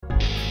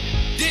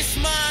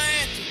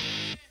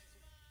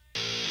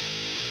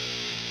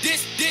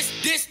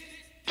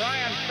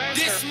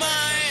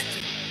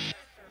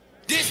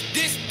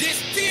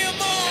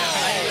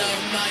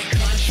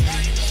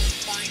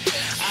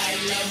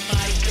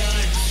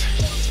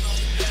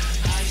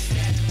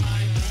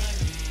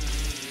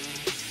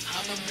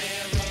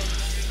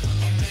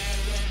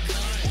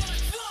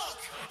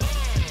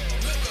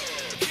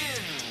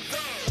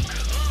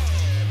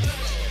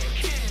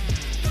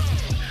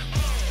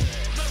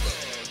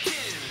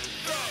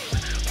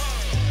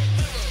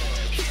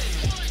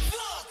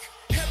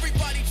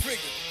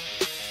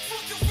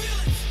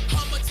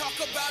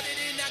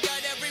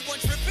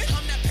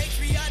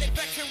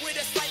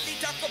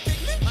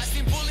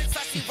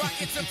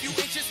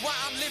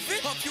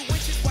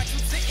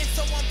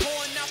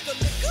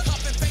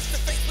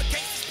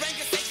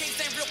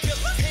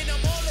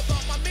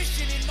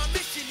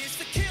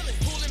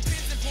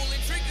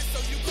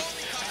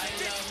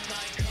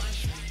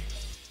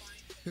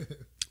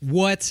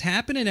What's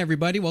happening,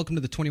 everybody? Welcome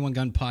to the 21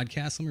 Gun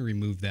Podcast. Let me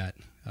remove that.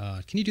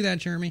 Can you do that,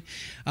 Jeremy?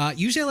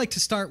 Usually I like to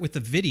start with the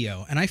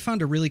video, and I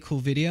found a really cool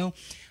video.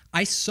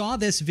 I saw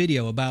this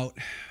video about,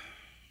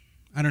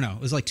 I don't know, it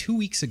was like 2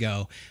 weeks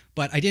ago,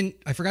 but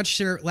I forgot to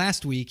share it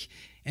last week,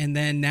 and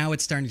then now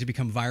it's starting to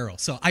become viral.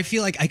 So I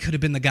feel like I could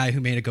have been the guy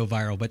who made it go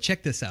viral, but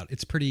check this out.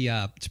 It's pretty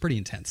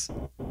intense.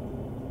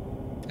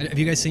 Have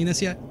you guys seen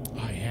this yet?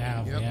 I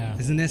have, yeah.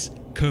 Isn't this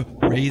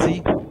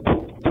crazy?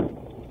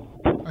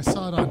 I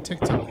saw it on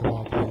TikTok of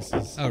all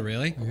places. Oh,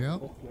 really?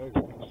 Yep.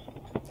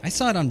 I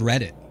saw it on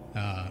Reddit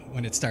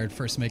when it started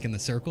first making the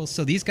circles.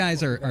 So these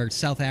guys are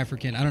South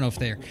African. I don't know if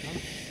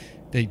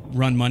they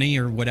run money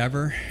or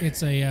whatever.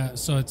 It's a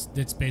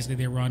it's basically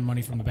they run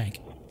money from the bank.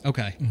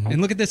 Okay. Mm-hmm.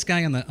 And look at this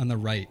guy on the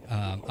right,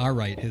 our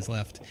right, his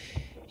left.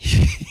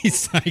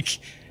 He's like,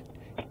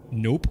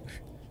 nope.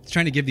 He's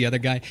trying to give the other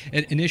guy.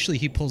 Initially,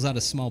 he pulls out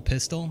a small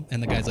pistol,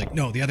 and the guy's like,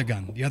 no, the other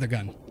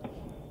gun.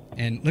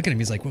 And look at him.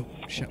 He's like, well,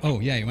 oh,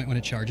 yeah, you might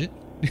want to charge it.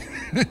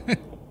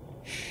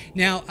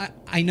 Now,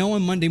 I know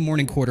I'm Monday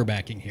morning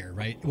quarterbacking here,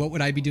 right? What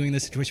would I be doing in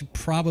this situation?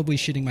 Probably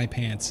shitting my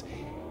pants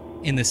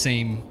in the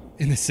same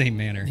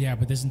manner. Yeah,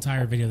 but this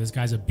entire video, this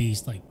guy's a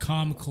beast. Like,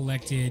 calm,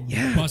 collected,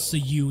 busts a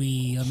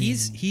UE.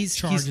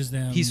 Charges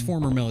them. He's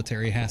former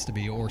military, has to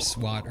be, or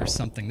SWAT or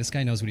something. This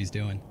guy knows what he's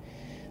doing.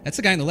 That's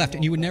the guy on the left,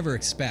 and you would never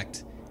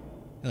expect,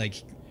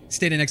 like,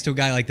 standing next to a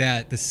guy like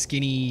that, the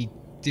skinny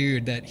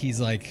dude that he's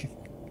like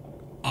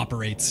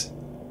operates.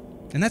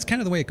 And that's kind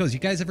of the way it goes. You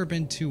guys ever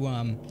been to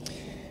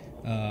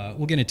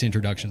we'll get into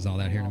introductions and all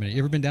that here in a minute. You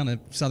ever been down to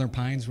Southern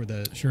Pines where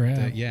Sure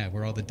have.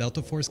 where all the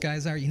Delta Force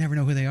guys are? You never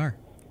know who they are.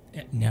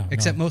 No.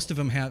 Except most of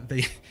them have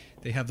they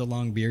have the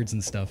long beards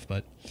and stuff,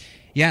 but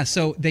yeah,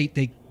 so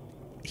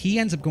he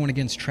ends up going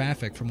against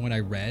traffic from what I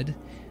read.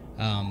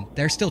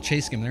 They're still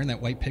chasing him. They're in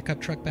that white pickup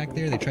truck back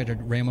there. They tried to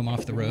ram him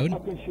off the road.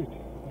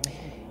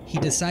 He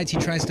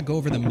tries to go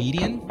over the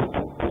median.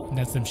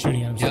 That's them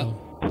shooting at him.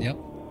 Yep.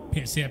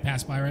 See that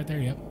pass by right there?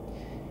 Yep.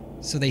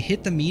 So they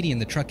hit the median,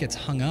 the truck gets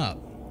hung up,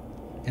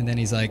 and then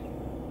he's like,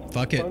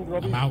 fuck it.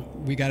 I'm out.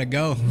 We gotta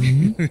go.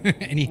 Mm-hmm.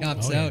 And he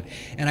hops out.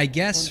 And I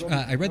guess,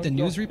 I read the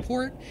news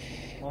report,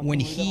 when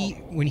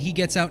he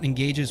gets out and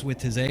engages with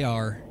his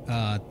AR,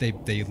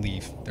 they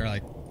leave. They're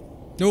like,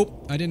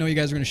 nope, I didn't know you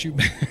guys were gonna shoot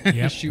back.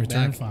 Yep, shoot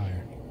return back.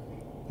 fire.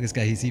 This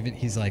guy,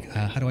 he's like,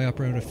 how do I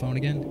operate a phone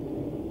again?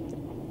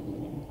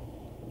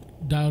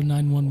 Dial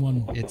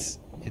 911. It's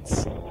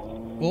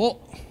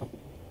well,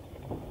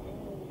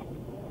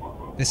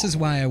 this is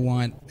why I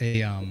want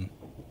a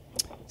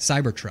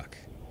Cybertruck,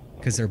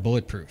 because they're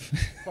bulletproof.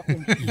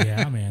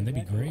 Yeah, man, that'd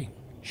be great.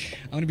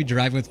 I'm going to be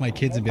driving with my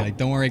kids and be like,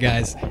 don't worry,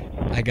 guys,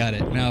 I got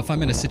it. Now, if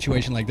I'm in a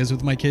situation like this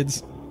with my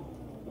kids,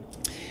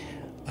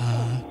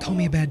 call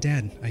me a bad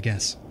dad, I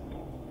guess.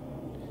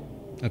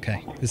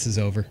 Okay, this is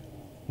over.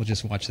 We'll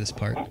just watch this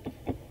part.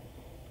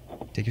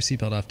 Take your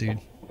seatbelt off, dude.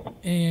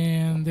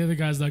 And the other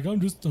guy's like,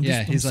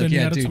 he's like,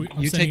 yeah, dude,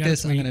 you take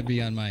this, I'm going to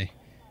be on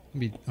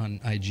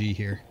IG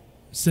here.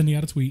 Sending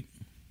out a tweet.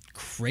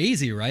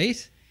 Crazy,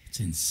 right? It's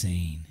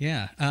insane.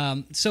 Yeah.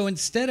 So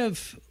instead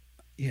of,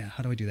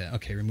 how do I do that?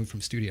 Okay, remove from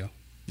studio.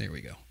 There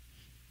we go.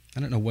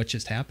 I don't know what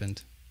just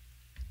happened.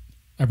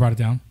 I brought it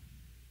down.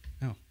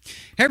 Oh.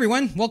 Hey,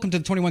 everyone. Welcome to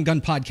the 21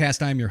 Gun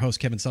Podcast. I'm your host,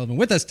 Kevin Sullivan.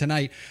 With us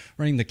tonight,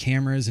 running the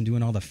cameras and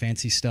doing all the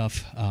fancy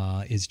stuff,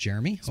 is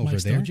Jeremy over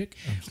Mike there. Stojic.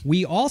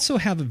 We also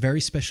have a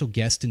very special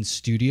guest in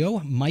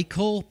studio,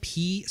 Michael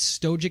P.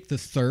 Stojic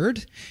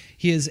III.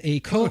 He is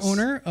a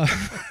co-owner of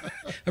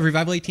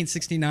Revival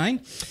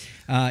 1869.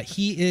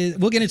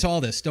 We'll get into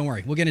all this. Don't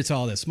worry. We'll get into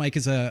all this. Mike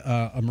is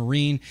a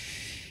Marine.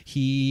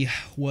 He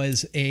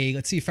was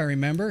let's see if I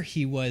remember,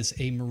 he was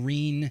a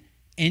Marine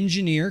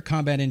engineer,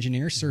 combat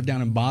engineer, served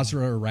down in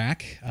Basra,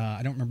 Iraq.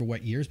 I don't remember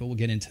what years, but we'll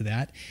get into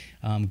that.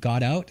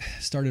 Got out,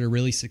 started a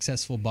really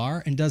successful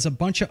bar, and does a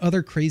bunch of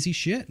other crazy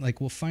shit. Like,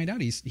 we'll find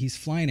out. He's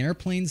flying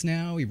airplanes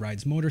now. He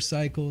rides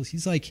motorcycles.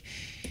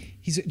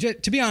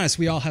 To be honest,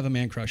 we all have a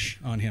man crush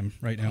on him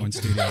right now in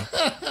studio.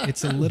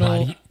 It's a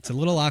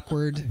little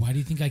awkward. Why do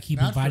you think I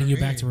keep inviting you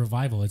back to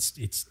Revival? It's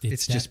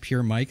just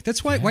pure Mike.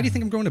 That's why. Yeah. Why do you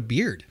think I'm growing a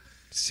beard?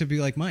 To be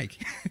like Mike.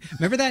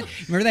 Remember that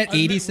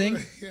 80s thing?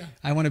 Yeah.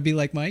 I want to be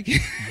like Mike.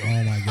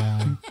 Oh my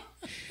God.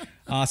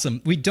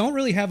 Awesome. We don't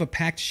really have a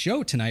packed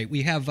show tonight.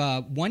 We have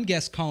one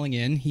guest calling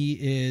in. He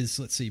is,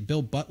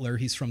 Bill Butler.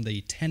 He's from the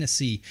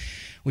Tennessee,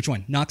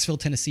 Knoxville,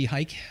 Tennessee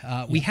hike.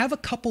 We have a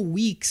couple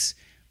weeks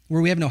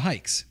where we have no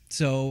hikes.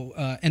 So,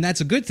 and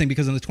that's a good thing,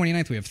 because on the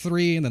 29th we have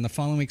 3, and then the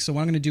following week. So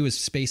what I'm going to do is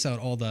space out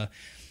all the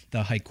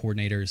hike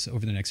coordinators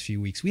over the next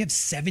few weeks. We have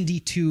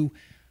 72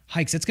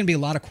 hikes. That's going to be a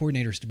lot of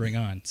coordinators to bring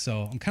on.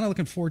 So I'm kind of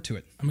looking forward to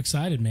it. I'm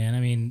excited, man. I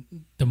mean,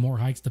 the more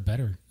hikes, the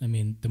better. I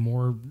mean, the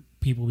more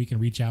people we can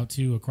reach out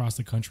to across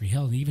the country.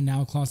 Hell, and even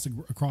now across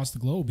the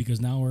globe,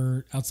 because now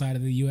we're outside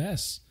of the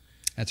U.S.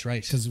 That's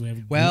right. Because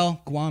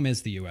Guam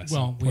is the U.S.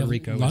 Well, Puerto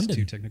Rico London. is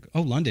too technical.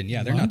 Oh, London.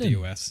 Yeah, they're not the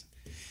U.S.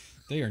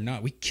 They are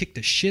not. We kicked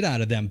the shit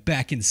out of them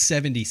back in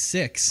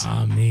 '76.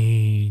 I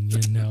mean,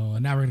 No,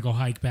 and now we're gonna go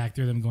hike back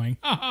through them, going.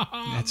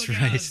 That's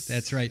right.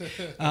 That's right.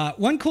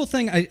 One cool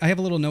thing, I have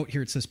a little note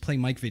here. It says play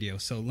Mike video.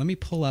 So let me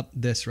pull up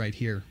this right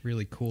here.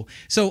 Really cool.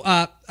 So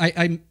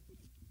I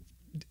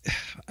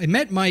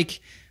met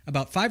Mike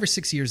about 5 or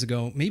 6 years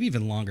ago, maybe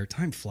even longer.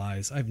 Time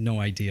flies. I have no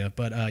idea.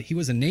 But he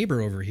was a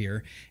neighbor over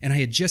here, and I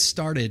had just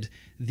started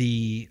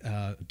the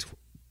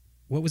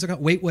what was it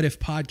called? Wait, What If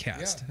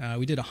podcast. Yeah.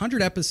 We did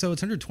 100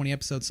 episodes, 120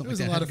 episodes, something It was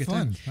like a that. lot Had of good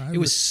fun. time. It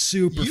was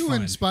super You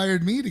fun.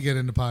 inspired me to get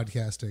into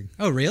podcasting.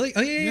 Oh, really?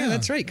 Oh, yeah,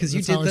 that's right. Because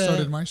you That's did how I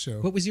started my show.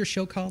 What was your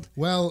show called?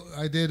 Well,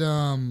 I did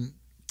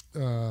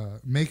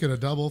Make It a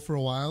Double for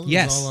a while. It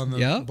Yes. was all on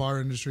the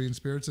bar industry and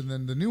spirits. And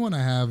then the new one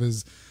I have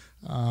is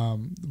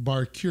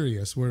Bar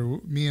Curious, where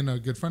me and a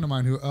good friend of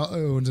mine who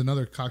owns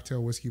another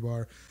cocktail whiskey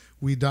bar,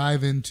 we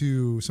dive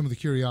into some of the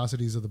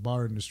curiosities of the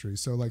bar industry.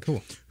 So, like,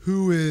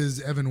 who is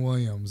Evan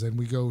Williams? And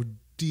we go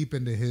deep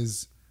into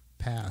his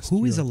past.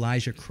 Who is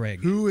Elijah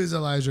Craig? Who is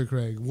Elijah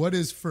Craig? What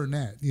is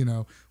Fernet? You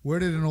know, where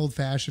did an old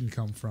fashioned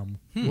come from?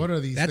 What are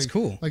these That's things?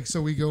 cool. Like,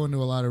 so we go into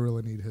a lot of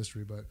really neat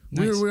history, but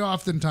Nice. we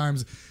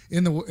oftentimes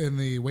in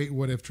the Wait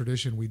What If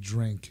tradition, we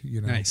drink,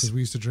 you know, Nice. because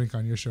we used to drink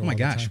on your show. Oh my all the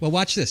gosh. time. Well,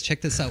 watch this.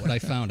 Check this out what I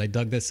found. I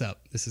dug this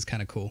up. This is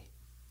kind of cool.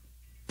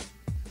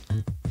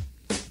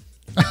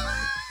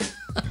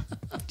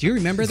 Do you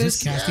remember Is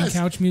this this? casting Yes.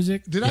 couch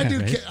music? Did I do?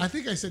 right? I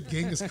think I said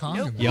Genghis Khan.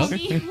 Nope. in that.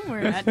 Yep.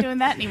 We're not doing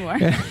that anymore.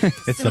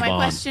 It's So the my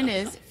bomb. question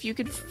is, if you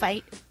could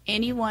fight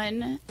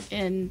anyone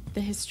in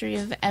the history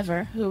of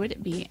ever, who would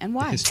it be and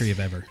why? History of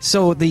ever.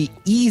 So the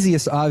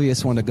easiest,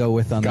 obvious one to go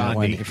with on that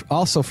one, Gandhi.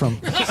 also from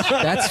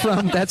that's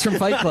from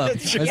Fight Club,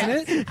 isn't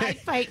Yes, it? I'd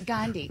fight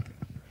Gandhi.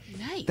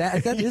 Nice.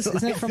 That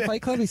isn't it from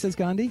Fight Club? He says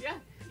Gandhi. yeah.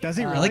 Does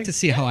he I really? like to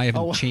see how I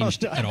haven't Oh, wow.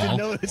 changed I at didn't all.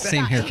 know that.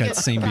 Same Not- he haircut,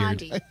 goes, same beard.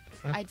 Gandhi.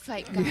 I'd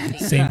fight Gandhi.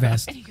 Same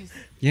vest. And he goes,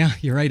 Yeah,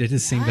 you're right. It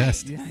is same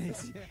vest. Do you know Okay,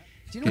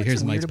 what's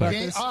here's weird Mike's about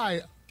butt.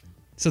 this?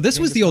 So this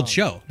was the old Genghis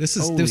show. This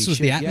Holy was shit,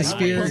 the yeah,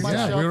 atmosphere. Yeah,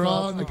 myself we were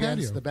all up on the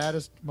against patio. the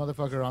baddest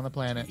motherfucker on the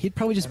planet. He'd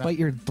probably just And bite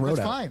your throat That's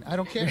out fine. I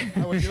don't care.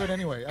 I would do it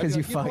anyway. I'd because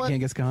be you like, know fought what?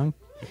 Genghis Khan.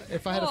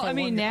 If I had to Well, fight I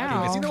mean, one,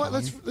 now- you know what?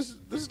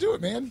 Let's do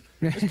it, man.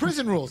 It's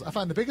prison rules. I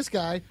find the biggest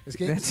guy is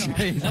Genghis That's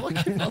Khan.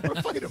 right. I'm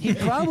gonna fight him. He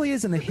man. probably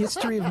is in the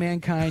history of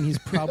mankind. He's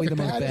probably the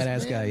most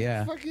Baddest badass man. guy.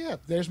 Yeah. Fuck yeah.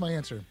 There's my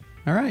answer.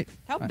 All right.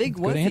 How big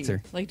Good was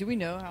answer. he? Like, do we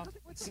know how?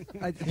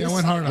 Yeah, I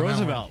went hard on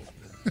Roosevelt.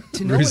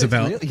 To know what it's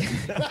Roosevelt. really-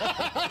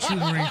 that one. True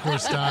Marine Corps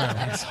style.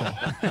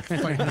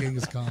 Fighting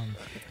Genghis Khan.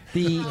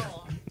 the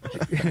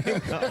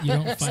You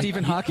don't fight,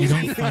 Stephen you- Hawking? You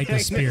don't fight the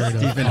spirit of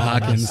Stephen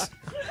Hawkins.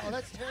 Oh,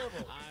 that's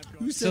terrible.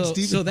 Who said So,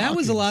 Stephen so that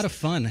was a Hawkins? lot of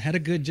fun. Had a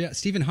good job.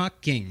 Stephen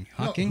Hawking.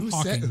 No, Hawking?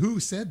 who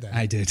said that?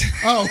 I did.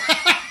 Oh,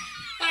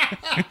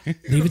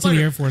 Leave it to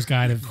the Air Force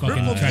guy to fucking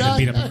Crippled try guy?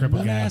 to beat up a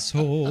crippled guy.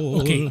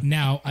 Asshole. Okay,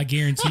 now I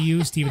guarantee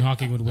you, Stephen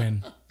Hawking would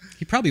win.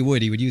 He probably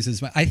would. He would use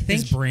his. I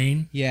think. His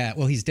brain. Yeah.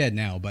 Well, he's dead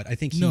now, but I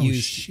think he No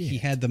used. shit. He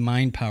had the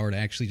mind power to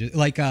actually just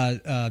like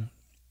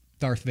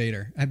Darth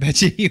Vader. I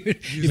bet you he'd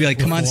be like,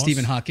 "Come on, Force?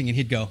 Stephen Hawking," and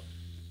he'd go,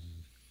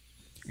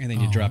 and then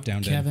you Oh, drop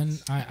down dead. Kevin,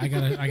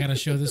 I gotta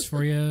show this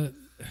for you.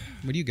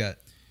 What do you got?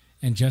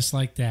 And just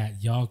like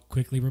that, y'all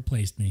quickly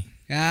replaced me.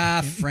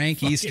 Ah,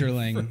 Frank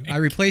Easterling. I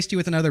replaced you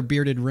with another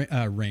bearded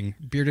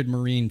bearded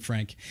Marine,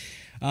 Frank.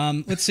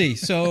 Let's see.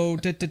 So,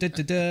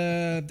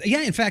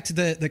 yeah. In fact,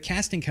 the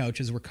casting couch,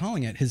 as we're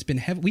calling it, has been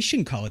heavy. We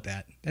shouldn't call it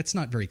that. That's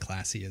not very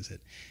classy, is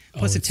it?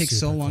 Plus, Oh, it it's takes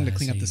so super long to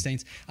clean up the classy.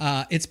 stains.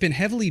 It's been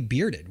heavily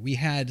bearded. We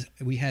had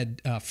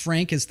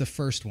Frank as the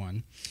first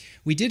one.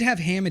 We did have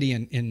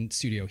Hamity in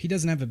studio. He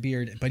doesn't have a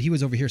beard, but he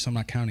was over here, so I'm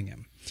not counting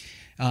him.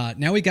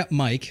 Now we got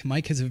Mike.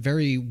 Mike has a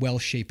very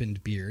well-shapen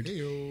beard.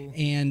 Heyo.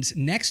 And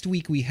next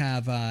week we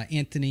have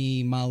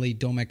Anthony Mali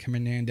Domek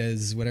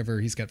Hernandez,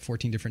 whatever. He's got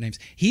 14 different names.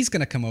 He's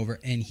going to come over,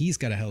 and he's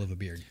got a hell of a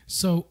beard.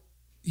 So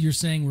you're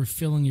saying we're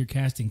filling your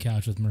casting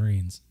couch with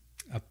Marines?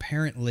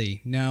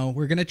 Apparently. No,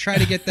 we're going to try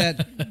to get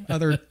that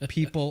other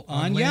people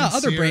on. Yeah,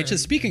 other Lancia branches. and-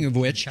 Speaking of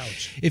which,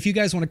 Couch. if you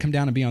guys want to come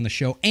down and be on the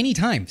show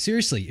anytime,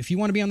 seriously, if you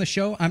want to be on the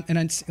show,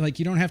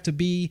 you don't have to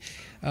be,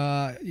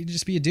 you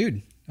just be a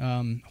dude.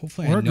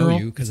 Hopefully Or I a know girl.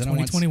 you because It's I don't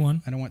want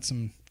 2021. I don't want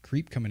some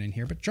creep coming in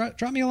here. But drop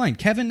me a line,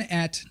 Kevin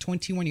at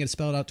 21. You got to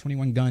spell it out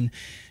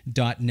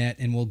 21gun.net,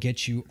 and we'll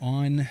get you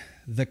on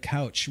the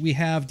couch. We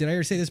have. Did I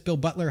ever say this? Bill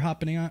Butler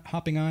hopping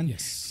on.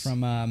 Yes.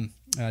 From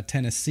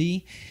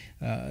Tennessee.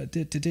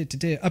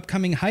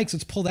 Upcoming hikes.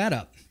 Let's pull that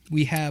up.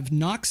 We have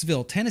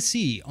Knoxville,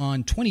 Tennessee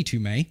on 22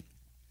 May.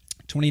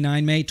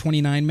 29 May,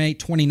 29 May,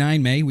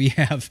 29 May. We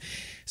have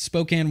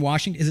Spokane,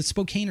 Washington. Is it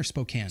Spokane or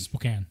Spokane?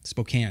 Spokane.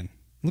 Spokane.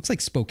 Looks like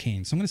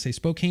Spokane. So I'm going to say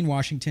Spokane,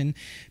 Washington,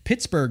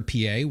 Pittsburgh,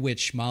 PA,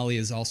 which Molly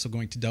is also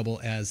going to double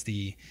as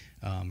the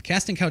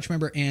casting couch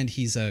member, and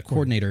he's a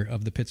coordinator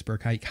of the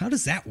Pittsburgh hike. How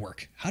does that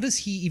work? How does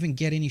he even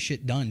get any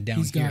shit done down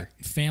He's here?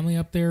 got family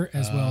up there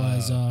as well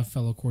as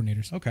fellow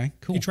coordinators. Okay,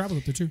 cool. He traveled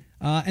up there too.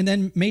 And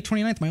then May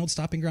 29th, my old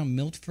stopping ground,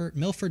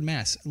 Milford,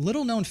 Mass.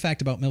 Little known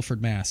fact about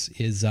Milford, Mass.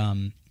 is,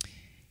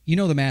 you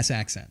know the Mass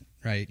accent.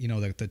 right? You know,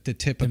 the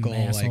typical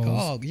like, assholes.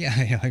 oh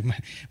yeah, like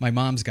my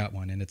mom's got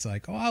one, and it's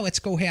like, oh, let's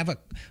go have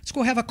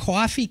a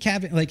coffee,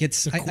 Kevin. Like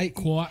it's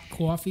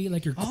Coffee,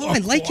 like you're. I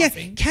like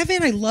you,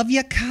 Kevin. I love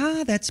your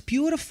car. That's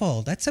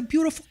beautiful. That's a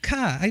beautiful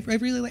car. I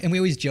really like. And we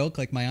always joke.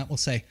 Like my aunt will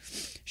say,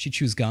 she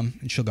chews gum,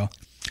 and she'll go,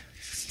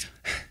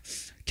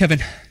 Kevin,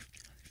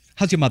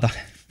 how's your mother?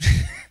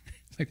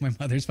 Like my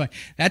mother's fine.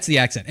 That's the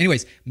accent.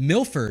 Anyways,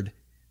 Milford,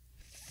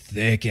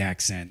 thick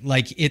accent.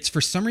 Like it's for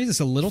some reason it's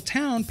a little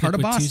town, part of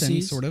with two Boston,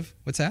 Cs? sort of.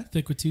 What's that?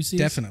 Thick with 2 C's?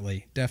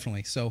 Definitely.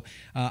 So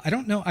I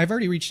don't know. I've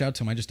already reached out to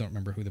them. I just don't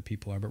remember who the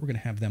people are, but we're going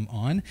to have them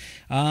on.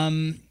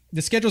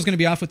 The schedule's going to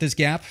be off with this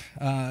gap.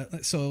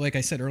 So like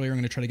I said earlier, I'm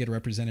going to try to get a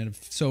representative.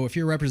 So if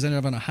you're a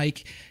representative on a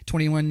hike,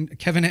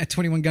 Kevin at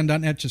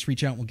 21gun.net, just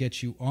reach out and we'll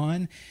get you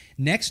on.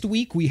 Next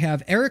week, we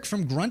have Eric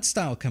from Grunt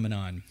Style coming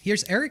on.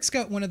 Eric's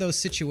got one of those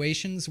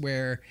situations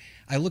where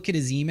I look at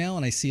his email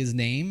and I see his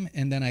name,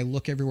 and then I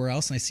look everywhere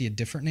else and I see a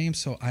different name,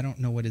 so I don't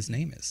know what his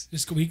name is.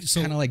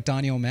 So Kind of like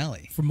Donnie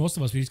O'Malley. for most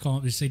of us, we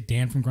just say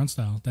Dan from Grunt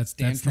Style. That's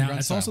Dan from Grunt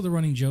That's Style. also the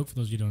running joke for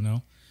those of you who don't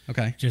know.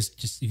 Okay.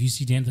 Just if you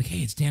see Dan, like, hey,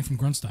 it's Dan from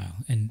Grunt Style,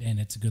 and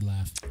it's a good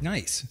laugh.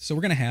 Nice. So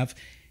we're going to have...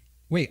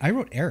 Wait, I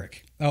wrote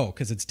Eric. Oh,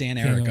 because it's Dan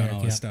Eric on Eric, all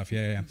yeah. this stuff.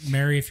 Yeah.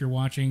 Mary, if you're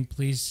watching,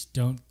 please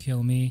don't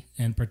kill me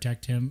and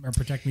protect him or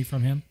protect me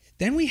from him.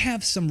 Then we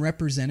have some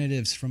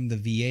representatives from the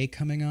VA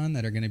coming on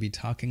that are going to be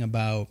talking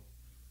about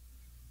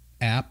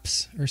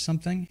apps or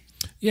something.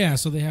 Yeah,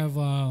 so they have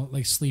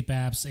like sleep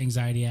apps,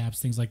 anxiety apps,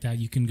 things like that.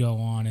 You can go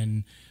on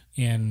and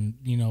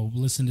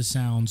listen to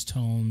sounds,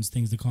 tones,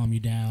 things to calm you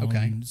down. Okay.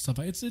 And stuff.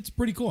 It's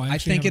pretty cool. I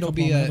think it'll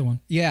be another one.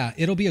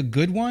 it'll be a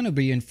good one. It'll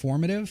be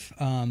informative.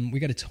 We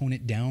got to tone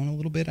it down a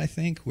little bit, I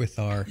think, with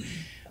our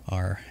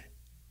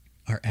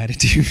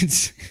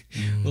attitudes.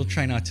 We'll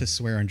try not to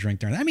swear and drink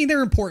during that. I mean,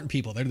 they're important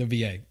people. They're the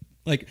VA.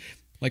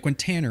 Like when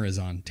Tanner is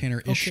on,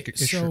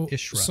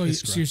 Ishra. So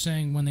you're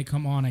saying when they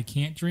come on, I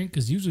can't drink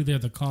because usually they're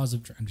the cause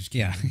of. I'm just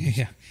kidding.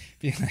 Yeah.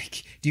 Be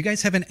like, do you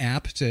guys have an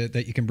app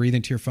that you can breathe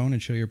into your phone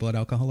and show your blood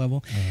alcohol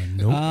level?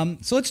 Nope.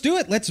 So let's do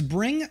it. Let's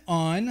bring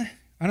on.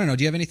 I don't know.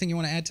 Do you have anything you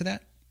want to add to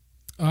that?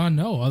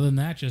 No. Other than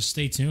that, just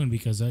stay tuned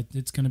because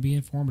it's going to be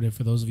informative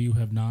for those of you who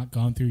have not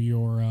gone through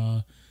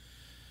your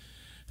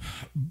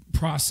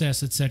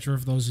process, etc.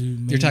 For those who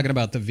You're talking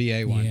about the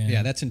VA one.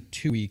 Yeah. That's in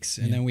 2 weeks,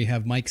 and then we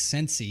have Mike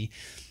Sensi.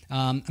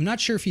 I'm not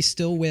sure if he's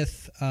still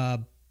with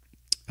the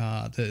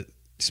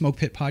Smoke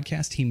Pit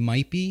podcast. He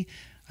might be.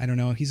 I don't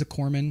know. He's a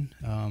corpsman.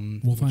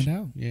 We'll find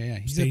out. Yeah.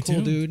 He's Stay a cool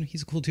tuned. dude.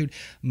 He's a cool dude.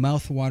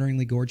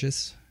 Mouth-wateringly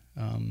gorgeous.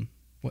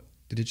 What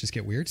did it just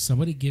get weird?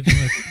 Somebody give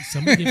him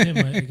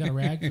you got a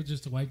rag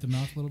just to wipe the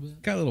mouth a little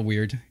bit? Got a little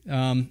weird.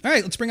 All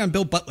right, let's bring on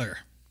Bill Butler.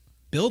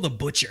 Bill the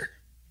Butcher.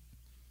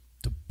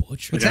 The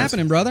butcher. What's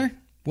happening, brother?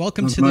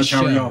 Welcome Not to the much.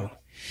 How are show. y'all?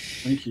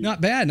 Thank you.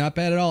 Not bad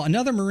at all.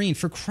 Another Marine,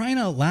 for crying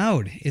out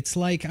loud. It's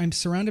like I'm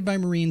surrounded by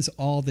Marines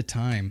all the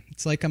time.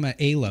 It's like I'm an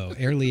ALO,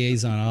 Air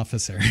Liaison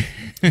Officer.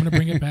 I'm going to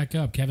bring it back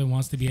up. Kevin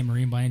wants to be a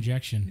Marine by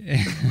injection.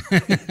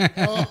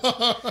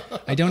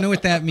 I don't know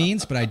what that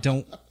means, but I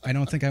don't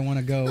think I want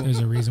to go. There's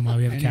a reason why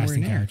we have a Anywhere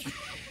casting near. couch.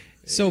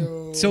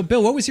 So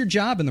Bill, what was your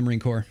job in the Marine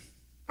Corps?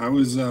 I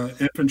was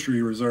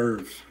infantry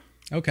reserve.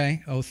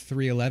 Okay,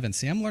 0311.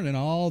 See, I'm learning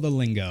all the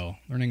lingo.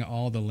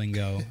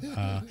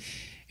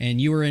 And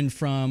you were in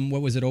from,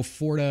 what was it,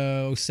 04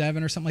 to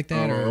 07 or something like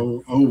that? Or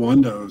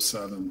 01 to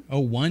 07.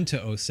 01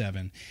 to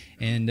 07.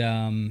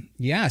 And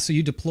so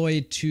you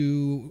deployed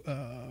to,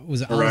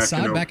 was it Al Iraq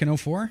Assad in back in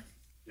 04?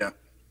 Yeah.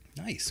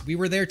 Nice. We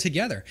were there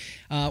together.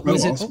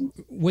 Awesome.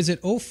 Was it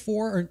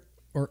 04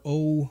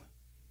 or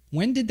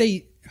when did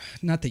they,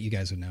 not that you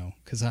guys would know,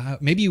 because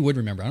maybe you would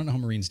remember. I don't know how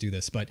Marines do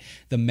this, but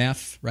the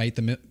MEF, right?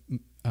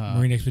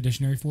 Marine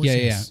Expeditionary Force? Yeah.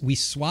 Yes. We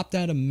swapped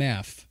out a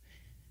MEF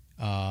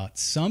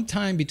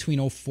sometime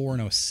between 04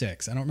 and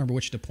 06. I don't remember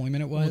which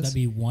deployment it was. Would that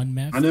be one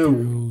MEF? I know.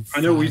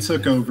 We five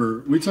took MEF?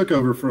 over. We took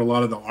over for a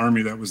lot of the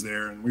army that was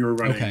there, and we were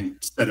running,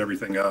 set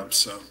everything up.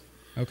 So.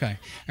 Okay. I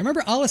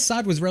remember Al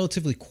Assad was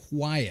relatively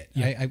quiet.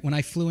 Yeah. When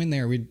I flew in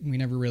there, we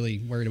never really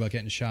worried about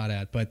getting shot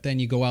at. But then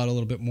you go out a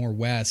little bit more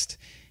west,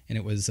 and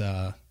it was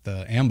the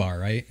Ambar,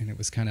 right? And it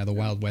was kind of the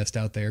Wild West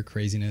out there,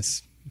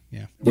 craziness.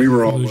 Yeah. We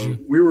were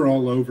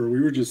all over.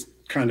 We were just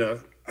kind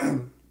of.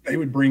 They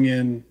would bring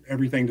in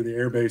everything to the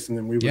airbase, and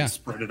then we would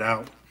spread it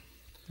out.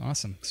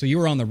 Awesome. So you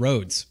were on the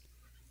roads.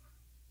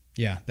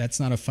 Yeah, that's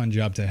not a fun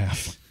job to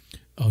have.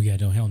 Oh yeah,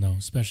 no, hell no.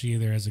 Especially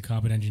either as a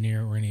combat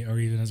engineer or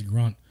even as a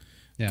grunt.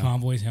 Yeah.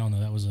 Convoys, hell no.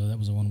 That was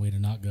a one way to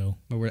not go.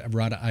 But we're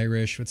Rada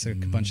Irish. What's a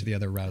bunch of the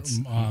other routes?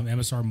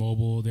 MSR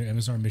Mobile, there,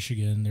 MSR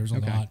Michigan. There was a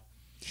lot.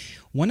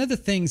 One of the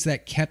things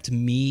that kept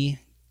me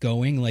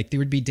going, like there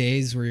would be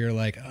days where you're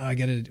like, oh, I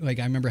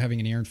remember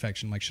having an ear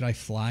infection. Like, should I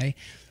fly?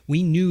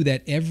 We knew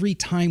that every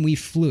time we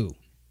flew,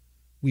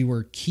 we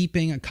were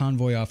keeping a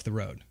convoy off the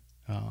road,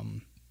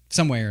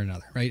 some way or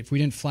another, right? If we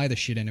didn't fly the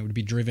shit in, it would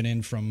be driven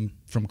in from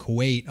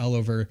Kuwait all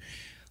over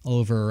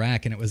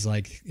Iraq, and it was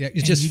like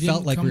it just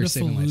felt like we were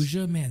saving lives.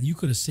 Man, you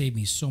could have saved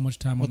me so much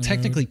time. Well, on the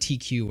technically, road.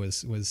 TQ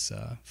was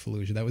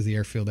Fallujah. That was the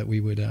airfield that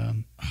we would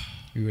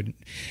we wouldn't.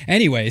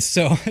 Anyway,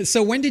 so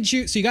when did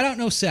you? So you got out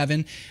in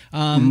 07.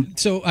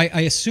 So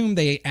I assume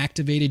they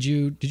activated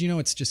you. Did you know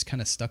it's just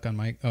kind of stuck on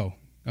my? Oh,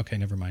 okay,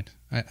 never mind.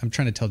 I'm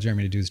trying to tell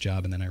Jeremy to do his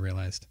job, and then I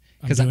realized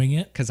I'm doing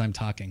it because I'm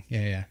talking.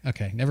 Yeah.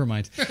 Okay, never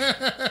mind.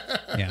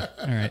 Yeah.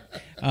 All right.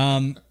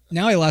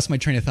 Now I lost my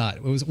train of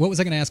thought. What was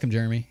I going to ask him,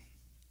 Jeremy?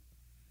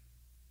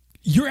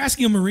 You're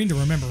asking a Marine to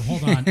remember.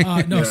 Hold on.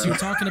 No, so you're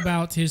talking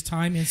about his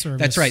time in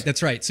service.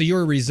 That's right. So you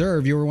were a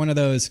reserve. You were one of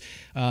those,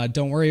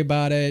 don't worry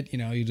about it.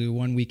 You do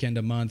 1 weekend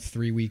a month,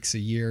 3 weeks a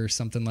year,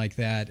 something like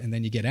that. And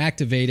then you get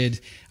activated.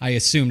 I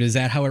assumed. Is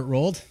that how it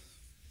rolled?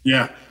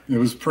 Yeah, it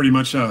was pretty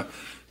much,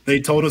 they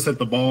told us at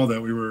the ball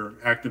that we were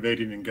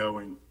activating and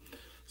going.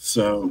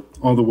 So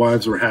all the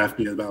wives were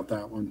happy about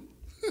that one.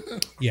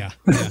 Yeah.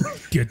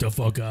 Get the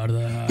fuck out of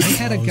that. I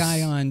had a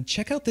guy on,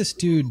 check out this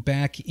dude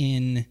back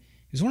in,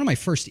 it was one of my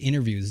first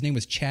interviews. His name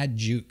was Chad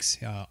Jukes,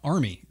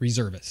 Army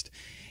reservist.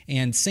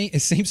 And same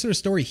sort of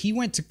story. He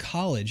went to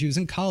college. He was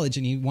in college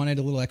and he wanted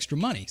a little extra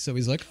money. So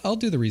he's like, I'll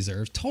do the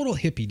reserve. Total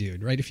hippie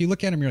dude, right? If you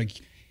look at him, you're like,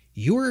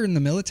 you were in the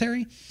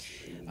military?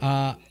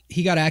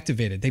 He got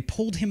activated. They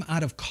pulled him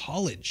out of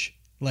college.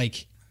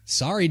 Like,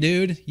 sorry,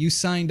 dude, you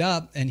signed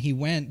up. And he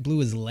went, blew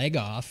his leg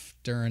off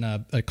during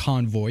a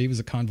convoy. He was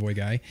a convoy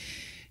guy.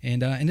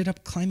 And ended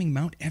up climbing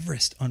Mount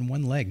Everest on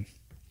one leg.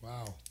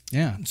 Wow.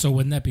 Yeah. So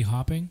wouldn't that be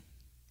hopping?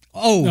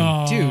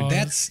 Oh, dude,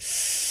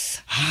 that's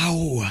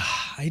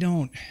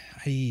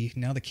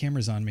now the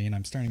camera's on me and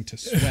I'm starting to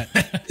sweat.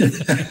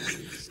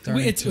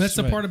 That's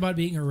the part about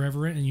being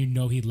irreverent, and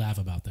he'd laugh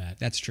about that.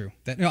 That's true.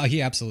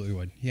 He absolutely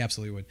would.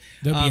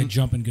 There'll be a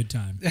jumping good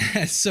time.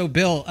 So,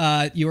 Bill,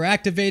 you were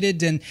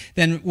activated, and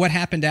then what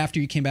happened after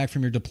you came back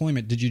from your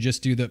deployment? Did you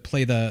just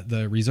play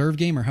the reserve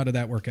game, or how did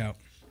that work out?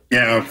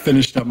 Yeah, I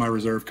finished up my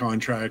reserve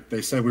contract.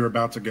 They said we were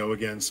about to go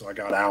again, so I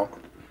got out.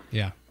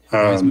 Yeah.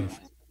 Nice move.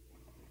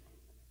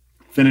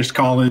 Finished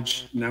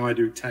college. Now I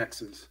do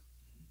taxes.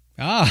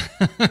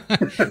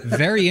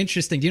 Very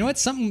interesting. Do you know what?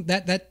 Something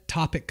that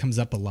topic comes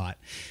up a lot.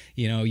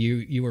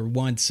 You were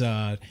once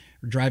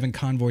driving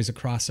convoys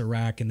across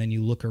Iraq, and then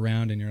you look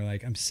around and you're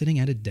like, I'm sitting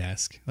at a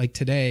desk. Like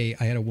today,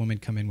 I had a woman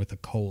come in with a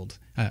cold.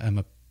 I'm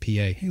a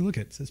PA. Hey, look,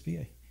 it says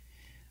PA.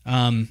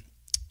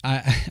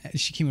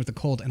 She came in with a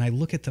cold, and I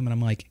look at them and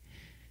I'm like,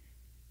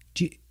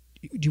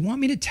 do you want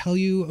me to tell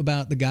you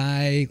about the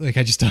guy? Like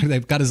I just talked,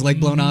 they've got his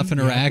leg blown off in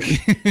Iraq,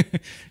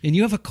 and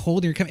you have a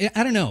cold. And you're coming.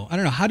 I don't know.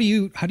 How do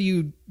you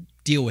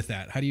deal with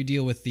that? How do you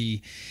deal with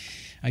the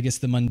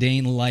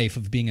mundane life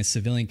of being a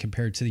civilian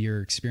compared to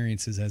your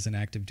experiences as an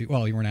active duty?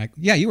 Well, you weren't.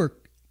 You were.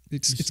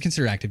 It's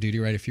considered active duty,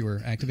 right? If you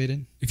were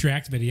activated. If you're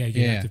activated, you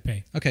get active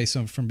pay. Okay,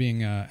 so from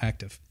being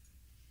active.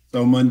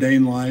 So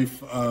mundane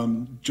life.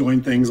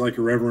 Join things like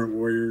Irreverent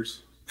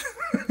Warriors.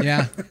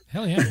 Yeah.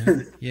 Hell yeah,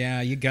 man.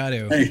 Yeah, you got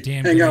to.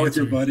 Hey, hang out with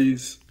your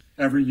buddies,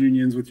 have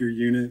reunions with your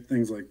unit,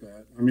 things like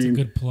that. I mean, it's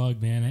a good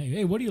plug, man.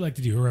 Hey, what do you like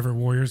to do, Irreverent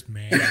Warriors?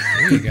 Man,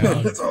 there you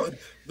go. That's all,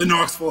 the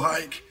Knoxville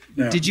hike.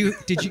 No. Did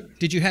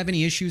you have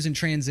any issues in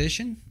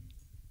transition?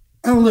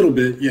 A little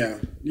bit, yeah.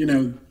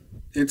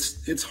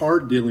 It's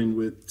hard dealing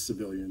with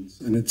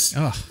civilians, and it's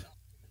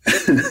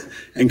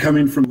and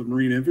coming from the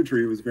Marine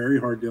Infantry, it was very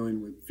hard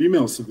dealing with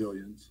female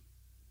civilians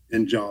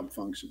in job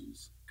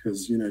functions.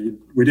 Because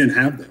we didn't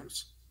have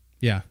those.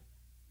 Yeah.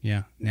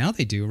 Now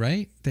they do,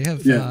 right? They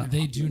have. Yeah.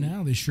 They do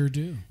now. They sure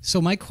do.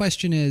 So my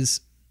question is,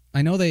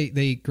 I know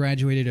they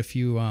graduated a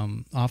few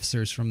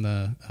officers from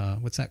the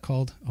what's that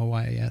called?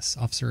 OIS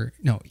officer?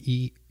 No,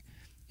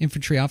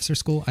 Infantry Officer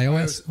School.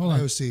 IOS. Hold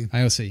on.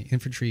 IOC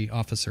Infantry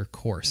Officer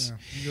Course. Yeah.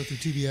 You go through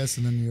TBS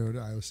and then you go to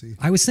IOC.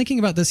 I was thinking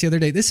about this the other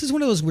day. This is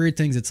one of those weird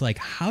things. It's like,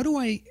 how do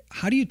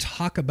you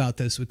talk about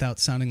this without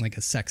sounding like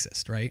a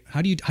sexist, right?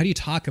 How do you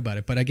talk about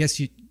it? But I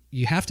guess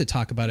you have to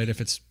talk about it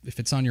if it's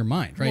on your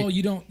mind, right? Well,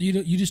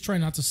 you just try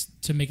not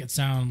to make it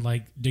sound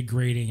like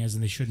degrading, as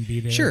in they shouldn't be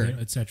there, sure,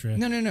 etc.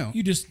 No.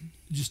 You just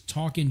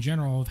talk in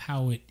general of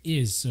how it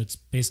is. So it's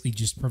basically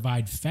just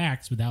provide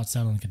facts without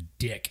sounding like a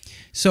dick.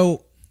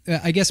 So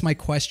I guess my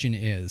question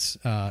is,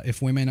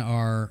 if women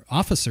are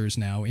officers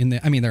now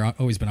they're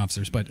always been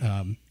officers, but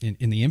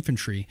in the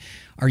infantry,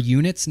 are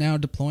units now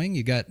deploying?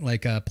 You got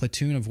like a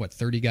platoon of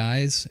 30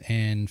 guys,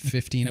 and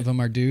 15 of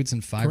them are dudes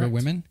and 5 are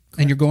women,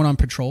 and you're going on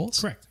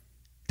patrols. Correct.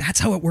 That's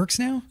how it works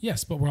now?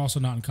 Yes, but we're also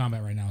not in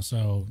combat right now,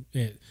 so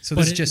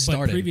this just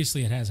started. But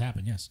previously it has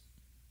happened, yes.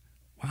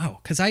 Wow,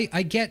 because I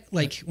get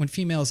like when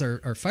females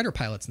are fighter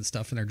pilots and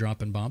stuff and they're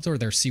dropping bombs, or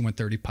they're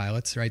C-130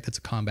 pilots, right? That's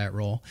a combat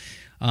role.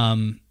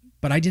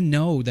 But I didn't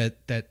know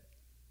that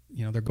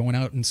they're going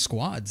out in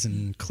squads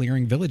and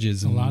clearing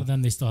villages. And a lot of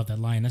them, they still have that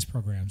Lioness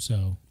program.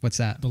 So what's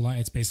that?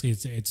 It's basically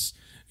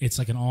it's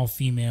like an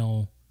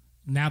all-female.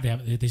 Now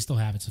they still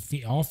have it's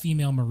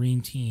all-female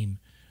Marine team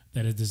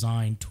that is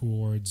designed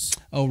towards.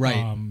 Oh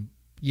right.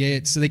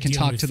 So they can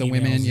talk to the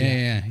women.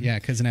 Yeah.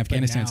 Because in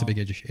Afghanistan, it's a big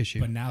issue.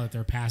 But now that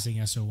they're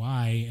passing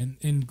SOI,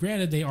 and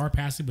granted they are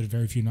passing, but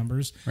very few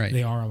numbers. Right.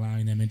 They are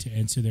allowing them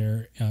into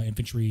their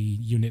infantry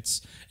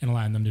units and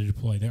allowing them to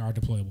deploy. They are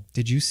deployable.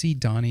 Did you see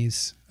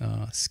Donnie's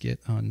skit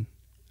on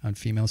on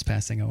females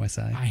passing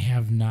OSI? I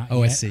have not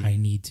OSC. yet. I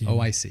need to.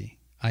 OIC.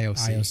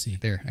 IOC. IOC.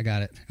 There, I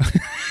got it.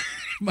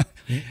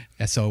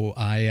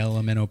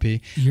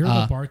 SOILMNOP. You're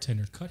the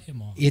bartender. Cut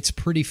him off. It's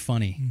pretty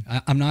funny.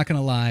 I'm not going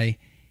to lie.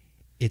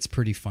 It's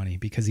pretty funny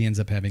because he ends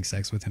up having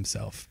sex with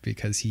himself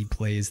because he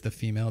plays the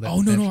female.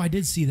 No, I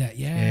did see that.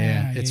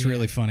 Yeah, it's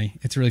really funny.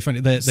 It's really funny.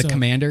 The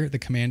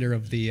commander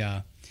of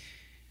the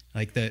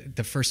like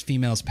the first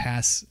females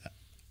pass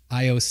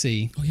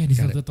IOC. Oh yeah, he's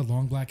got the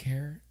long black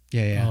hair.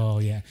 Yeah. Oh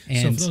yeah.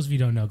 And so for those of you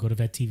who don't know, go to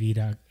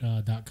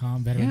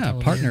vettv.com.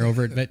 Partner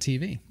over at Vet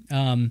TV.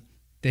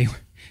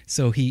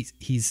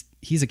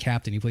 He's a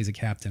captain. He plays a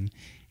captain.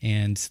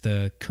 And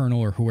the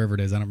colonel or whoever it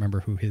is, I don't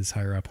remember who his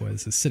higher up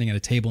was, is sitting at a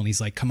table and he's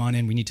like, come on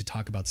in, we need to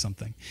talk about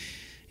something.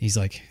 He's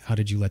like, how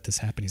did you let this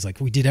happen? He's like,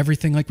 we did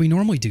everything like we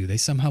normally do. They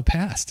somehow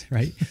passed,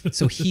 right?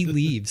 So he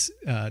leaves.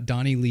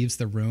 Donnie leaves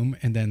the room,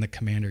 and then the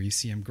commander, you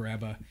see him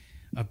grab a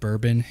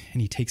bourbon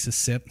and he takes a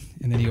sip,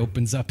 and then he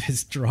opens up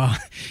his drawer,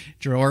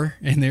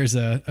 and there's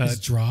his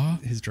drawer?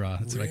 His drawer,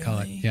 that's really? what I call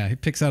it. Yeah, he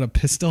picks out a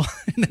pistol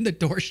and then the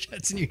door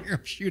shuts and you hear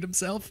him shoot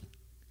himself.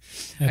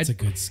 That's a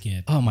good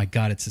skit. Oh my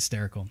God, it's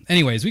hysterical.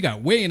 Anyways, we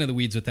got way into the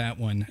weeds with that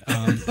one.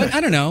 But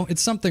I don't know.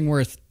 It's something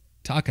worth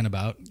talking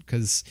about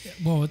because...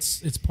 Well,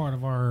 it's part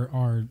of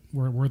our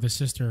we're the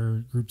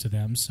sister group to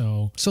them,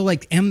 so... So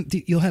like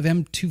you'll have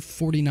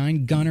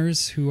M249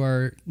 gunners who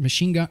are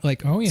machine gun,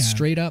 like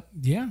straight up.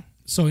 Yeah.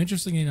 So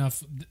interestingly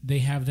enough, they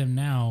have them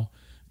now,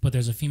 but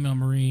there's a female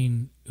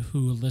Marine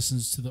who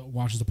watches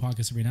the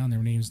podcast every now and then.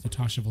 Her name's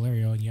Natasha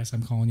Valerio, and yes,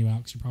 I'm calling you out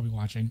because you're probably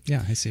watching.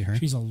 Yeah, I see her.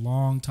 She's a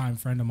longtime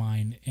friend of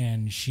mine,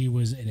 and she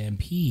was an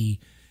MP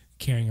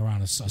carrying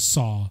around a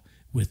saw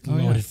with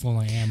loaded full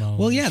of ammo.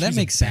 Well, yeah, that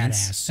makes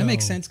sense. Badass, that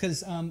makes sense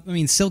because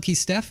Silky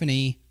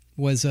Stephanie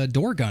was a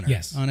door gunner.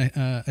 Yes. On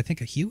I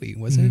think a Huey,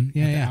 was it?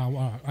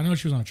 Yeah. I know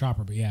she was on a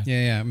chopper, but yeah.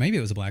 Yeah. Maybe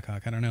it was a Black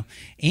Hawk. I don't know.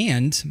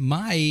 And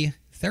my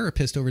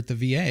therapist over at the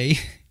VA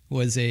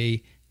was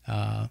a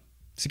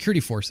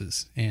security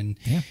forces and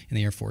in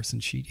the Air Force,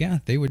 and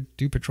they would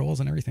do patrols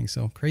and everything.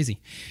 So crazy.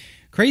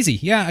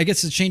 Yeah, I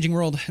guess it's a changing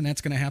world, and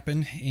that's going to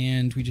happen,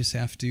 and we just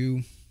have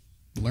to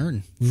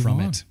learn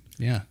from it.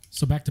 Yeah.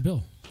 So back to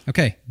Bill.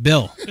 Okay,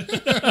 Bill.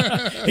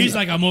 He's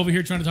like, I'm over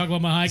here trying to talk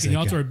about my hike, and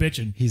y'all two are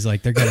bitching. He's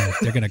like, they're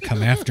gonna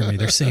come after me.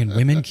 They're saying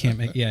women can't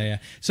make. Yeah.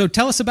 So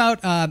tell us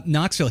about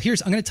Knoxville.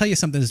 I'm going to tell you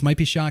something. This might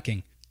be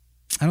shocking.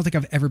 I don't think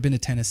I've ever been to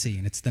Tennessee,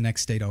 and it's the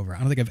next state over. I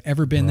don't think I've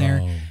ever been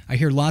there. I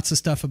hear lots of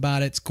stuff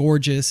about it. It's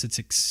gorgeous. It's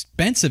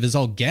expensive as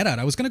all get out.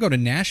 I was going to go to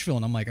Nashville,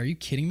 and I'm like, are you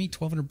kidding me?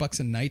 $1,200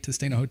 a night to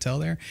stay in a hotel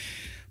there?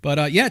 But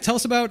tell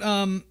us about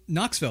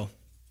Knoxville.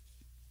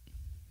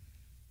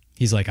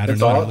 He's like, I don't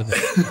know.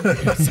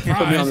 Put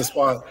me on the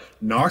spot.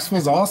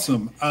 Knoxville's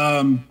awesome.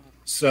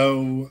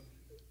 So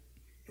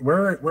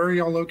where are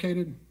y'all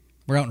located?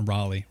 We're out in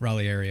Raleigh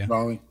area.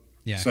 Raleigh.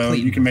 Yeah. So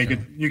Clayton, you can make it.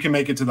 You can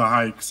make it to the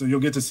hike. So you'll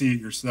get to see it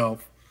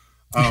yourself.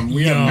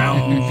 We have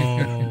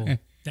mountains.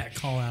 That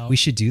call out. We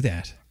should do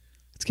that.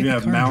 Let's get we in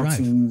have the car and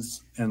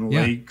mountains and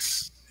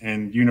lakes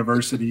and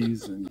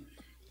universities, and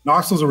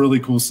Knoxville's a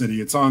really cool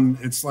city. It's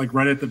like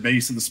right at the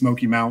base of the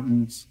Smoky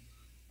Mountains.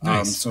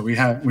 Nice. So we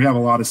have a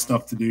lot of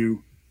stuff to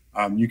do.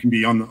 You can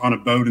be on a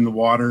boat in the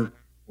water,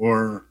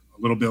 or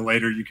a little bit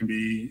later you can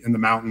be in the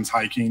mountains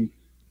hiking.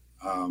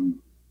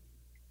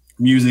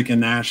 Music in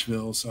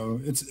Nashville,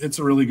 so it's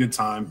a really good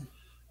time.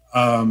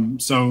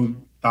 So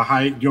the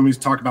hike. Do you want me to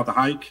talk about the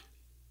hike?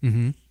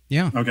 Mm-hmm.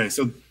 Yeah. Okay.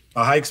 So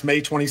the hike's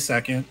May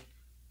 22nd,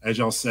 as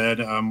y'all said.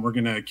 We're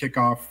gonna kick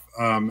off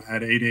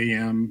at 8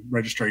 a.m.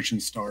 Registration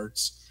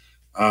starts.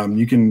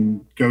 You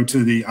can go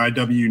to the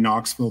IW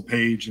Knoxville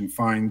page and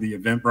find the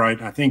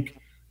Eventbrite. I think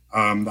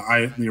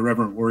the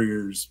Irreverent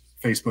Warriors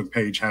Facebook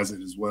page has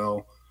it as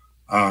well.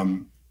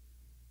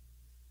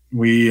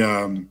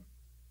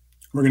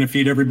 We're going to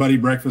feed everybody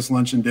breakfast,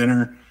 lunch, and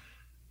dinner.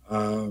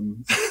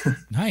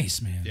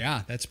 Nice, man.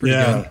 Yeah, that's pretty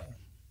good.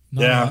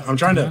 I'm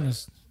trying to.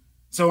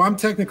 So I'm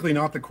technically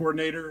not the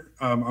coordinator.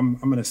 I'm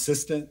an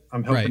assistant.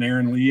 I'm helping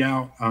Aaron Lee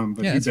out.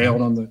 But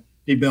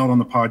he bailed on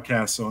the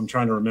podcast, so I'm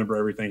trying to remember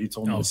everything he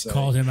told me to say.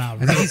 Called him out.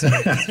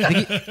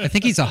 I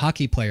think he's a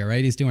hockey player,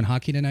 right? He's doing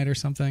hockey tonight or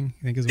something.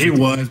 I think he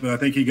was, but I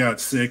think he got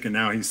sick, and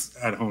now he's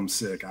at home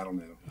sick. I don't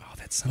know. Oh,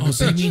 that's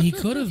so I mean, he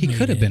could have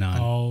been on.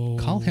 Oh.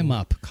 Call him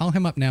up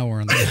now.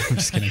 We're on the. I'm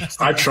just kidding.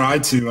 I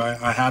tried to.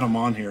 I had him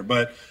on here,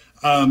 but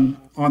on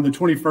the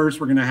 21st,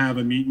 we're going to have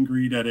a meet and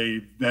greet at a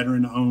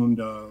veteran-owned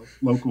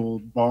local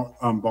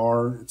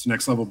bar. It's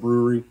Next Level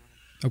Brewery.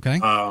 Okay.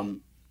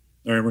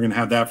 We're going to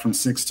have that from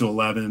 6 to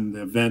 11.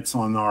 The event's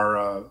on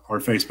our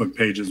Facebook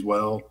page as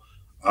well.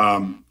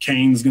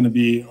 Kane's going to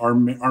be our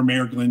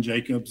Mayor Glenn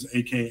Jacobs,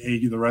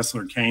 aka the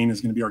wrestler Kane,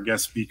 is going to be our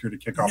guest speaker to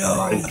kick off the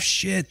hike. Oh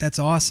shit, that's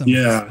awesome.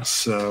 Yeah,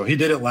 so he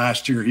did it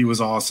last year. He was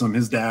awesome.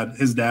 His dad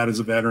is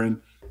a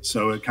veteran,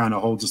 so it kind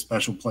of holds a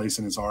special place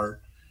in his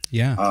heart.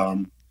 Yeah.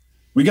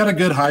 We got a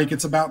good hike.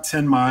 It's about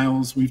 10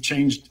 miles. We've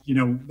changed,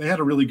 they had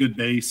a really good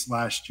base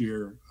last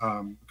year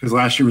because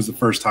last year was the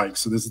first hike,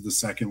 so this is the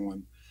second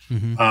one.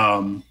 Mm-hmm.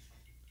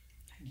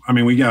 I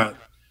mean, we got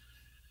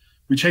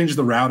we changed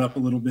the route up a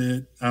little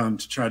bit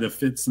to try to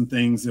fit some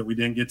things that we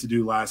didn't get to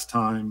do last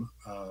time,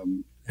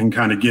 and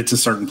kind of get to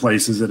certain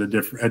places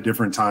at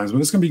different times.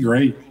 But it's going to be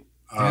great.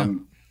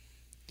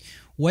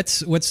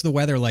 What's the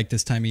weather like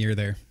this time of year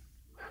there?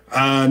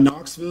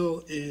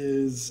 Knoxville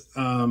is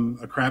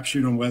a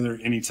crapshoot on weather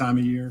any time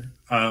of year.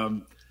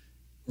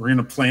 We're going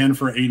to plan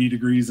for 80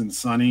 degrees and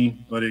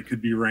sunny, but it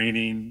could be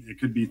raining. It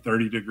could be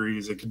 30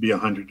 degrees. It could be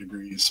 100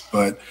 degrees.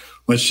 But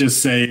let's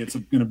just say it's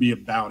going to be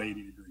about 80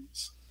 degrees.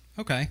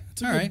 Okay.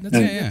 All right.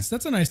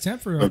 That's a nice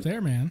temp for up there,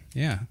 man.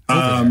 Yeah.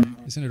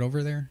 Isn't it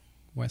over there?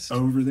 West?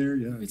 Over there,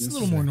 yeah. It's a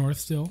little more north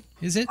still.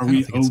 Is it? Are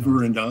we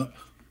over and up?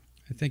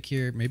 I think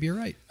maybe you're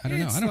right. I don't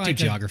know. I don't like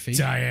do geography.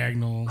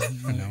 Diagonal,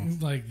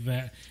 like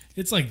that.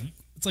 It's like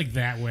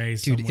that way.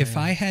 Dude,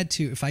 somewhere.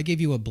 if I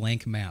gave you a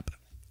blank map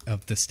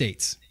of the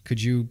states,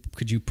 could you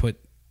put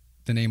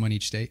the name on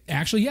each state?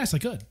 Actually, yes, I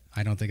could.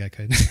 I don't think I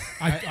could.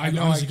 I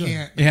know I honestly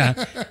can't.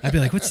 Yeah, I'd be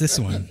like, what's this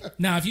one?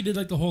 Now, if you did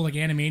like the whole like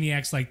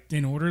Animaniacs like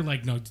in order,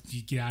 like no,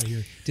 you get out of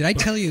here. Did I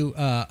tell you?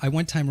 I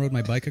one time rode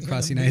my bike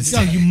across the United No,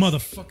 States. you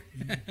motherfucker.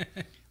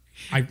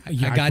 I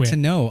got quit. to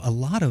know a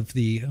lot of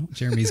the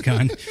Jeremy's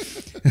gone,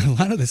 a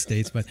lot of the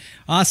states, but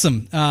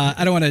awesome.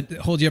 I don't want to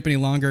hold you up any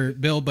longer,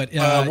 Bill. But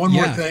one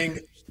more thing.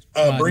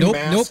 Bring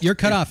masks. Nope, you're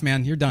cut off,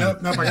 man. You're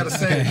done. Nope, I gotta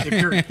say,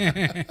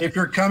 if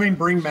you're coming,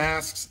 bring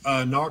masks.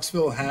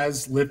 Knoxville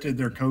has lifted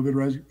their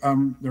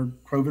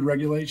COVID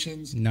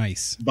regulations.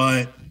 Nice,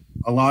 but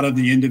a lot of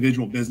the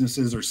individual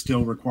businesses are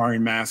still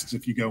requiring masks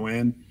if you go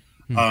in.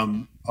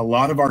 A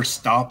lot of our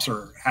stops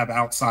have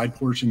outside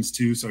portions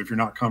too. So if you're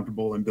not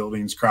comfortable in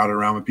buildings crowded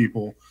around with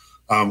people,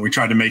 we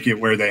tried to make it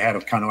where they had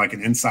a kind of like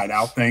an inside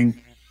out thing.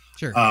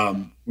 Sure.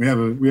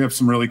 We have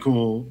some really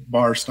cool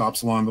bar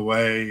stops along the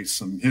way,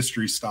 some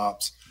history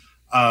stops.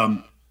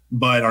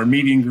 But our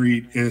meet and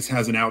greet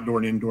has an outdoor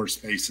and indoor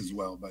space as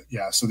well. But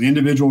yeah, so the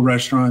individual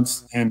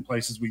restaurants and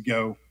places we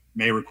go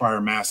may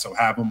require masks. So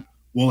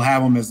we'll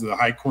have them as the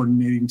hike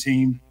coordinating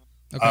team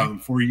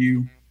for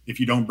you if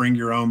you don't bring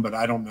your own. But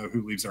I don't know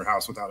who leaves their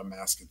house without a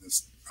mask at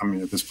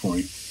this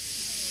point.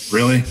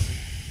 Really?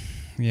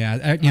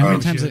 Yeah, how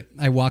many times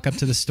I walk up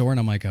to the store and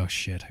I'm like, oh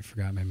shit, I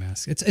forgot my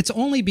mask. It's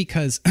only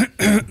because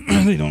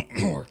they don't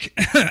work.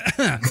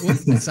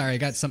 Sorry, I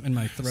got something in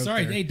my throat.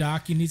 Sorry, there. hey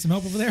doc, you need some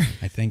help over there?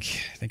 I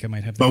think I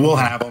might have. But we'll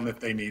have them if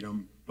they need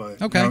them. But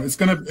okay, it's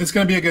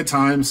gonna be a good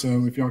time.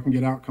 So if y'all can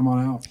get out, come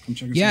on out, come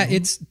check us out. Yeah,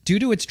 it's due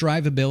to its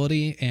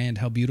drivability and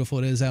how beautiful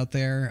it is out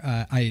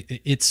there.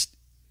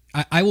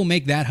 I will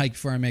make that hike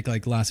before I make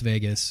like Las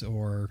Vegas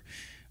or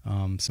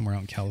somewhere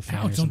out in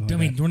California.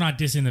 We're not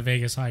dissing the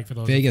Vegas hike for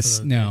those. Vegas,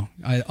 no.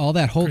 All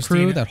that whole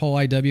crew, that whole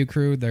IW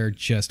crew, they're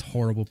just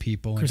horrible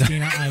people.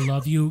 Christina, I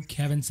love you.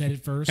 Kevin said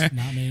it first,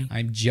 not me.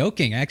 I'm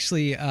joking.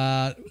 Actually,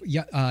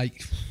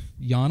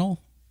 Yonel?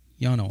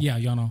 Yeah,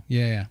 Yonel.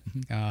 Yeah.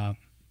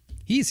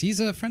 He's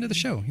a friend of the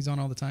show. He's on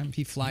all the time.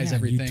 He flies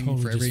everything you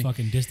totally for every. Just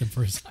fucking dissed him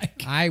for his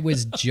hike. I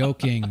was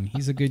joking.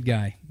 He's a good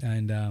guy,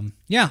 and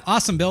yeah,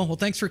 awesome, Bill. Well,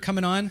 thanks for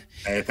coming on.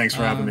 Hey, thanks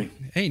for having me.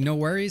 Hey, no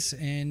worries,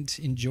 and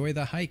enjoy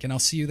the hike, and I'll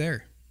see you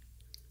there.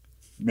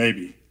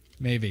 Maybe.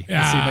 Let's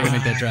see if I can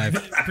make that drive.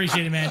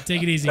 Appreciate it, man.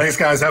 Take it easy. Thanks,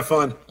 guys. Have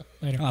fun.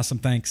 Later. Awesome.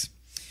 Thanks.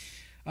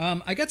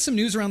 I got some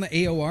news around the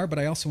AOR, but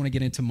I also want to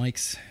get into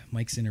Mike's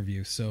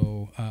interview.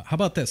 So how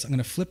about this? I'm going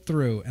to flip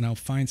through and I'll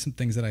find some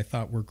things that I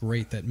thought were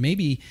great that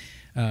maybe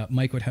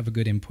Mike would have a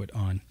good input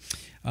on.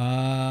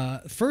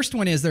 First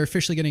one is they're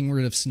officially getting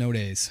rid of snow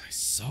days. I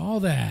saw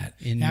that.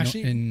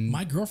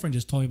 My girlfriend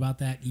just told me about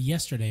that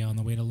yesterday on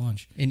the way to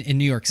lunch. In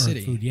New York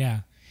City. Food,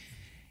 yeah.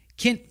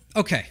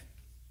 Okay.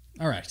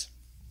 All right.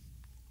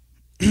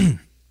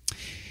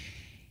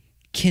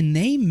 Can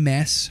they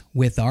mess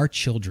with our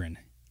children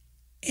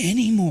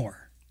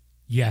anymore?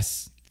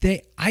 Yes.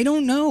 I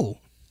don't know.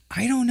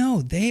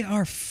 They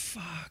are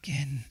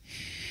fucking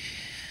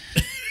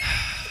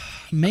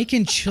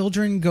making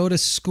children go to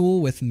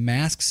school with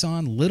masks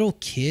on, little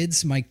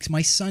kids. My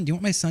son, do you know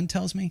what my son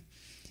tells me?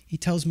 He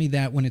tells me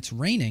that when it's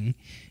raining,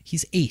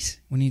 he's 8.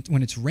 When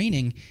it's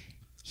raining,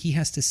 he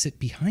has to sit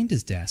behind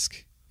his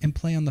desk and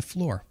play on the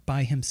floor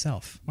by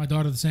himself. My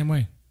daughter the same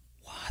way.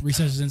 What?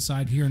 Recess is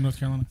inside here in North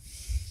Carolina.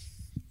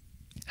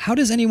 How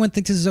does anyone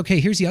think this is okay?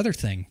 Here's the other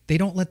thing. They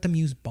don't let them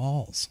use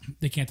balls.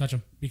 They can't touch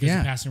them because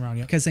they're passing around.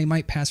 Because they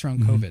might pass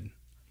around COVID.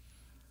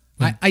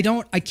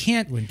 I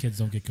can't. When kids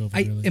don't get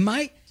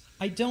COVID,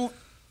 I don't,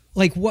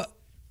 like, what,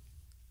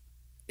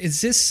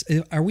 is this,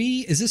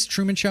 is this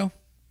Truman Show?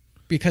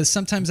 Because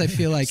sometimes I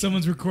feel like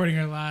someone's recording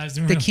our lives.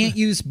 They can't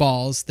use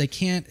balls. They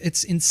can't,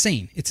 it's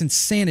insane. It's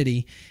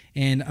insanity.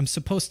 And I'm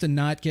supposed to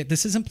not get,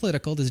 this isn't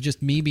political. This is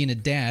just me being a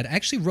dad. I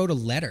actually wrote a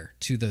letter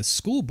to the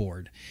school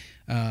board,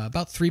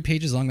 about 3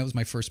 pages long. That was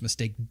my first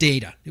mistake.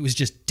 Data. It was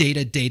just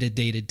data.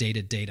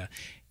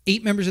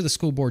 8 members of the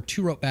school board,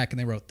 2 wrote back and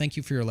they wrote, "Thank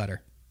you for your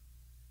letter."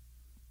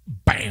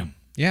 Bam.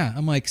 Yeah,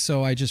 I'm like,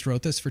 so I just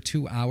wrote this for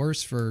 2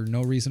 hours for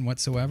no reason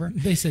whatsoever.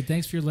 They said,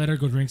 thanks for your letter.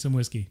 Go drink some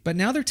whiskey. But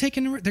now they're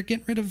getting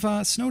rid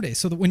of snow days.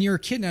 So that when you're a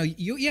kid now,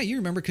 you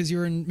remember because you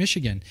were in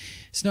Michigan.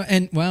 Snow,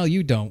 and well,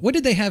 you don't. What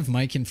did they have,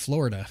 Mike, in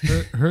Florida?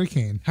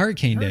 Hurricane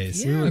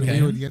days. We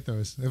would get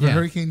those. If Yeah. a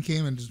hurricane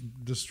came and just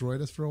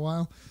destroyed us for a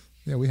while,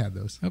 yeah, we had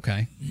those. Okay. All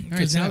right,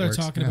 Because so now that they're works.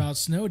 talking about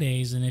snow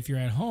days, and if you're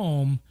at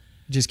home,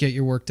 Just get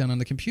your work done on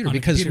the computer on a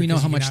because computer, we know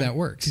 'cause how you much can now- that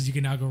works. Because you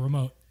can now go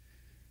remote.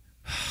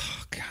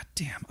 Oh, God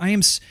damn.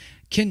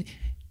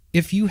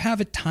 If you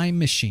have a time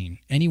machine,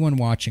 anyone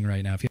watching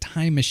right now, if you have a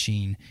time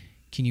machine,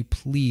 can you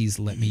please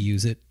let me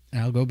use it?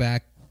 I'll go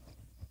back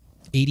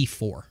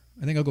 84.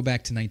 I think I'll go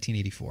back to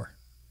 1984.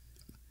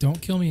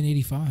 Don't kill me in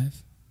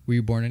 85. Were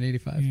you born in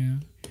 85? Yeah.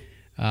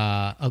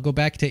 I'll go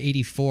back to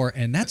 84,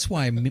 and that's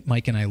why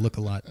Mike and I look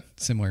a lot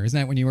similar. Isn't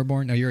that when you were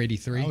born? No, you're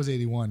 83. I was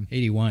 81.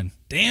 81.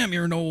 Damn,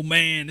 you're an old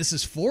man. This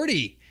is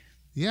 40.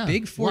 Yeah.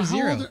 Big 40.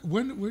 Well, how old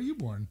when were you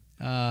born?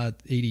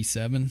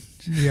 87.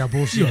 Yeah,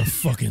 bullshit. You're a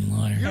fucking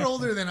liar. You're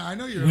older than I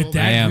know. You're with older.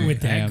 that, I am.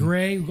 with I that am.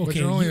 gray. But Okay,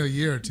 you're only a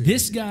year or two.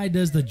 This guy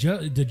does the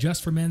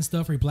Just for Men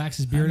stuff where he blacks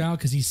his beard out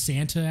because he's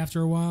Santa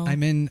after a while.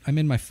 I'm in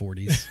my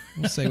 40s.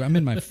 We'll say I'm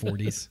in my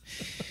 40s.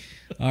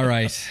 All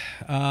right.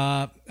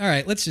 All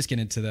right. Let's just get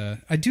into but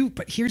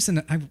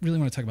I really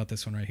want to talk about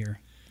this one right here.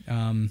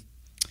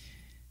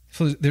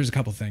 So there's a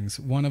couple things.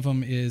 One of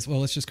them is, well,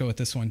 let's just go with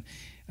this one.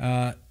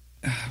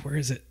 Where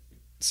is it?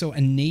 So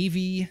the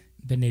Navy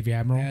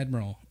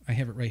Admiral. I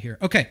have it right here.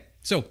 Okay.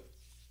 So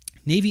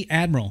Navy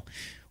Admiral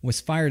was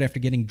fired after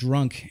getting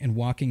drunk and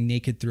walking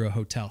naked through a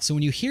hotel. So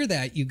when you hear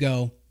that, you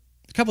go,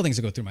 a couple things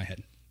that go through my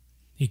head.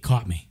 He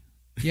caught me.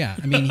 Yeah.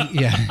 I mean,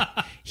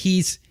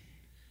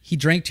 he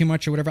drank too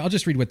much or whatever. I'll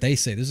just read what they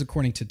say. This is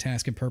according to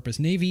Task and Purpose.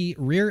 Navy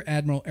Rear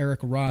Admiral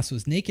Eric Ross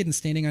was naked and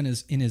standing in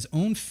his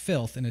own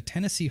filth in a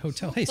Tennessee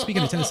hotel. Hey,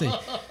 speaking of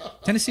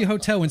Tennessee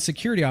hotel when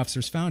security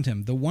officers found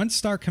him. The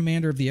one-star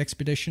commander of the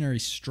Expeditionary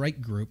Strike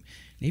Group,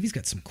 Navy's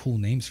got some cool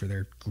names for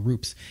their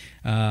groups,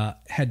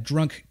 had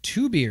drunk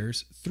 2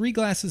 beers, 3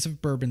 glasses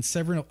of bourbon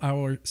several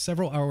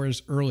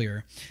hours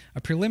earlier.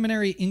 A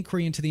preliminary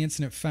inquiry into the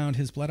incident found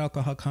his blood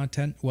alcohol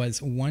content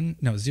was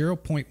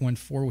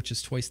 0.14, which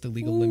is twice the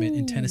legal limit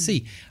in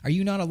Tennessee. Are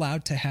you not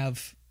allowed to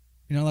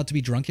you're not allowed to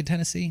be drunk in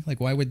Tennessee? Like,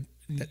 why would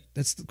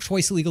that's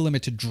twice the legal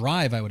limit to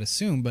drive, I would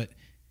assume, but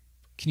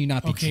can you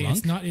not be drunk?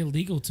 It's not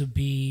illegal to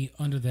be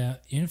under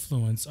that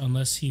influence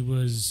unless he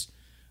was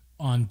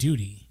on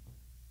duty.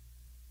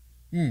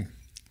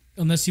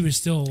 Unless he was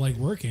still like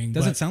working.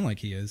 Doesn't sound like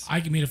he is. I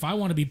mean, if I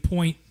want to be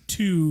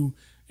 0.2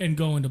 and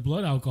go into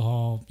blood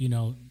alcohol,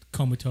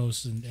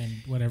 comatose and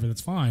whatever,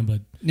 that's fine.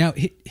 But now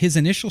his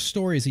initial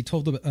story is he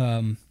told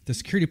the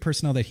security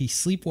personnel that he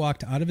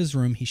sleepwalked out of his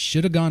room. He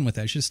should have gone with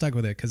that. I should have stuck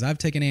with it because I've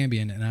taken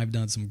Ambien and I've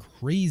done some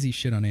crazy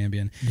shit on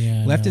Ambien.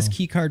 Yeah, left his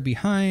key card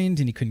behind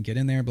and he couldn't get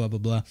in there. Blah blah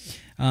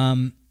blah.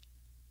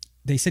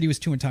 They said he was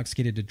too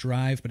intoxicated to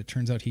drive, but it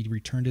turns out he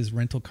returned his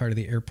rental car to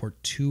the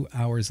airport 2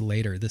 hours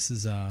later. This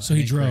is so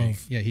he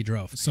drove. Yeah, he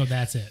drove. So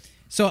that's it.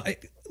 So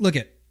look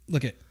at.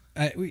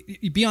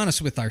 Be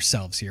honest with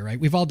ourselves here, right?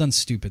 We've all done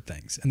stupid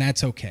things, and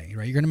that's okay,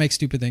 right? You're going to make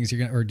stupid things,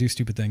 or do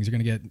stupid things. You're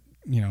going to get,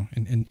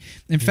 And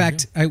in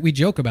fact, we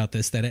joke about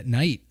this that at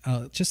night,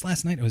 just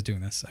last night I was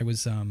doing this.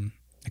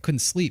 I couldn't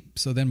sleep,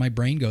 so then my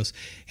brain goes,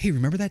 "Hey,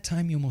 remember that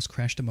time you almost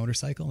crashed a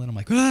motorcycle?" And I'm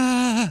like,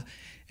 "Ah!"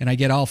 And I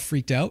get all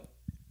freaked out.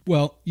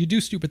 Well, you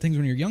do stupid things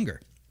when you're younger.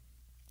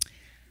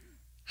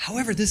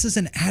 However, this is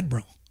an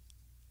admiral.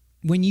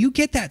 When you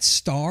get that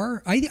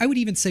star, I would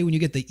even say when you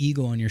get the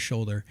eagle on your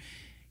shoulder,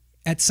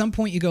 at some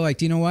point you go like,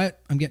 do you know what?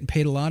 I'm getting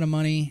paid a lot of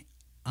money.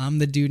 I'm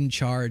the dude in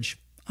charge.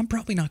 I'm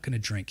probably not going to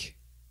drink.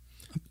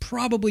 I'm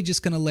probably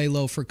just going to lay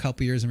low for a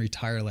couple years and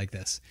retire like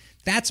this.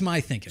 That's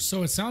my thinking.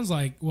 So it sounds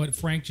like what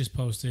Frank just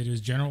posted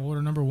is General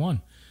Order Number 1.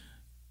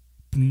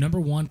 Number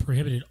 1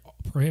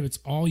 prohibits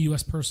all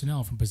U.S.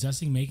 personnel from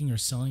possessing, making, or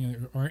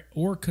selling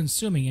or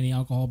consuming any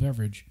alcohol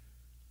beverage.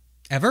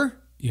 Ever?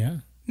 Yeah.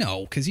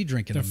 No, because you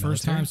drink in The the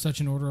first military. time such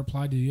an order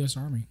applied to the U.S.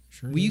 Army.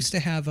 Sure. We used to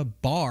have a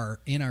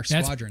bar in our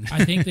squadron.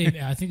 I think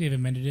they've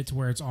amended it to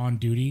where it's on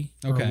duty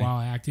or Okay. while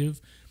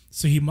active.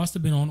 So he must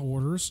have been on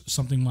orders.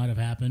 Something might have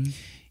happened.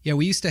 Yeah,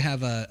 we used to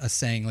have a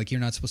saying like you're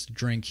not supposed to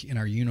drink in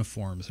our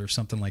uniforms or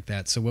something like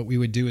that. So what we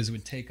would do is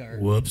we'd take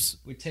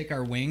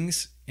our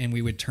wings and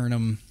we would turn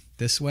them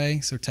this way.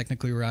 So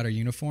technically we're out of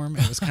uniform.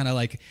 It was kind of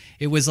like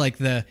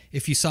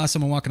if you saw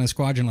someone walking a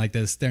squadron like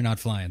this, they're not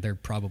flying. They're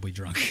probably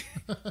drunk,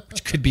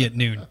 which could be at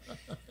noon.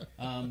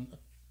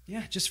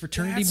 Yeah, just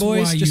fraternity That's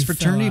boys. why Just you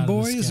fraternity fell out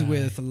of the boys sky.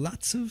 with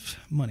lots of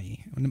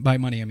money. By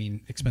money, I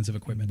mean expensive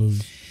equipment.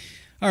 Booze.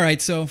 All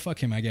right, so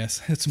fuck him, I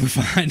guess. Let's move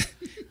on.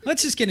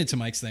 Let's just get into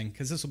Mike's thing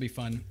because this will be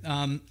fun.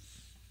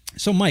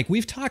 So, Mike,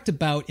 we've talked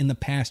about in the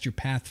past your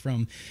path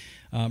from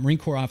Marine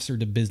Corps officer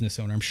to business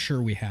owner. I'm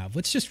sure we have.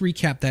 Let's just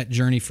recap that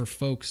journey for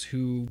folks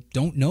who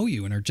don't know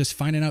you and are just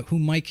finding out who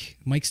Mike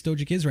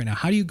Stojic is right now.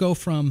 How do you go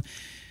from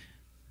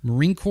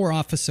Marine Corps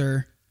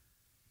officer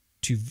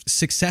to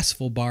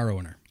successful bar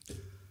owner?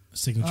 A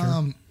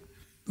signature.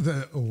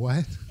 The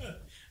what?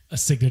 A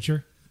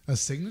signature. A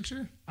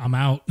signature? I'm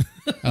out.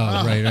 Oh,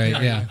 right,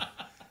 yeah.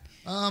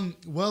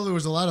 Well, there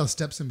was a lot of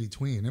steps in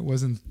between. It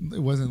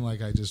wasn't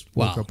like I just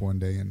woke Wow. up one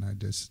day and I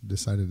just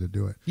decided to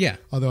do it. Yeah.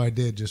 Although I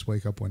did just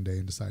wake up one day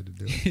and decide to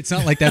do it. It's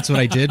not like that's what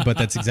I did, but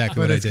that's exactly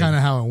But what I it's did. kind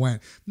of how it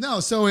went. No,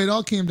 so it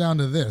all came down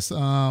to this.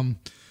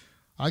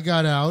 I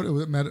got out. It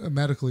was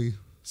medically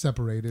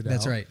separated.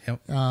 That's out, right.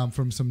 Yep.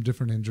 From some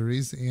different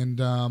injuries,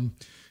 and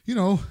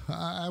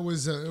I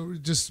was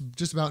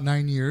just about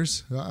 9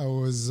 years. I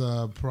was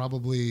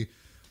probably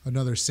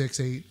another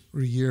 6-8 a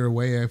year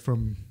away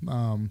from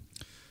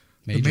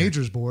the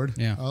majors board.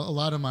 Yeah. A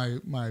lot of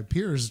my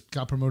peers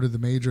got promoted to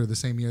major the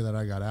same year that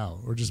I got out,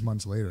 or just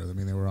months later. I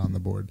mean, they were on the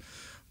board,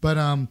 but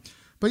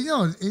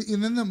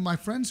and then my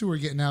friends who were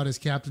getting out as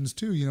captains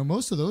too.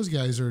 Most of those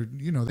guys are,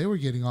 they were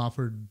getting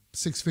offered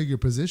 6-figure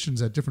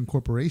positions at different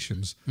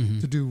corporations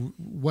to do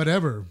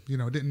whatever.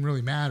 It didn't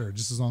really matter,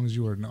 just as long as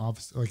you were an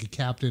office, like a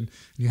captain, and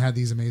you had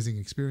these amazing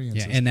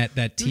experiences. Yeah, and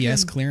that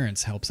TS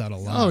clearance helps out a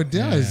lot. Oh, it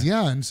does,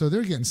 yeah. And so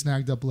they're getting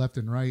snagged up left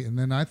and right. And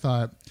then I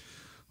thought,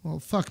 well,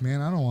 fuck,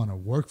 man, I don't want to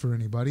work for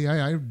anybody.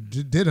 I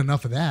did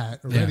enough of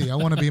that already. Yeah. I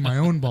want to be my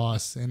own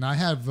boss. And I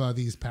have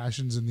these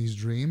passions and these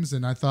dreams.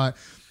 And I thought,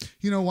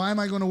 why am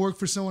I going to work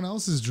for someone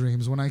else's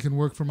dreams when I can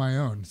work for my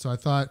own? So I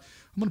thought,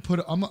 I'm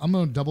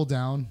going to double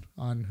down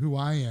on who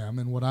I am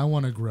and what I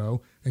want to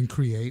grow and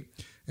create.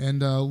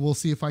 And we'll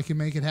see if I can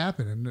make it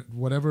happen. And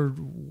whatever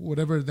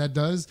that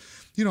does,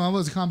 I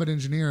was a combat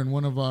engineer, and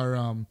one of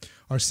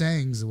our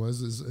sayings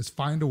is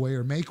find a way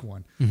or make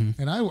one.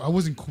 And I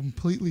wasn't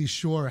completely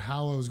sure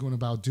how I was going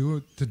about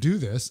to do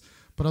this,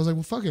 but I was like,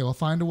 well, fuck it, I'll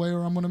find a way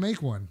or I'm going to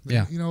make one.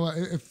 Yeah.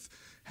 If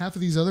half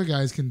of these other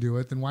guys can do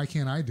it, then why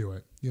can't I do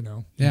it?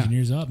 Yeah.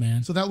 Engineers up,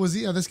 man. So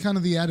that's kind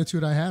of the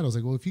attitude I had. I was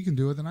like, well, if you can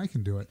do it, then I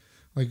can do it.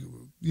 Like,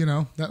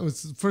 that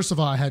was, first of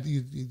all, I had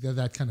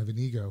that kind of an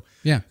ego.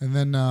 Yeah. And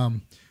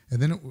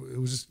then it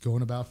was just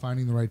going about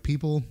finding the right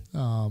people,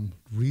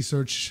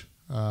 research,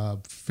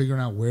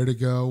 figuring out where to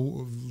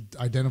go,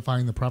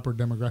 identifying the proper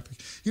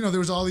demographic. There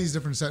was all these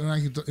different sets.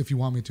 And if you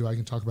want me to, I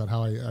can talk about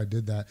how I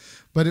did that.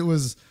 But that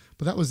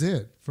was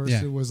it. First,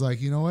 It was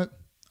like, you know what?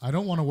 I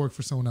don't want to work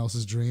for someone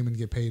else's dream and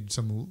get paid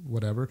some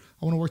whatever.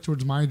 I want to work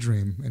towards my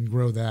dream and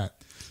grow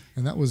that.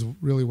 And that was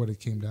really what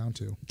it came down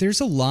to. There's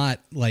a lot,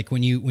 like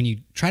when you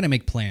try to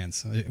make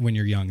plans when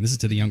you're young. This is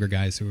to the younger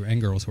guys and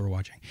girls who are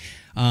watching.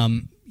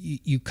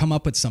 You come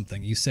up with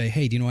something. You say,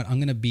 hey, do you know what? I'm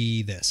going to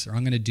be this, or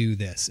I'm going to do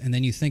this. And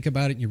then you think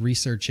about it and you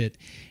research it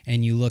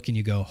and you look and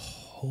you go,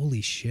 holy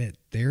shit,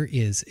 there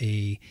is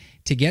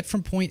to get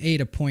from point A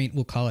to point,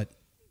 we'll call it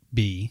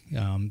B.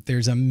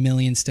 There's a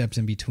million steps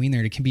in between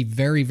there. It can be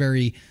very,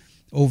 very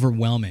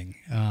overwhelming.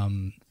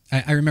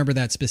 I remember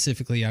that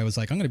specifically. I was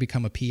like, I'm going to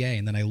become a PA.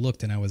 And then I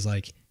looked and I was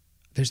like,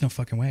 there's no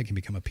fucking way I can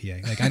become a PA.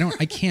 Like,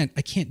 I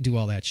can't do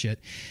all that shit.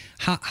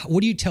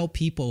 What do you tell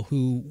people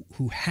who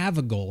have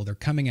a goal, they're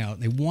coming out,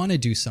 they want to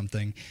do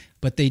something,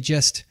 but they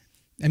just,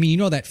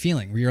 that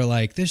feeling where you're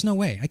like, there's no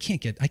way I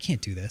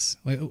can't do this.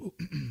 Like,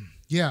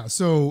 yeah.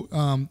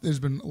 So, there's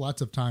been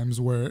lots of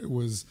times where it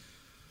was,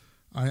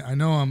 I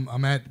know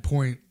I'm at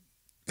point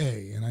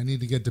A and I need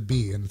to get to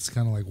B, and it's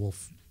kind of like, well,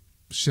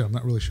 shit, I'm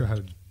not really sure how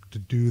to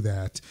do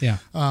that. Yeah.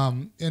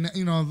 And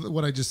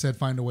what I just said,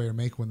 find a way or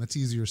make one, that's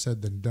easier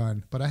said than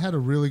done. But I had a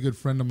really good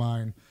friend of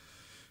mine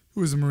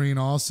who was a Marine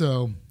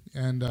also,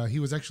 and he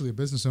was actually a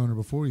business owner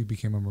before he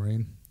became a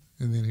Marine,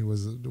 and then he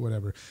was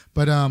whatever.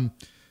 But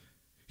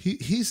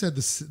he said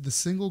the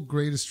single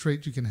greatest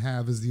trait you can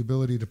have is the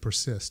ability to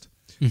persist.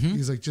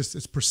 He's like,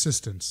 it's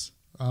persistence.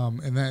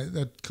 And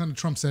that kind of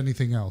trumps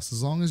anything else.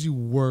 As long as you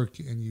work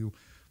and you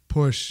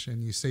push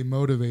and you stay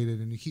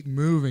motivated and you keep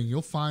moving,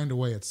 you'll find a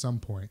way at some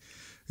point.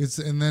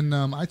 And then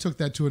I took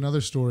that to another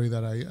story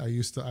that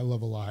I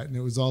love a lot, and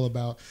it was all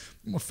about,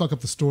 I'm gonna fuck up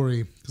the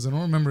story because I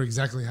don't remember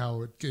exactly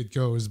how it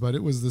goes, but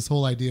it was this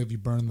whole idea of you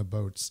burn the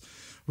boats,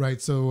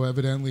 right? So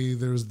evidently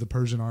there's the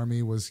Persian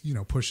army was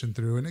pushing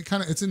through, and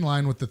it's in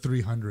line with the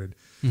 300,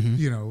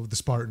 the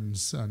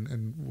Spartans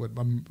and what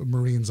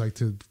Marines like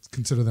to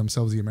consider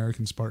themselves, the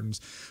American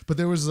Spartans. But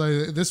there was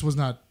this was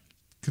not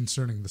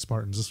concerning the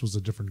Spartans. This was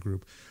a different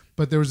group.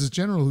 But there was this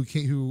general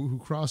who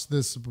crossed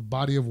this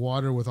body of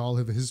water with all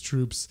of his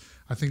troops,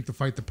 I think, to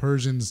fight the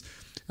Persians.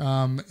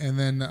 And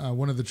then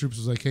one of the troops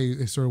was like,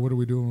 hey, sir, what are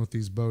we doing with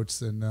these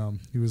boats? And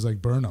he was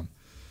like, burn them.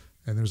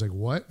 And there was like,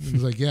 what? And he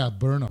was like, yeah,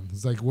 burn them.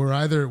 It's like, we're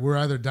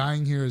either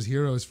dying here as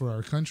heroes for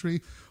our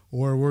country,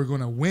 or we're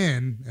going to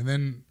win, and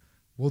then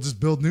we'll just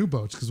build new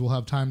boats because we'll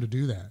have time to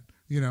do that.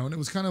 And it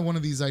was kind of one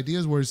of these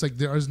ideas where it's like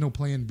there is no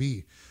plan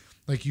B.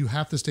 Like, you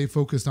have to stay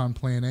focused on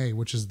plan A,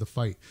 which is the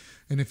fight.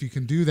 And if you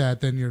can do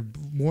that, then you're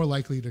more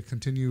likely to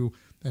continue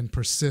and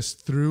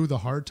persist through the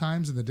hard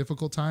times and the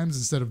difficult times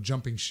instead of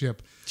jumping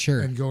ship Sure.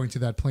 and going to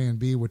that plan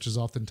B, which is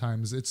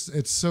oftentimes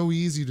it's so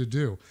easy to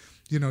do.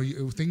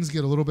 things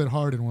get a little bit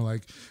hard and we're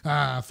like,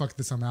 fuck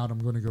this, I'm out. I'm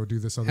going to go do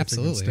this other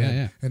thing instead.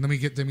 Yeah. And let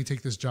me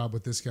take this job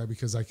with this guy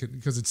because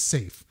it's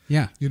safe.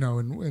 Yeah.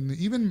 And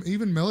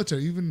even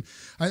military,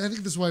 I think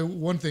this is why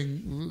one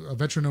thing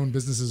veteran-owned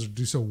businesses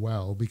do so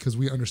well, because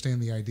we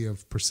understand the idea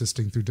of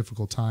persisting through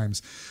difficult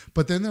times.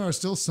 But then there are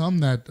still some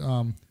that,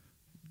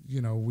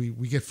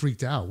 we get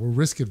freaked out. We're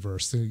risk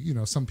adverse.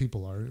 Some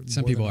people are.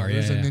 Some people are,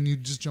 yeah. And then you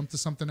just jump to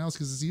something else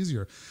because it's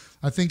easier.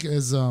 I think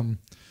as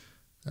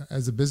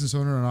a business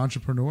owner and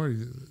entrepreneur,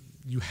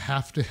 you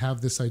have to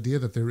have this idea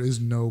that there is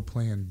no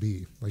plan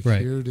B. Like,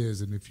 right. Here it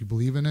is, and if you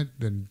believe in it,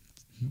 then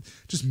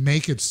just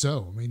make it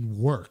so. I mean,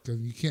 work.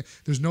 You can't.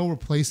 There's no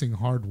replacing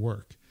hard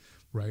work,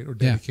 right, or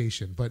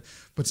dedication. Yeah.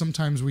 But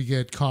sometimes we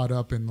get caught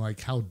up in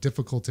like how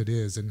difficult it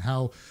is and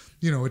how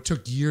it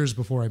took years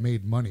before I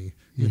made money.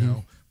 You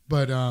know,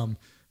 but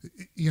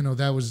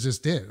that was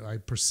just it. I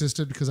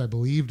persisted because I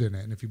believed in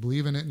it, and if you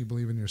believe in it and you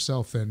believe in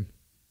yourself, then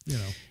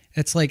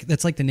that's like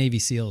the Navy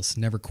SEALs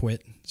never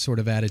quit sort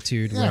of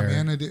attitude. Yeah,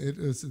 man,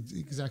 it's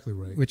exactly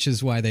right. Which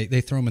is why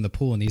they throw them in the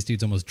pool and these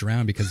dudes almost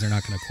drown because they're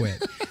not going to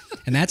quit.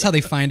 And that's how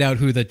they find out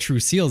who the true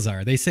SEAls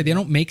are. They say they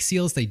don't make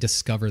SEAls, they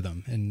discover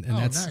them. And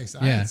that's nice.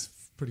 Yeah, that's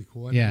pretty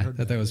cool. I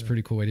thought that was a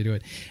pretty cool way to do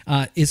it.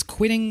 Is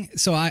quitting?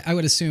 So I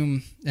would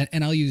assume,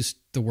 and I'll use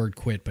the word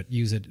quit, but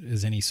use it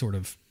as any sort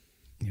of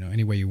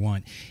any way you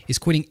want. Is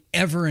quitting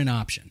ever an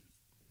option?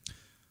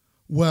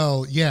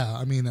 Well, yeah.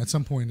 I mean, at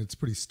some point, it's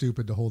pretty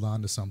stupid to hold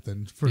on to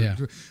something.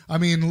 I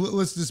mean,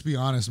 let's just be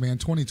honest, man.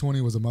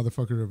 2020 was a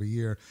motherfucker of a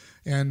year,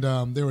 and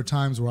there were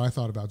times where I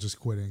thought about just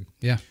quitting.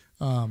 Yeah.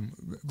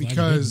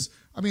 Because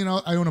I mean,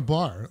 I own a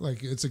bar.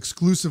 Like, it's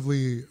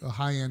exclusively a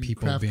high-end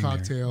craft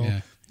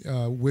cocktail,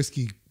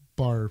 whiskey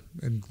bar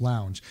and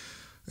lounge.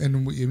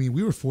 And we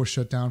were forced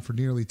shut down for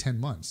nearly 10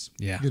 months.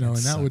 Yeah. And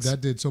that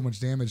did so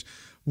much damage.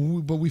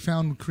 But we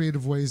found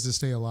creative ways to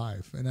stay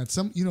alive. And at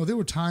some, there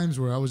were times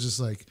where I was just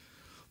like,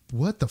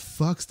 what the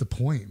fuck's the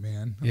point,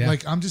 man? Yeah.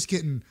 Like, I'm just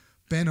getting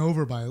bent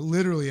over by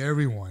literally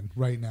everyone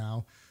right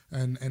now.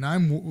 And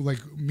I'm like,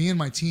 me and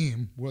my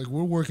team,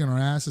 we're working our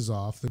asses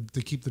off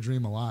to keep the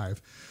dream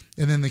alive.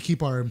 And then they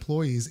keep our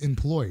employees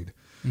employed.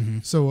 Mm-hmm.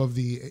 So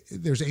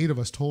there's 8 of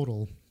us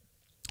total.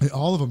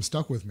 All of them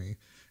stuck with me.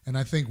 And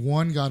I think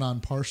one got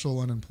on partial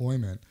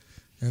unemployment.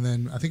 And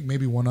then I think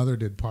maybe one other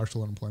did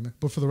partial unemployment.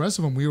 But for the rest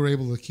of them, we were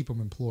able to keep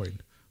them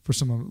employed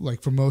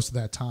for most of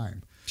that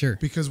time. Sure.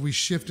 Because we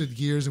shifted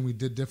gears and we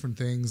did different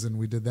things and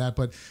we did that.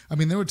 But I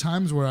mean, there were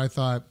times where I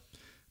thought,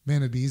 man,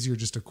 it'd be easier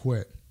just to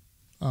quit.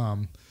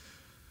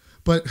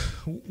 But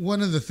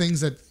one of the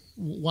things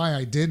why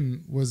I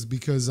didn't was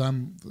because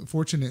I'm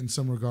fortunate in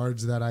some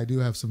regards that I do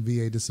have some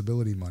VA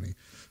disability money.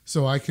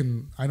 So I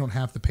don't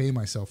have to pay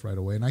myself right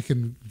away, and I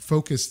can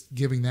focus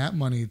giving that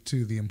money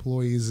to the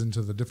employees and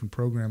to the different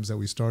programs that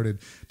we started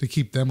to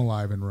keep them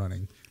alive and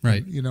running.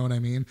 Right. You know what I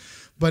mean?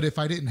 But if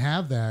I didn't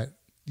have that,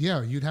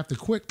 yeah, you'd have to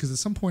quit because at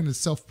some point it's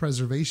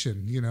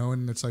self-preservation,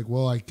 and it's like,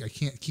 well, I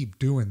can't keep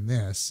doing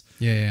this.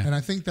 Yeah. And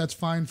I think that's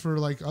fine for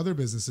like other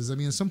businesses. I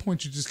mean, at some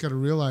point you just got to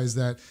realize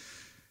that,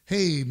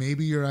 hey,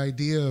 maybe your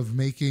idea of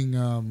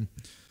making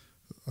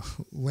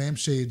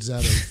lampshades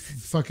out of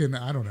fucking,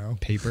 I don't know,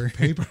 paper,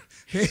 paper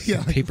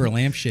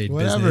lampshade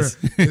whatever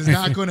business is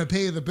not going to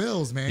pay the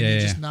bills, man.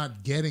 You're just yeah.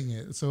 not getting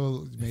it.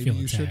 So maybe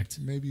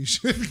you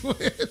should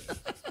quit.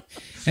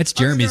 That's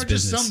Jeremy's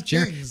business.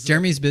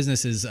 Jeremy's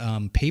business is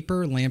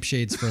paper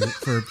lampshades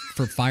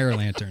for fire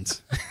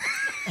lanterns.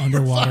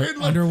 Underwater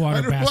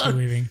basket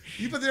weaving.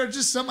 Yeah, but there are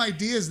just some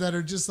ideas that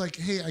are just like,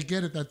 hey, I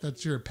get it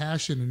that's your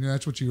passion and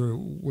that's what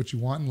you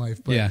want in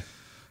life. But yeah.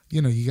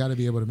 You got to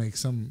be able to make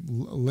some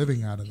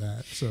living out of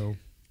that. So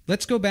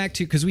let's go back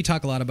to, because we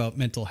talk a lot about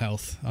mental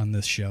health on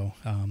this show.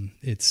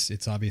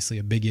 It's obviously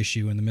a big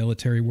issue in the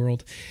military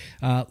world.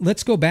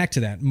 Let's go back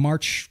to that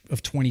March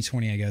of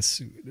 2020, I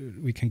guess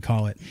we can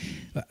call it.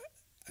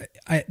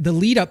 The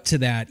lead up to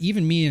that,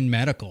 even me in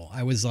medical,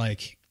 I was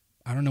like,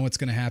 I don't know what's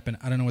going to happen.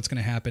 I don't know what's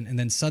going to happen. And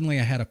then suddenly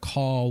I had a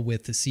call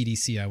with the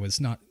CDC. I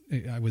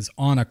was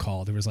on a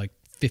call. There was like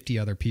 50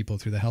 other people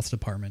through the health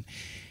department.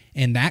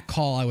 And that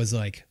call, I was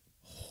like,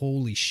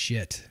 holy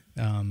shit.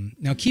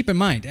 Now keep in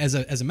mind, as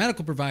a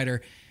medical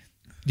provider,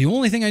 the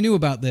only thing I knew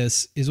about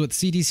this is what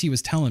CDC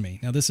was telling me.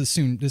 Now this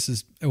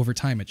is over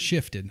time. It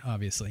shifted,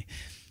 obviously.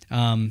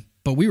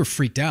 But we were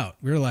freaked out.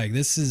 We were like,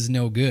 this is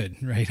no good,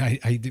 right?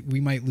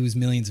 We might lose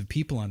millions of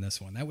people on this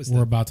one.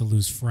 We're about to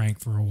lose Frank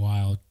for a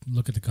while.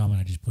 Look at the comment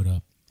I just put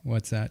up.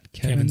 What's that?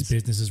 Kevin's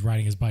business is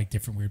riding his bike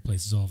different weird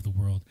places all over the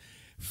world.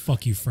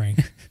 Fuck you,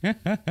 Frank.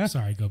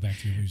 Sorry, go back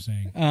to what you were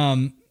saying.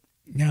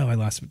 No, I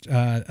lost.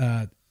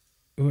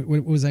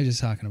 What was I just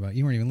talking about?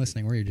 You weren't even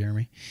listening, were you,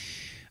 Jeremy?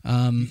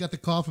 You got the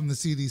call from the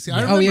CDC.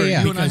 I remember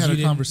you and I had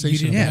a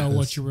conversation. You didn't know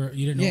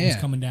what was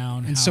coming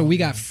down. And so we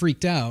got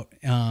freaked out.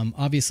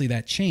 Obviously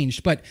that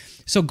changed. But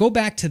so go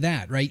back to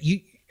that, right?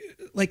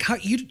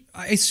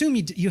 I assume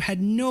you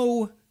had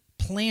no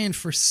plan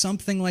for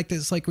something like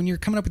this. Like when you're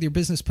coming up with your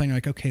business plan, you're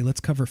like, okay,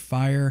 let's cover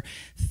fire,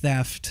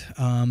 theft,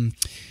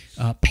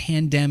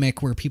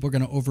 pandemic, where people are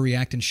going to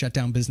overreact and shut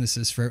down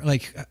businesses for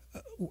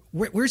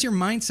where's your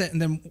mindset?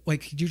 And then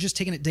like you're just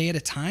taking it day at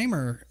a time,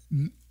 or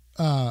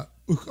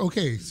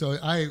Okay, so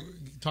I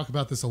talk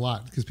about this a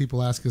lot because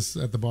people ask us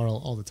at the bar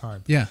all the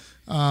time. yeah,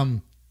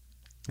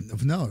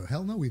 No,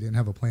 hell no, we didn't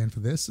have a plan for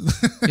this.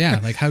 yeah.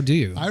 Like how do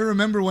you? I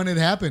remember when it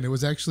happened. It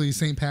was actually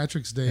St.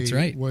 Patrick's Day. That's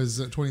right. Was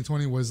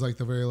 2020 was like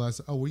the very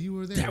last. Oh, well, you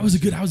were there. That was a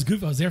good. I was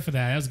good. I was there for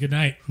that. That was a good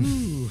night.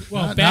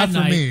 Well, Not- bad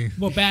not for night. me.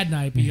 Well, bad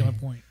night. But you have a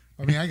point.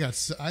 I mean,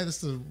 this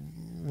is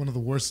one of the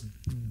worst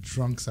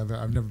drunks I've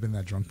never been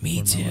that drunk before Me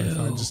in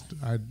my life.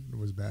 too. It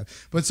was bad.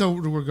 But so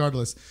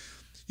regardless,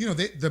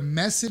 the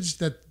message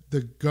that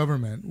the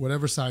government,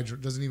 whatever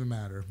side, doesn't even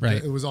matter.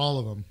 Right. It was all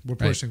of them were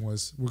pushing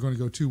was we're going to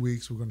go 2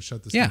 weeks. We're going to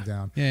shut this Yeah, thing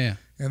down. yeah.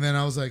 And then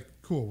I was like,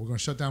 cool, we're going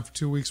to shut down for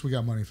 2 weeks. We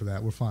got money for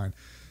that. We're fine.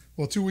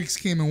 Well, 2 weeks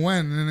came and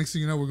went, and the next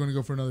thing you know, we're going to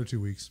go for another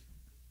 2 weeks.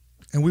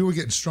 And we were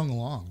getting strung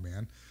along,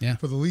 man. Yeah.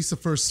 For at least the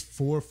first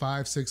 4,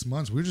 5, 6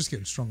 months, we were just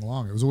getting strung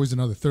along. It was always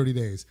another 30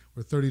 days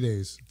or 30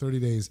 days, 30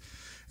 days.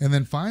 And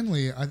then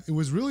finally, it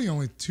was really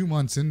only 2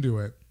 months into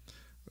it.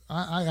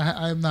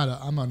 I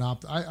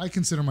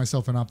consider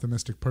myself an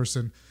optimistic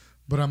person,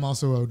 but I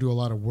do a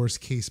lot of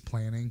worst case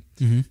planning.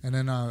 Mm-hmm. And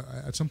then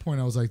at some point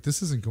I was like,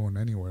 this isn't going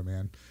anywhere,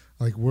 man.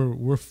 Like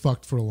we're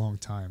fucked for a long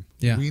time.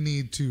 Yeah. We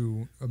need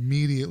to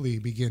immediately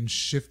begin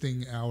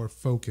shifting our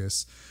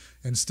focus.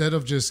 Instead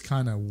of just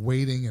kind of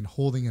waiting and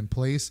holding in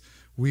place,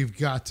 we've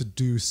got to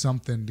do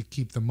something to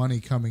keep the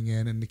money coming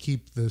in and to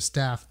keep the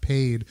staff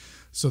paid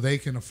so they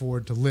can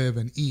afford to live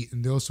and eat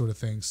and those sort of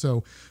things.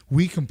 So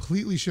we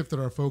completely shifted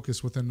our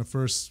focus within the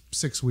first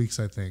 6 weeks,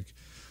 I think.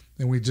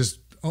 And we just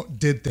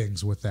did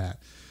things with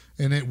that.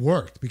 And it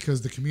worked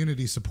because the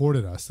community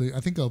supported us. I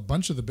think a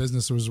bunch of the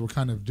businesses were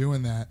kind of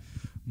doing that,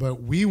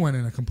 but we went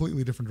in a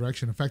completely different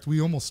direction. In fact,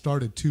 we almost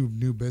started 2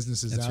 new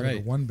businesses That's out right.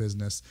 of the one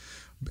business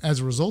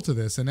as a result of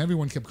this. And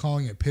everyone kept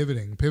calling it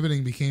pivoting.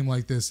 Pivoting became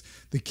like the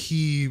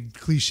key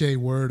cliche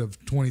word of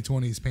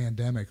 2020's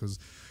pandemic was,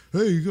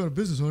 hey, you got a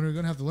business owner, you're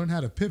going to have to learn how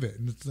to pivot.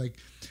 And it's like,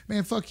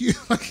 man, fuck you.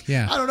 Like,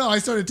 Yeah. I don't know. I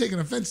started taking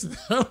offense to that.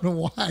 I don't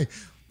know why.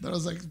 But I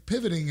was like,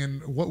 pivoting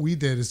and what we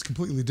did is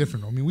completely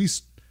different. I mean,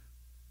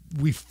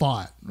 we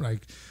fought,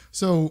 right?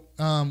 So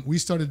we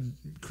started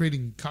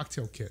creating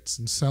cocktail kits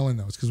and selling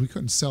those because we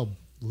couldn't sell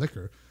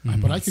liquor.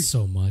 But I could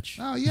so much.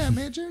 Oh yeah,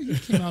 man, Jerry, you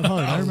came out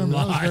hard. I remember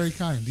that was very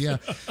kind. Yeah,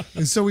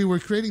 and so we were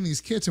creating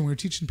these kits and we were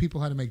teaching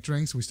people how to make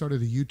drinks. We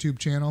started a YouTube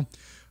channel,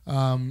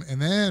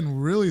 and then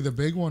really the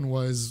big one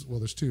was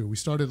there's 2. We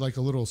started like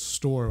a little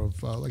store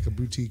of like a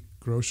boutique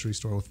grocery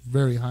store with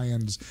very high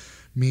end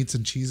meats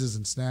and cheeses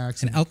and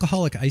snacks And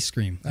alcoholic ice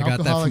cream. I got that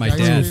from Alcoholic my ice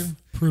dad. cream.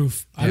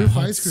 Proof. Proof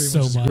bought ice cream, so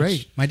which is much.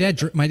 great. My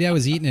dad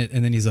was eating it,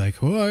 and then he's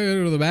like, "Oh, I gotta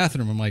go to the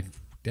bathroom." I'm like,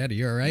 "Daddy,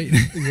 you all right?"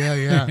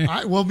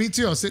 Yeah. Well, me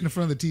too. I was sitting in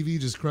front of the TV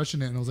just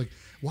crushing it, and I was like,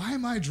 "Why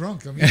am I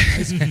drunk? I'm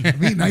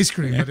eating ice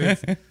cream, but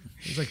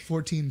it's like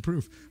 14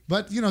 proof."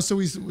 But so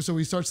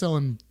we start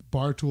selling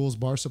bar tools,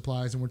 bar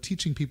supplies, and we're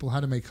teaching people how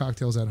to make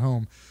cocktails at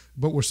home.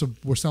 But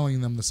we're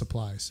selling them the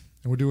supplies,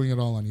 and we're doing it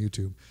all on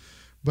YouTube.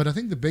 But I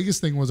think the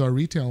biggest thing was our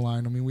retail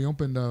line. I mean,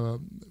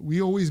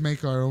 we always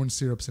make our own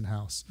syrups in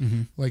house.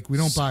 Mm-hmm. Like we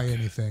don't buy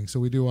anything. So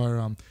we do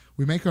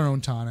we make our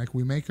own tonic.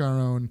 We make our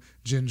own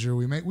ginger.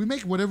 We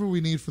make whatever we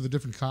need for the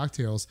different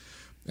cocktails.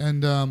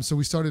 And so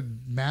we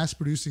started mass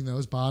producing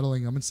those,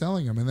 bottling them and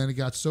selling them. And then it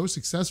got so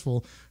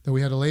successful that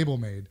we had a label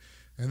made.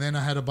 And then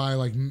I had to buy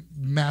like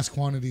mass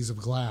quantities of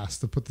glass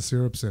to put the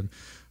syrups in.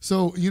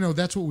 So,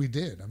 that's what we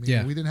did. I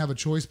mean, we didn't have a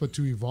choice but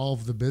to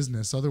evolve the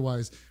business.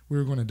 Otherwise we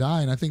were going to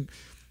die. And I think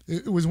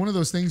it was one of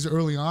those things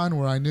early on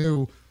where I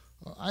knew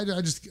I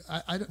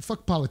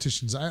fuck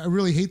politicians. I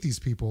really hate these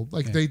people.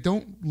 Like they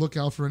don't look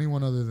out for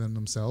anyone other than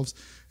themselves.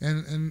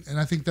 And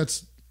I think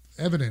that's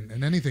evident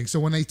in anything. So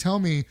when they tell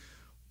me,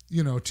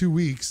 2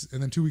 weeks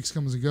and then 2 weeks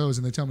comes and goes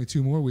and they tell me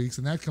 2 more weeks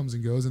and that comes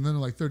and goes and then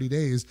like 30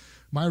 days,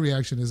 my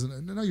reaction is,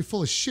 no, you're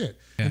full of shit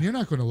and you're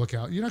not going to look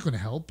out. You're not going to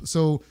help.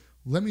 So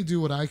let me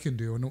do what I can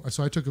do. And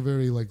so I took a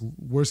very like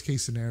worst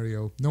case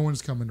scenario. No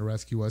one's coming to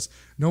rescue us.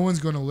 No one's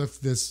going to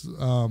lift this,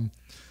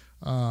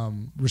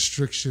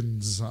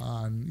 restrictions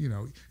on,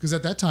 because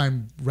at that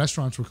time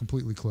restaurants were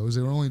completely closed.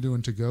 They were only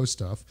doing to-go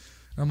stuff.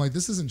 And I'm like,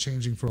 this isn't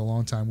changing for a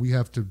long time. We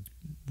have to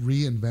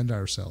reinvent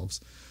ourselves.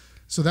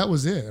 So that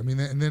was it. I mean,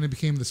 and then it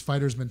became this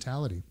fighter's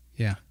mentality.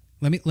 Yeah.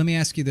 Let me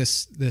ask you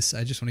this.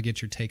 I just want to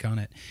get your take on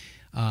it.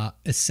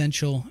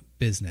 Essential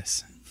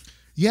business.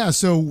 Yeah.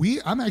 So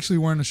I'm actually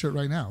wearing a shirt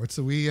right now. It's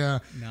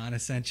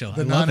Non-essential.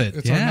 I love it.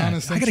 It's our Yeah. I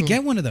non-essential. got to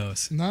get one of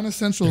those.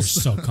 Non-essential. They're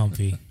so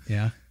comfy.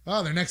 Yeah.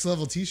 Oh, they're next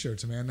level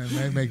T-shirts, man. And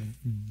they make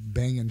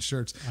banging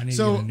shirts. I need to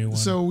get a new one.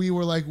 So we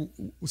were like,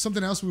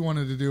 something else we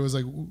wanted to do was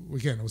like,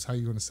 again, it was how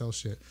you going to sell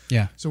shit.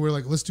 Yeah. So we're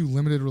like, let's do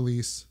limited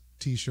release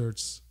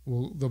T-shirts.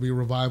 There'll be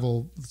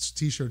revival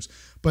T-shirts.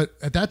 But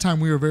at that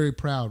time, we were very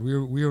proud.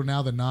 We are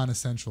now the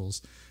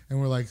non-essentials, and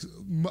we're like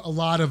a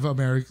lot of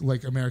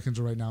Americans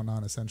are right now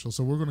non-essential.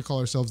 So we're going to call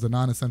ourselves the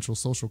Non-Essential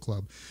Social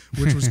Club,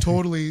 which was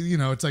totally,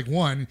 it's like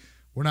one.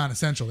 We're not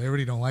essential. They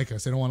already don't like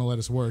us. They don't want to let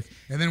us work.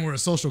 And then we're a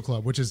social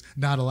club, which is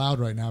not allowed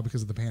right now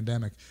because of the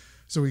pandemic.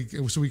 So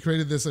we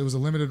created this. It was a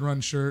limited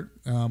run shirt.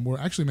 We're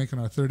actually making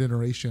our 3rd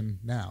iteration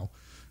now.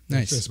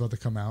 Nice. It's about to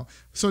come out.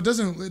 So it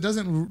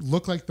doesn't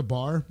look like the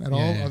bar at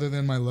all, other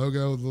than my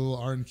logo, the little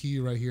R and key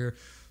right here.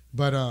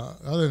 But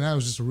other than that, it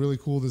was just a really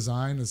cool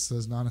design. It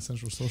says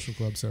Non-Essential Social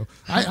Club. So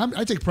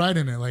I take pride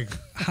in it. Like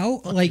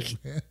how like.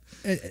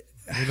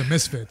 We're the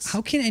misfits.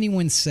 How can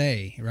anyone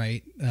say,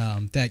 right,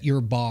 that your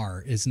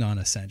bar is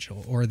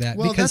non-essential or that?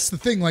 Well, because that's the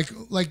thing.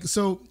 Like,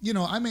 so, you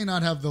know, I may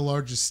not have the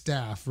largest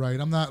staff, right?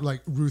 I'm not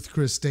like Ruth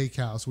Chris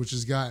Steakhouse, which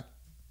has got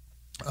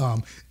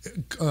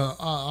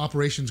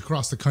operations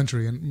across the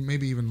country and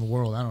maybe even the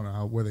world. I don't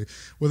know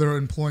where they're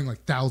employing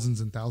like thousands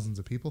and thousands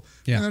of people.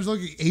 Yeah. And there's like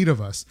 8 of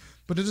us.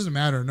 But it doesn't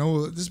matter.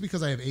 No, just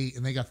because I have 8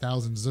 and they got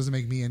thousands doesn't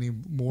make me any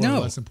more or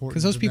less important.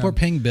 Because those people are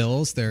paying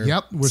bills. They're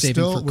we're saving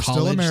still for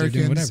college, they're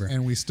doing Americans, whatever.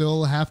 and we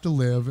still have to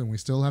live, and we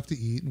still have to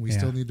eat, and we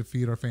still need to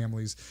feed our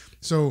families.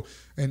 So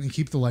and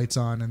keep the lights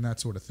on and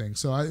that sort of thing.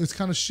 So it's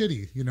kind of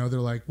shitty, you know.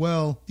 They're like,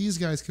 well, these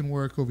guys can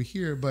work over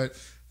here, but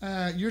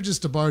you're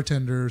just a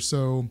bartender,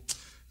 so.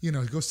 You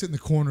know, go sit in the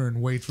corner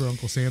and wait for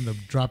Uncle Sam to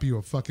drop you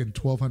a fucking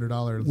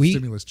 $1,200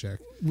 stimulus check.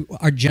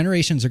 Our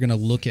generations are going to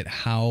look at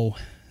how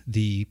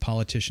the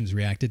politicians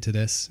reacted to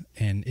this,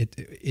 and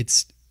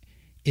it's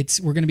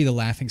we're going to be the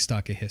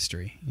laughingstock of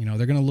history. You know,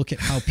 they're going to look at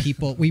how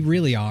people we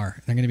really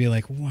are. They're going to be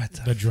like, what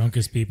the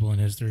drunkest people in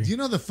history. You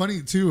know, the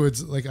funny too,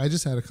 it's like I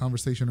just had a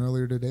conversation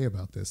earlier today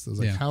about this. It was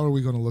like, how are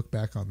we going to look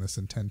back on this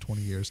in 10,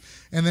 20 years?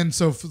 And then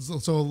so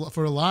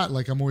for a lot,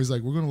 like I'm always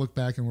like, we're going to look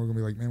back and we're going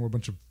to be like, man, we're a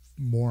bunch of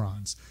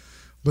morons.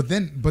 But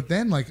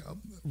then, like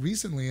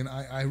recently, and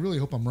I really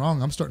hope I'm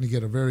wrong, I'm starting to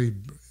get a very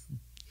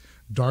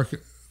dark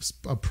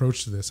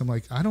approach to this. I'm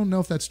like, I don't know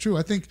if that's true.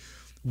 I think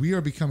we are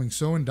becoming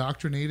so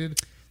indoctrinated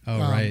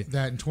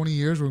that in 20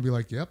 years we're gonna be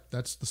like, yep,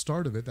 that's the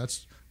start of it.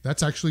 That's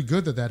actually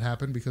good that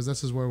happened because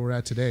this is where we're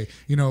at today.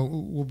 You know,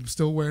 we're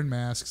still wearing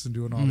masks and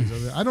doing all these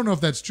other. I don't know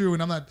if that's true,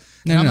 and I'm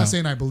not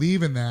saying I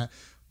believe in that.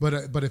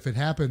 But if it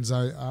happens,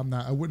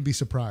 I wouldn't be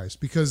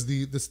surprised because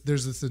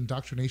there's this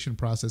indoctrination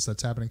process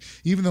that's happening.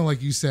 Even though,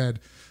 like you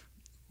said,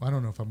 I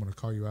don't know if I'm going to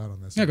call you out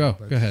on this. Yeah, go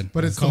ahead.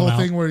 But it's the whole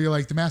thing where you're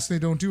like the masks, they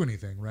don't do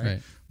anything, right?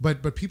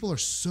 But people are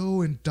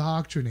so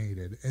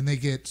indoctrinated and they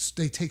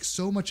take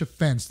so much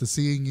offense to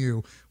seeing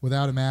you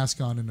without a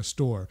mask on in a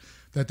store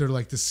that they're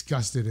like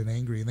disgusted and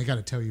angry and they got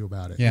to tell you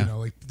about it. Yeah. You know,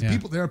 like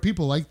people, there are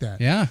people like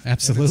that. Yeah,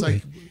 absolutely.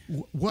 And it's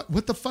like,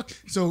 what the fuck?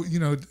 So, you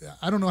know,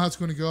 I don't know how it's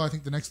going to go. I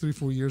think the next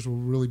 3-4 years will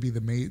really be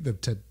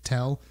to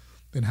tell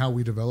and how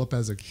we develop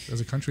as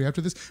a country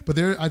after this. But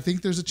I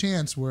think there's a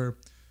chance where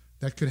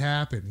that could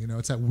happen. You know,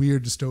 it's that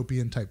weird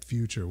dystopian type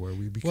future where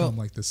we become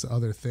like this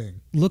other thing.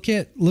 Look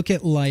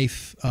at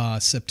life,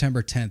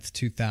 September 10th,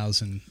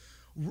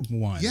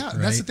 2001. Yeah, right?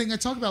 that's the thing I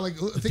talk about. Like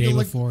the day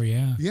before,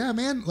 yeah,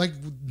 man. Like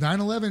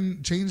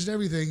 9/11 changed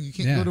everything. You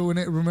can't go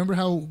to remember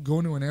how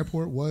going to an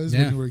airport was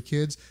when we were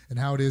kids and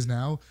how it is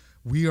now.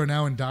 We are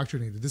now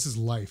indoctrinated. This is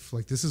life.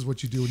 Like this is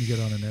what you do when you get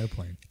on an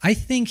airplane. I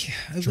think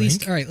at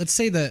least. All right, let's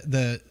say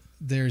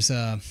there's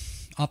a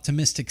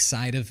optimistic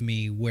side of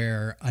me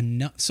where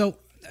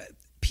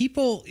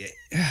people,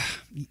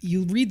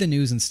 you read the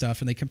news and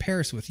stuff, and they compare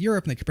us with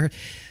Europe, and they compare.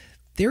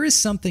 There is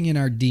something in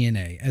our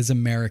DNA as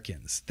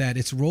Americans that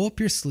it's roll up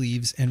your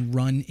sleeves and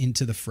run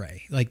into the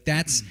fray. Like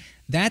that's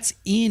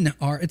in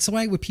our. It's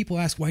why when people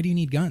ask, why do you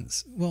need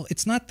guns? Well,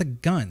 it's not the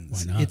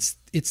guns. Why not?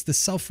 It's the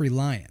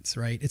self-reliance,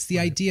 right? It's the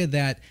idea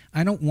that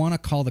I don't want to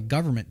call the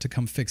government to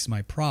come fix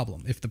my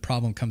problem if the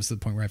problem comes to the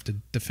point where I have to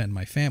defend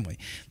my family.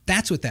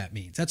 That's what that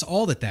means. That's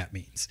all that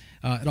means.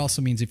 It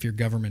also means if your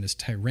government is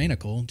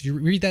tyrannical. Did you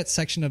read that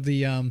section of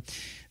the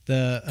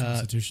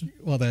Constitution?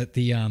 Well, not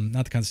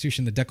the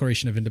Constitution, the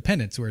Declaration of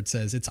Independence, where it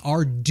says it's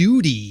our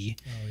duty.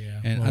 Oh yeah.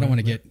 And I don't want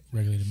to get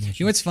regulated motion.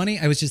 You know what's funny?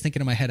 I was just thinking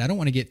in my head, I don't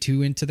want to get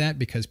too into that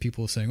because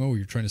people are saying, "Oh,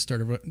 you're trying to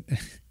start a."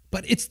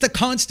 But it's the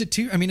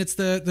Constitution. I mean, it's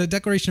the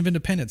Declaration of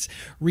Independence.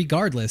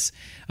 Regardless,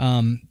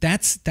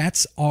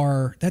 that's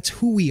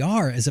who we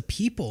are as a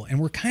people, and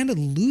we're kind of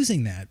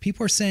losing that.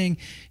 People are saying,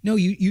 "No,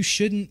 you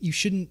shouldn't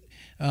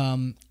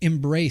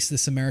embrace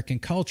this American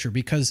culture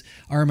because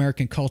our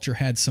American culture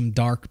had some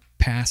dark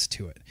past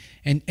to it."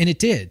 And it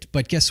did.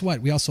 But guess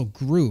what? We also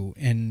grew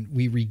and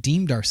we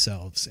redeemed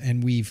ourselves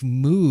and we've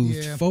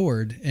moved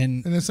forward.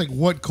 And it's like,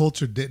 what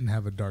culture didn't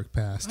have a dark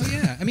past? Oh,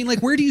 yeah. I mean, like,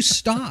 where do you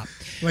stop?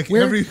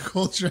 Every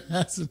culture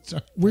has a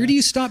dark past. Where do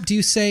you stop? Do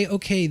you say,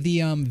 okay,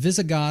 the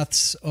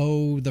Visigoths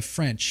owe the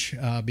French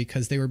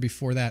because they were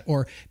before that?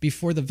 Or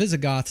before the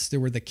Visigoths, there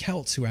were the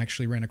Celts who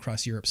actually ran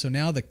across Europe. So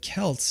now the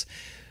Celts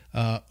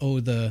owe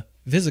the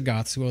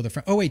Visigoths who owe the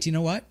French. Oh, wait, do you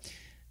know what?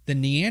 The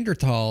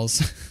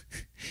Neanderthals,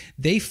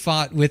 they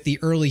fought with the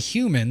early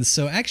humans.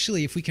 So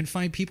actually, if we can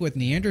find people with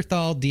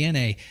Neanderthal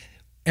DNA,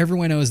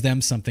 everyone owes them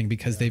something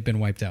because they've been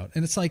wiped out.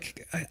 And it's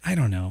like, I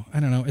don't know.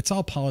 It's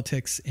all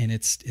politics and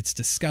it's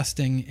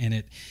disgusting. And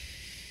it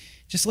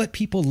just let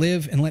people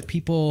live and let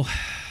people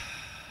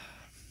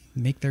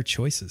make their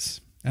choices.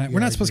 We're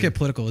not supposed to get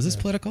political. Is this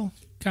political?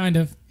 Kind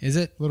of. Is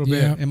it? A little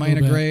Yeah. bit. Am I in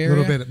a gray A area?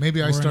 little bit.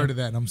 Maybe I started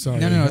that, and I'm sorry.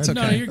 No, it's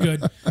No, okay. you're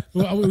good.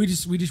 Well,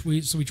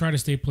 we try to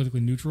stay politically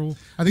neutral.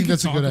 I think We can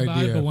that's a talk good about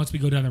idea. It, but once we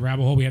go down the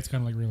rabbit hole, we have to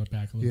kind of like reel it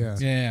back a little Yeah.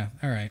 bit. Yeah.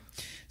 All right.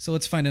 So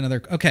let's find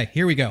another. Okay,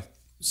 here we go.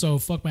 So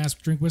fuck my ass,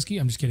 drink whiskey.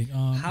 I'm just kidding.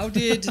 How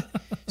did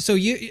so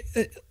you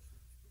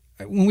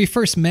when we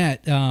first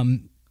met?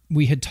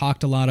 We had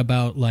talked a lot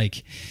about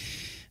like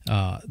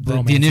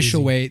the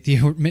initial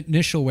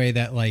way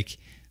that like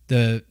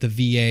the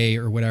VA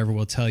or whatever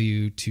will tell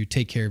you to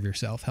take care of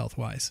yourself health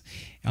wise,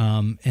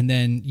 and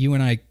then you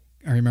and I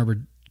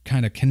remember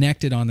kind of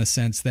connected on the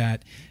sense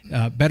that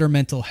better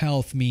mental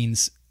health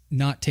means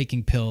not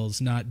taking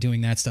pills, not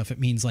doing that stuff. It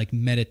means like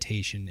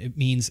meditation. It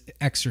means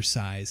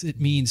exercise.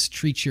 It means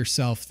treat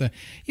yourself. But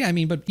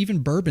even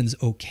bourbon's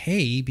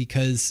okay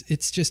because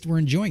it's just, we're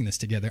enjoying this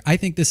together. I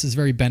think this is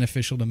very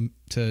beneficial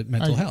to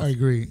mental health. I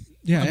agree.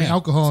 Yeah, I mean, yeah.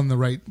 alcohol in the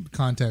right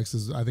context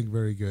is, I think,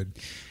 very good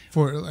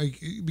for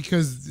like,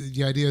 because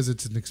the idea is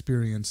it's an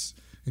experience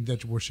and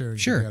that we're sharing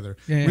Sure. together.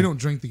 Yeah, We yeah. don't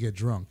drink to get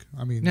drunk.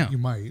 I mean, No. you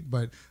might,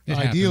 but It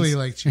ideally,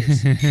 happens. like,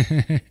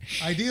 cheers.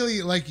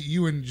 Ideally, like,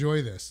 you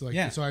enjoy this. Like,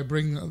 Yeah. so I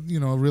bring,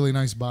 a really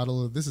nice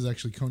bottle of, this is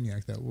actually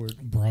cognac that we're,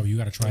 Bro, you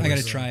got to try I this. got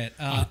to try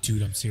it.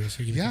 Dude, I'm serious.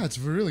 yeah, it's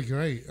really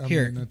great. I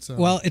Here, mean, it's,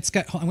 well, it's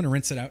got. I'm going to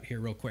rinse it out here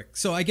real quick.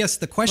 So I guess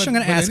the question I'm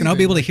going to but ask, and I'll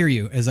be able to anything, hear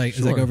you as I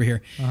Sure. go over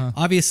here.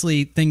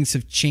 Obviously, things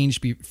have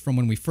changed from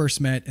when we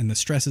first met, and the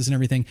stresses and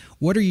everything.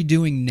 What are you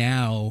doing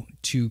now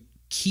to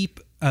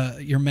keep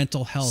your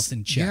mental health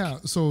in check? yeah,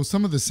 so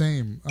some of the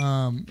same.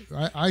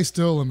 I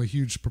still am a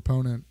huge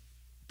proponent,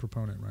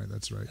 right?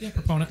 That's right. Yeah,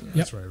 proponent. Yep.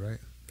 That's right?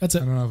 That's I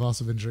it. don't know. I've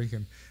also been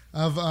drinking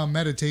of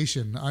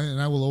meditation, and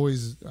I will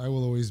always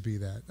be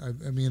that.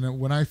 I mean,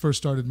 when I first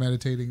started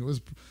meditating, it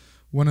was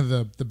one of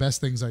the best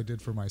things I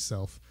did for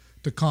myself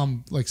to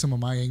calm like some of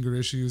my anger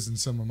issues and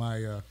some of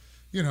my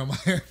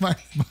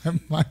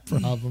my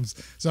problems.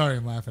 Sorry,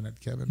 I'm laughing at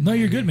Kevin. No,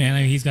 you're good, man.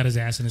 I mean, he's got his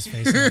ass in his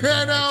face. and everything.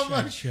 I know.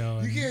 Like, But show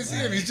you and- can't see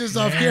him. He's just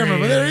off There camera,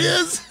 he but there he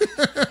is.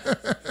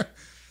 is.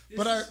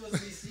 But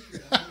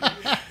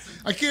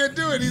I can't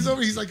do it. He's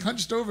over. He's like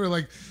hunched over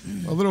like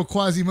a little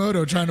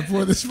Quasimodo trying to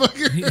pour this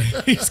fucking.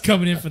 He's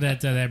coming in for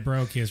that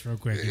bro kiss real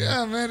quick. you know?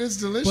 Yeah, man, it's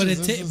delicious.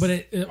 But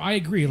This is- I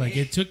agree. Like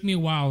it took me a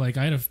while. Like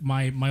I had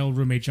my old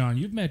roommate John.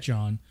 You've met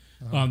John,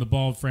 the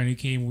bald friend who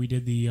came. We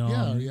did the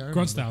I remember.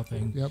 grunt style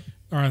thing. Yep.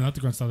 Or not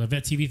the grunt style, the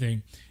vet TV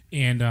thing,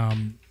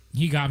 and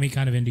he got me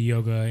kind of into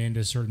yoga,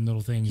 into certain little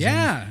things.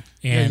 Yeah.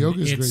 and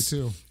yoga's it's- great,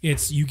 too.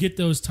 It's you get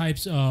those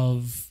types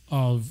of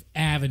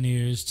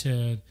avenues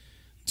to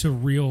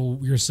reel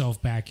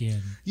yourself back in.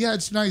 Yeah,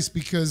 it's nice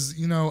because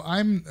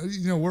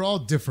we're all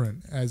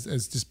different as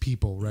just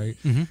people, right?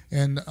 Mm-hmm.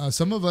 And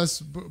some of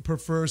us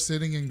prefer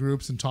sitting in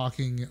groups and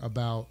talking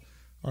about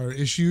our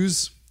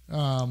issues.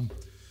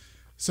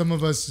 Some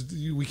of us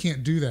we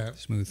can't do that.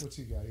 Smooth. What's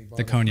he got? He bought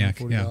The cognac,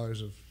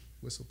 $40 of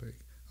Whistle Pig.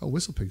 Oh,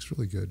 Whistle Pig's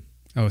really good.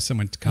 Oh,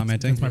 someone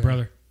commenting. That's my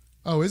brother.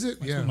 Oh, is it?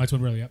 Yeah. My twin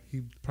brother. Yep.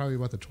 He probably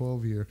bought the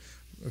 12 year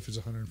if it's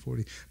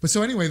 140. But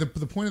so anyway, the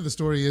point of the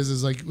story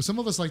is like some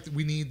of us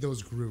we need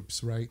those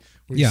groups, right?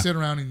 Where you Yeah. sit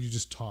around and you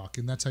just talk,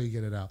 and that's how you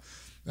get it out.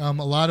 A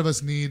lot of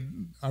us need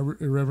our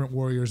irreverent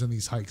warriors in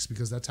these hikes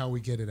because that's how we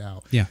get it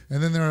out. Yeah.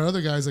 And then there are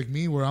other guys like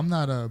me where I'm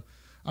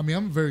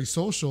very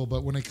social,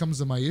 but when it comes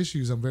to my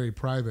issues, I'm very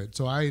private.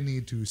 So I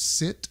need to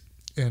sit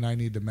and I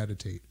need to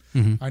meditate.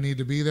 I need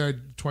to be there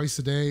twice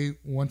a day,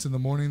 once in the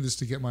morning, just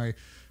to get my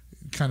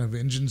kind of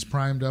engines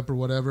primed up or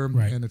whatever.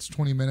 Right. And it's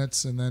 20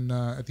 minutes. And then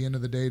at the end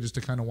of the day, just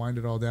to kind of wind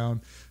it all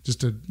down, just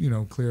to,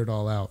 clear it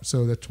all out.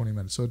 So that's 20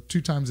 minutes. So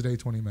 2 times a day,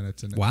 20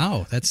 minutes. And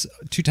Wow, that's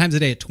 2 times a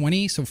day at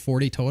 20, so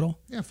 40 total.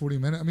 yeah, 40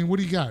 minutes. I mean, what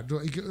do you got?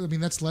 I mean,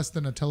 that's less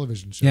than a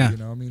television show, Yeah.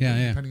 I mean, Yeah,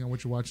 yeah. depending on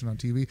what you're watching on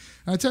TV.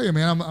 And I tell you,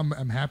 man,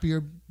 I'm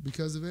happier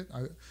because of it.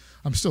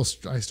 I still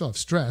have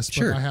stress, but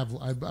Sure.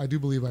 I do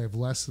believe I have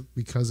less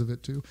because of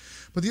it too.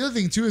 But the other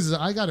thing too is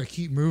I got to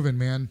keep moving,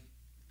 man.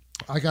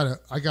 I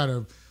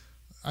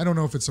don't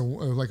know if it's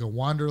like a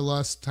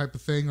wanderlust type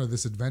of thing or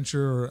this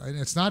adventure, and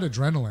it's not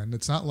adrenaline.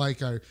 It's not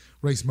like I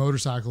race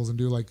motorcycles and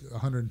do like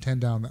 110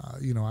 down,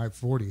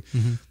 I-40.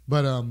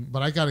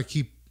 But I got to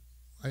keep.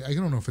 I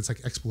don't know if it's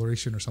like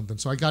exploration or something.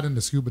 So I got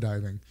into scuba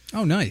diving.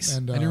 Oh, nice.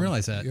 And I didn't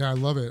realize that. Yeah, I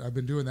love it. I've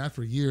been doing that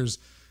for years.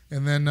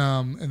 And then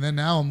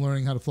now I'm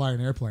learning how to fly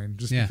an airplane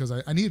just Yeah. because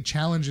I need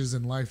challenges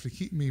in life to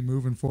keep me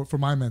moving forward for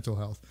my mental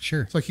health.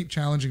 Sure. So I keep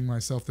challenging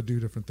myself to do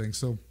different things.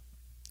 So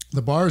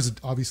the bar is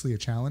obviously a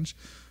challenge,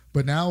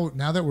 but now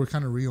that we're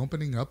kind of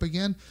reopening up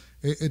again,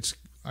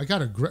 I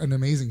got an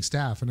amazing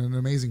staff and an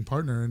amazing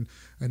partner,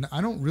 and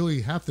I don't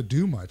really have to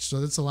do much.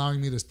 So that's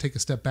allowing me to take a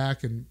step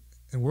back and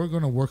we're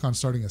going to work on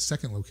starting a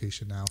second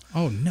location now.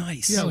 Oh,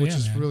 nice. Yeah, which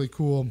is man. really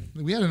cool.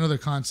 We had another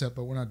concept,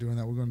 but we're not doing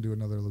that. We're going to do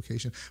another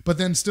location. But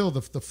then still,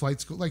 the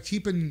flight school, like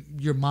keeping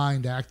your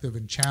mind active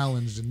and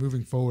challenged and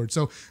moving forward.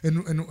 So,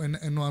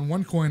 and on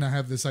one coin, I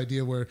have this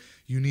idea where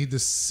you need to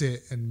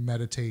sit and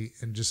meditate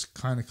and just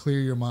kind of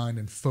clear your mind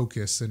and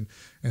focus and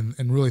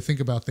really think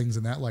about things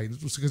in that light,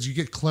 because you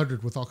get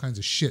cluttered with all kinds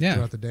of shit Yeah.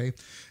 throughout the day.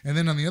 And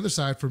then on the other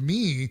side, for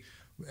me,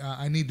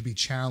 I need to be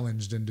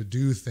challenged and to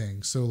do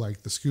things. So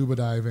like the scuba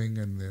diving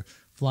and the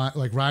fly,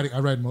 like riding.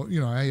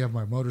 I have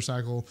my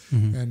motorcycle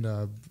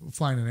and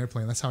flying an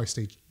airplane. That's how I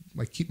stay,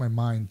 like, keep my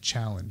mind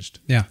challenged.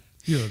 Yeah.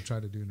 Try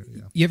to do it.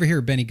 Yeah. You ever hear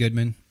of Benny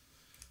Goodman?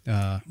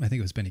 I think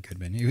it was Benny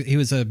Goodman. He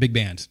was a big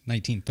band,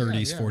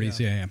 1930s, 40s.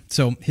 Yeah.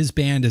 So his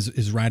band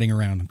is riding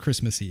around on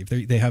Christmas Eve.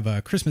 They have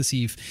a Christmas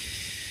Eve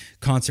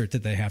concert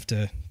that they have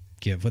to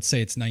give. Let's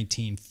say it's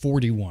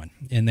 1941,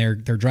 and they're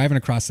driving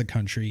across the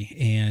country,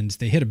 and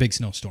they hit a big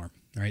snowstorm.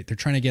 All right, they're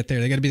trying to get there.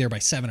 They got to be there by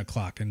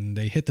 7:00, and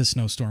they hit the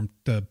snowstorm.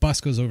 The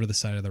bus goes over the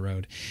side of the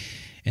road,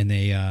 and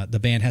the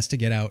band has to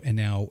get out. And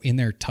now, in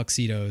their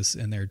tuxedos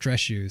and their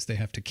dress shoes, they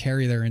have to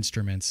carry their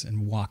instruments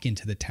and walk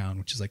into the town,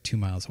 which is like 2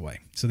 miles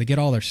away. So they get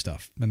all their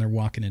stuff, and they're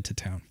walking into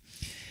town.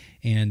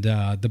 And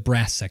the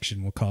brass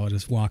section, we'll call it,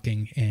 is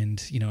walking. And,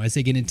 as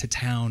they get into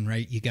town,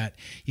 right, you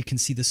can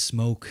see the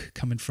smoke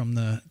coming from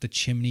the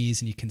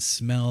chimneys, and you can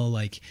smell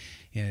like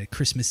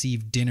Christmas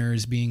Eve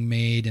dinners being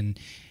made.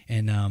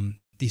 And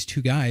these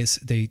two guys,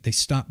 they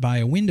stop by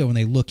a window and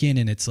they look in,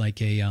 and it's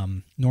like a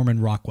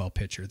Norman Rockwell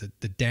picture.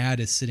 The dad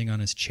is sitting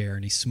on his chair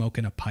and he's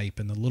smoking a pipe,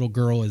 and the little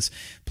girl is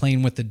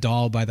playing with the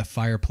doll by the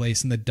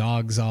fireplace, and the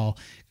dog's all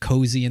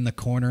cozy in the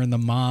corner, and the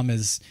mom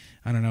is,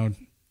 I don't know,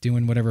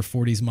 doing whatever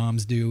 40s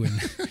moms do,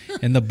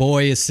 and the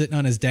boy is sitting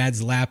on his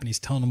dad's lap and he's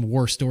telling him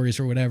war stories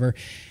or whatever,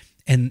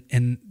 and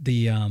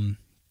the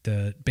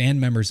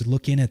band members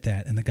look in at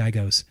that, and the guy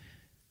goes,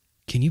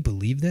 "Can you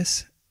believe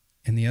this?"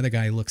 And the other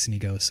guy looks and he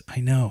goes,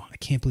 "I know, I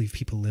can't believe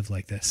people live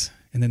like this."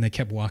 And then they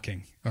kept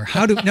walking. Or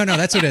no,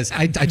 that's what it is.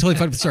 I totally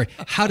fucked up the story.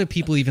 How do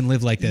people even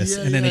live like this?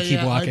 And then they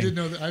keep walking. I did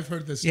know that. I've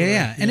heard this story.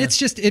 Yeah. And it's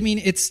just,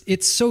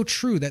 it's so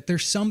true that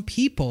there's some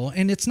people,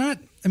 and it's not,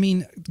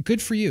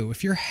 good for you.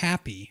 If you're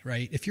happy,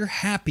 right? If you're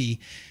happy,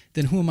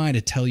 then who am I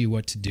to tell you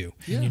what to do?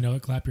 Yeah. And you know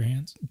it, clap your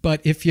hands.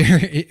 But if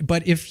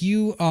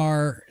you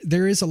are,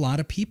 there is a lot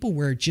of people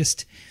where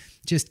just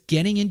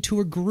getting into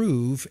a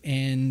groove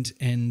and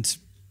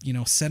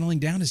settling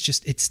down is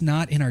just, it's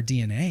not in our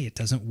DNA. It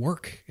doesn't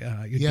work.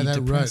 That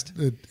rut,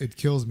 it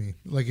kills me.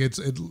 Like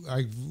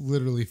I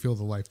literally feel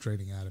the life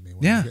draining out of me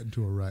when I get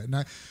into a rut.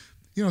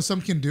 And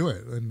some can do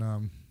it,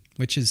 and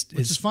which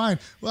is fine.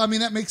 Well,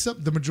 that makes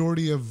up the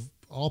majority of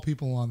all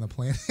people on the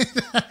planet.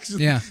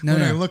 Actually,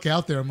 when I look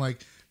out there, I'm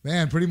like,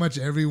 man, pretty much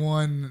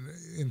everyone,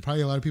 and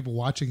probably a lot of people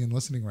watching and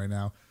listening right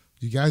now,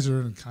 you guys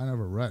are in kind of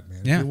a rut,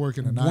 man. Yeah, if you're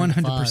working a 9 to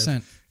 5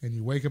 100%. And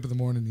you wake up in the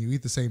morning, you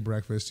eat the same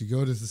breakfast, you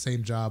go to the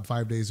same job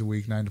 5 days a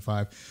week, 9 to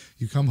 5,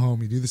 you come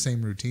home, you do the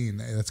same routine.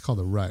 That's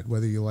called a rut,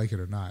 whether you like it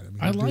or not.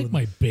 I like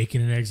my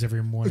bacon and eggs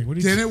every morning. What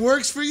do you Then it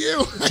works for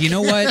you. Do you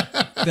know what?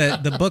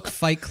 The book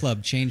Fight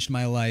Club changed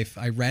my life.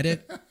 I read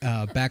it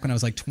back when I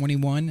was like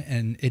 21,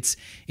 and it's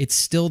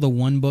still the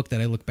one book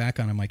that I look back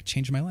on. I'm like,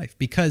 changed my life,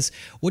 because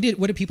what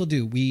did people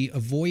do? We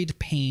avoid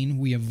pain,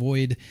 we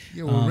avoid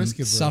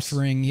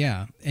suffering,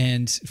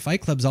 and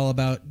Fight Club's all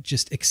about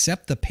just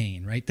accept the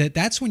pain, right?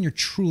 That's when you're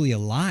truly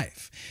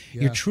alive.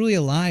 Yeah. You're truly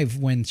alive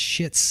when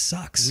shit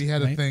sucks. We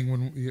had a thing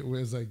when it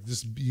was like,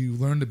 just you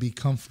learn to be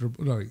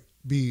comfortable. No,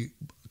 be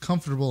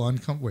comfortable,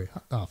 uncomfortable.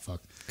 Wait,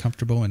 fuck.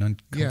 Comfortable and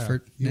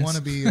uncomfort. Yeah, you want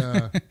to be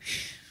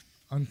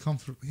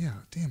uncomfortable. Yeah,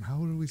 damn. How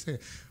would we say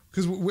it?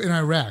 Because in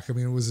Iraq, it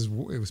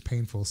was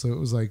painful. So it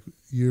was like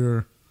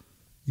you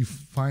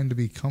find to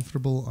be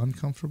comfortable,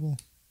 uncomfortable.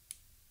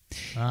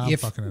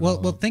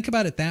 Well, think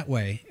about it that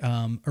way.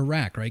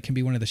 Iraq, right, can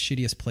be one of the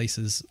shittiest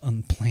places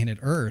on planet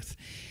Earth.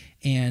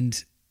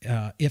 And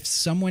if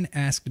someone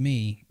asked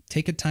me,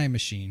 take a time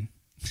machine,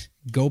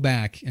 go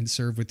back and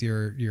serve with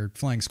your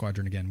flying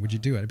squadron again, would you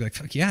do it? I'd be like,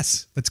 fuck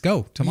yes, let's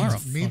go tomorrow.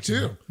 Me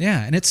too.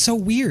 Yeah, and it's so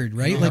weird,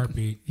 right? Like,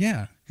 heartbeat.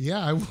 Yeah.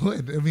 Yeah, I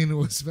would.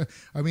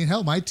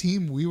 Hell, my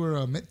team, we were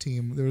a MIT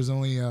team. There was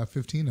only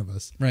 15 of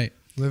us. Right.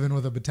 Living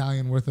with a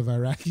battalion worth of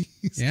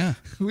Iraqis. Yeah.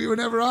 We were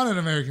never on an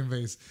American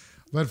base.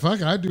 But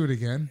fuck, I'd do it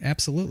again.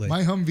 Absolutely.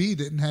 My Humvee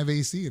didn't have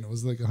AC, and it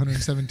was like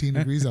 117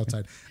 degrees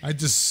outside. I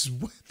just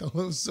sweat. It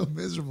was so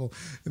miserable.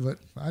 But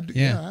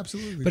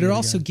absolutely. But it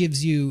also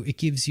gives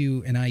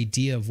you an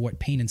idea of what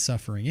pain and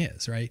suffering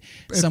is, right?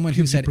 Someone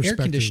who's had air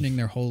conditioning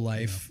their whole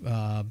life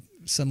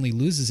suddenly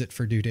loses it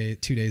for 2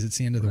 days. It's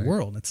the end of the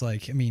world. It's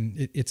like,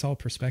 it's all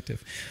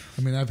perspective.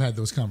 I've had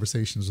those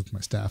conversations with my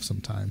staff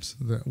sometimes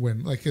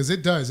because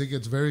it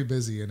gets very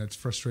busy and it's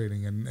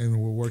frustrating, and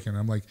we're working.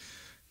 I'm like,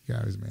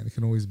 guys, man, it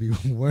can always be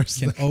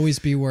worse. Always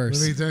be worse.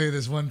 Let me tell you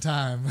this one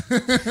time.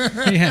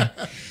 Yeah.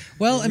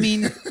 Well,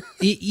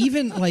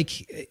 even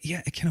like,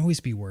 it can always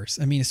be worse.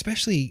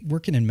 Especially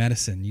working in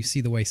medicine, you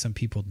see the way some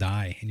people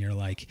die, and you're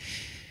like,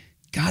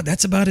 God,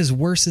 that's about as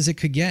worse as it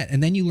could get.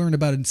 And then you learn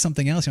about it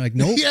something else. You're like,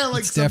 nope,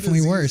 it's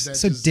definitely worse.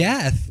 So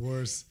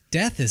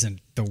death isn't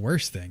the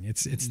worst thing.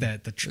 It's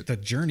that the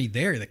journey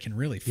there that can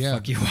really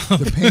fuck you up.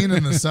 The pain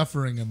and the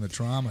suffering and the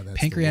trauma. That's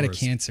pancreatic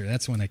cancer.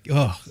 That's when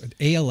ALS.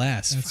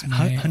 That's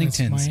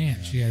Huntington's. That's my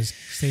aunt. She has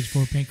stage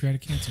 4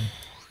 pancreatic cancer.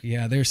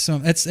 Yeah, there's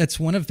some. That's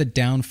one of the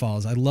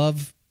downfalls. I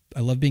love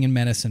being in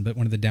medicine, but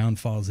one of the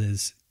downfalls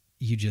is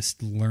you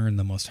just learn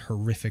the most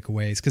horrific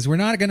ways, because we're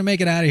not going to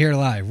make it out of here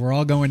alive. We're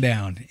all going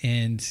down,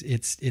 and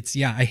it's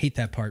yeah, I hate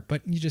that part.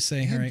 But you just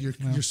say, And all right,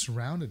 you're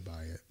surrounded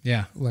by it.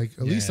 yeah. Like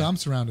at least Yeah. I'm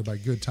surrounded by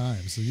good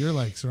times, so you're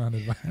like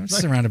surrounded by. I'm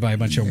surrounded by a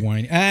bunch of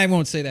wine. I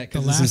won't say that The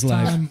because this is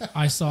last live. time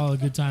I saw a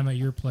good time at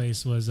your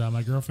place was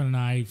my girlfriend and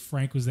I.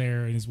 Frank was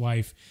there and his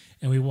wife,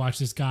 and we watched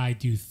this guy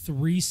do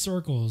 3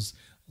 circles,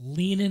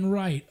 leaning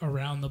right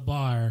around the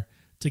bar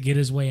to get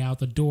his way out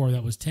the door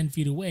that was 10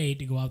 feet away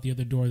to go out the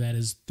other door that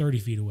is 30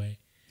 feet away.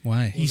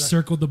 Why? He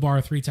circled the bar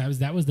 3 times.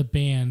 That was the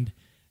band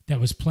that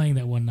was playing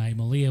that one night.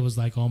 Malia was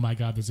like, "Oh my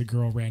God, there's a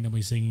girl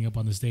randomly singing up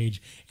on the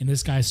stage," and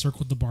this guy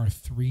circled the bar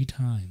 3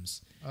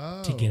 times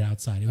to get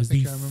outside. It was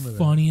the think I remember that.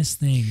 funniest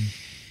thing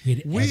we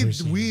had ever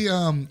seen.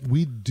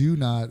 We do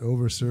not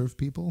overserve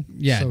people.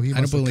 Yeah, so he I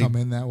don't must have believe- come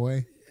in that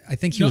way. I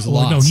think he was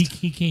lost. No,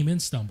 he came in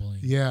stumbling.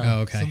 Yeah. Oh,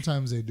 okay.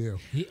 Sometimes they do.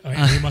 He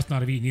must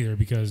not have eaten either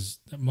because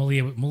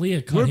Malia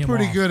cut We're him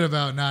pretty off. good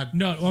about not.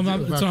 No, well,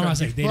 about that's what I'm cutting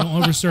saying. They people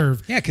don't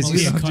overserve. Yeah, because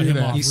Malia cut him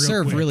off you real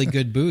serve quick. really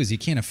good booze. You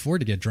can't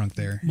afford to get drunk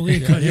there.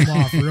 Malia cut him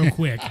off real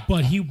quick,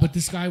 but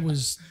this guy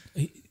was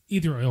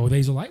either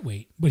he's a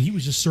lightweight, but he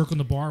was just circling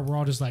the bar. We're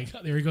all just like,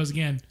 there he goes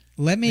again.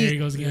 Let me There he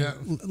goes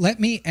again. let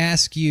me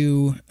ask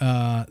you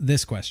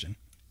this question.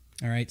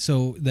 All right,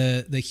 so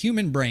the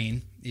human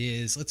brain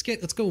is let's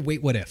go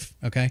wait, what if,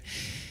 okay?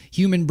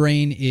 Human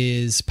brain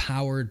is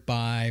powered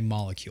by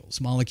molecules.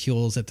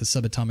 Molecules at the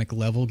subatomic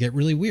level get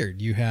really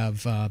weird. You have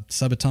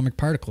subatomic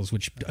particles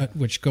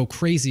which go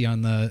crazy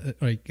on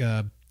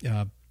the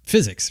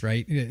physics,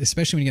 right?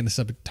 Especially when you get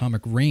in the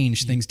subatomic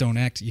range, things don't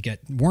act. You get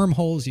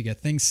wormholes, you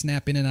get things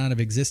snap in and out of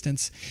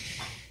existence.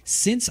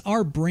 Since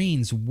our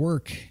brains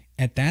work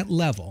at that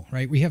level,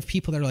 right? We have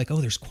people that are like,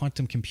 "Oh, there's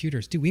quantum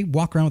computers." Dude, we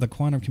walk around with a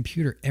quantum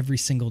computer every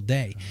single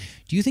day.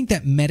 Do you think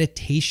that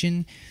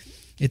meditation,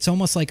 it's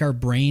almost like our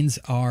brains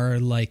are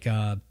like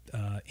a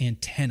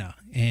antenna,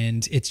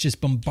 and it's just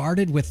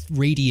bombarded with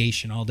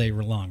radiation all day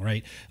long,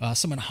 right?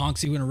 Someone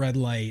honks you in a red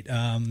light.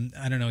 I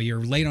don't know,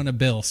 you're late on a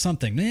bill,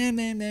 something.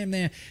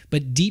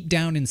 But deep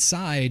down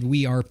inside,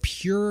 we are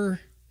pure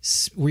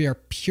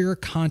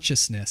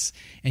consciousness,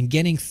 and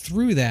getting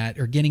through that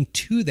or getting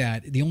to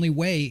that, the only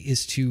way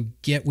is to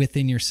get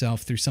within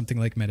yourself through something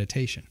like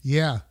meditation.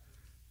 Yeah.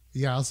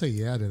 I'll say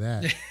yeah to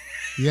that.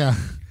 Yeah.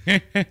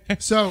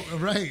 So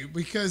right,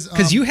 because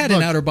You had an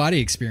look, outer body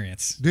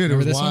experience. dude. Remember It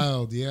was this one?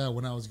 wild. Yeah,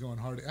 when I was going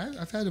hard,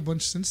 I've had a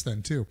bunch since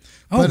then too.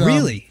 Oh, But,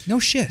 really? No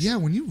shit. Yeah,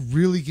 when you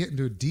really get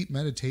into a deep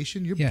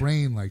meditation, your Yeah.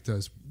 brain like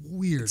does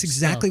weird. It's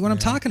exactly stuff, what I'm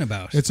man. talking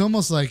about. It's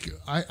almost like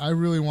I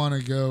really want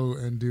to go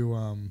and do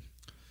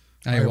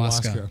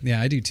ayahuasca.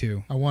 Yeah, I do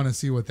too. I want to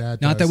see what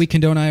that. Not does. that we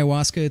condone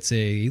ayahuasca. It's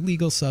a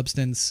legal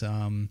substance.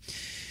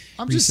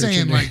 I'm just researching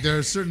saying, it. like there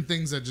are certain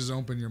things that just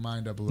open your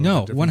mind up a little. No,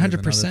 bit differently than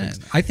other 100%.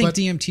 things. I think But-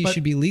 DMT but-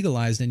 should be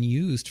legalized and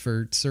used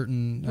for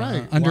certain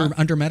Right. under Why-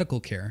 under medical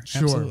care.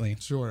 Sure, Absolutely.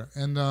 sure.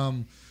 And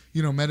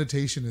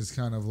meditation is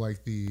kind of like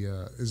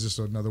is just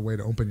another way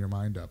to open your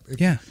mind up.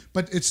 Yeah.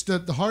 But it's the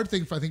hard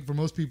thing I think for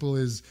most people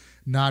is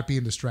not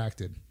being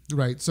distracted.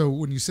 Right. So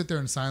when you sit there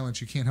in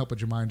silence, you can't help but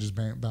your mind just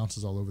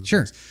bounces all over the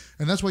Sure. place.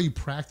 And that's why you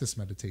practice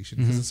meditation,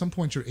 because at some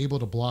point you're able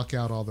to block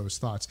out all those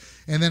thoughts.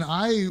 And then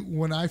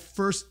when I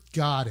first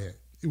got it,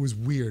 it was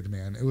weird,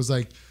 man. It was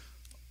like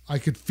I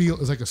could feel it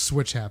was like a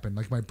switch happened.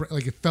 Like my brain,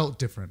 like it felt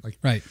different. Like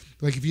Right.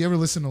 Like if you ever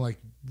listen to like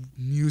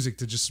music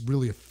that just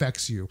really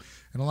affects you,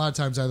 and a lot of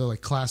times either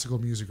like classical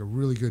music or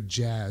really good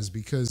jazz,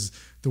 because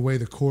the way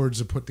the chords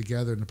are put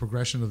together and the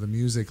progression of the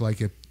music, like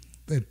it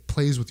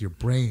plays with your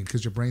brain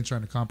because your brain's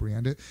trying to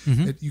comprehend it.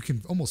 You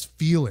can almost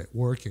feel it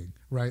working,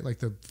 right? Like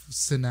the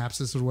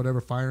synapses or whatever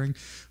firing.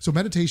 So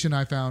meditation,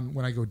 I found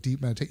when I go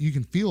deep meditate, you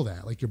can feel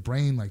that, like your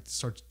brain like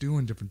starts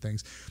doing different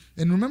things.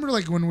 And remember,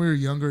 like when we were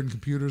younger and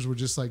computers were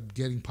just like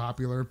getting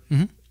popular.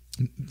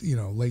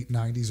 Late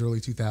 90s,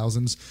 early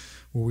 2000s,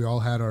 where we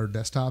all had our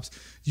desktops.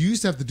 You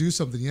used to have to do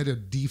something. You had to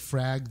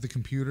defrag the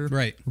computer.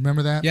 Right.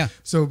 Remember that? Yeah.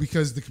 So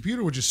because the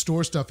computer would just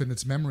store stuff in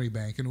its memory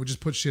bank and would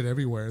just put shit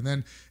everywhere. And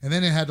then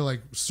it had to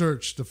like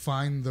search to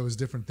find those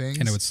different things.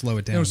 And it would slow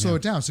it down, And it would slow yeah.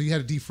 it down. So you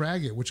had to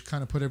defrag it, which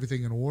kind of put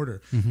everything in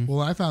order. Mm-hmm.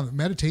 Well, I found that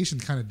meditation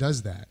kind of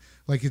does that.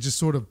 Like it just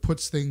sort of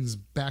puts things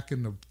back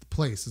into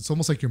place. It's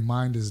almost like your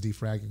mind is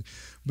defragging.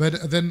 But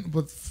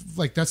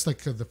like that's like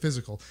the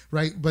physical,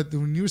 right? But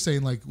when you were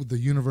saying like the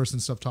universe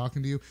and stuff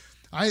talking to you,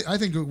 I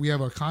think we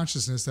have our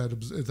consciousness that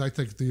it's like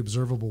the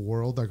observable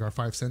world, like our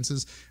 5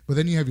 senses. But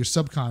then you have your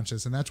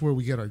subconscious, and that's where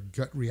we get our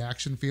gut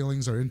reaction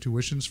feelings, our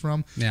intuitions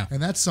from. Yeah.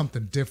 And that's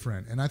something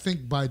different. And I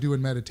think by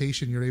doing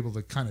meditation, you're able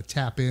to kind of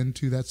tap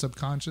into that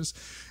subconscious.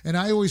 And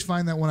I always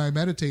find that when I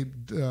meditate,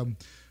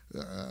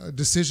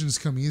 decisions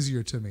come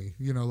easier to me.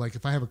 Like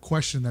if I have a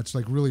question that's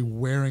like really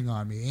wearing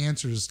on me,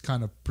 answers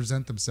kind of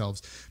present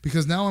themselves,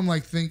 because now I'm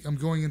like I'm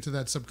going into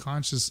that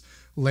subconscious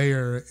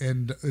layer,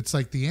 and it's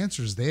like the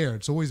answer's there.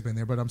 It's always been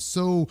there, but I'm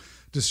so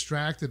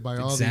distracted by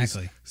all these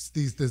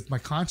my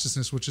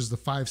consciousness, which is the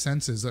five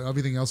senses,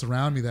 everything else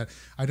around me, that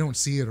I don't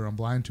see it, or I'm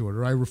blind to it,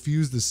 or I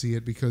refuse to see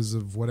it because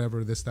of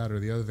whatever, this, that, or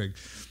the other thing.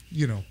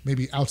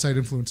 Maybe outside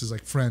influences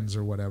like friends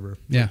or whatever,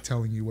 like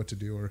telling you what to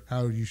do or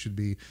how you should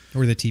be,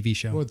 or the TV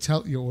show, or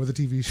the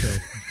TV show.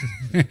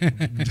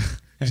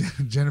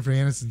 Jennifer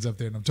Aniston's up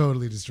there, and I'm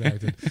totally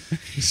distracted.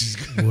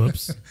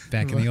 Whoops!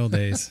 Back in the old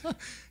days.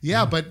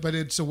 Yeah, but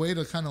it's a way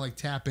to kind of like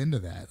tap into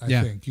that. I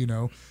think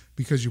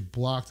because you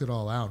blocked it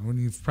all out, and when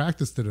you've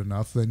practiced it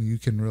enough, then you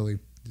can really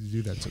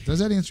do that. So does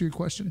that answer your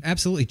question?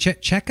 Absolutely.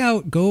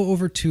 Go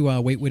over to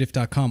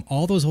waitwithif.com.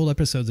 All those old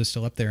episodes are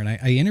still up there, and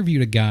I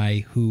interviewed a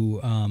guy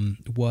who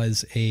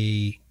was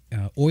a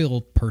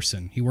oil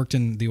person. He worked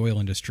in the oil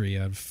industry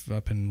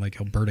up in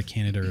like Alberta,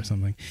 Canada or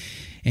something.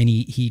 And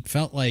he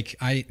felt like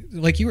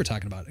you were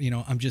talking about,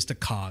 I'm just a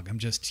cog. I'm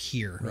just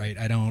here, right?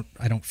 I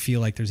don't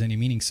feel like there's any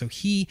meaning. So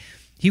he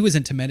was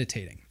into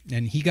meditating,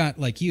 and he got,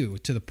 like you,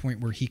 to the point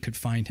where he could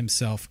find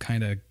himself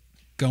kind of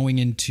going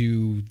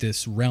into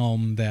this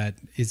realm that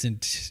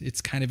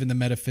it's kind of in the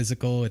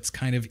metaphysical. It's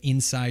kind of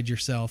inside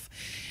yourself.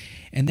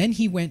 And then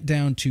he went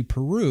down to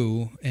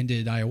Peru and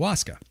did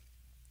ayahuasca.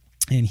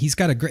 And he's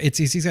got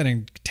an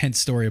intense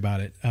story about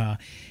it.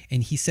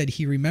 And he said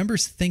he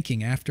remembers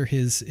thinking after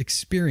his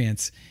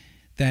experience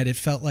that it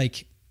felt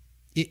like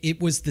it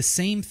was the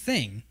same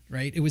thing,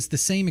 right? It was the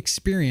same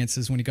experience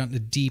as when he got into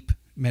deep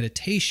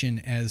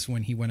meditation as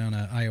when he went on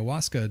an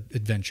ayahuasca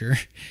adventure.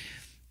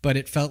 But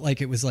it felt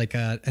like it was like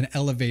an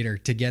elevator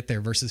to get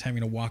there versus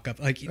having to walk up.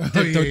 Like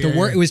the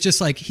work, it was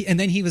just like, and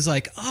then he was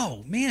like,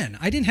 "Oh man,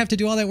 I didn't have to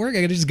do all that work.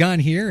 I could have just gone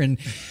here." And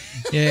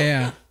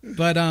yeah.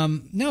 But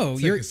no,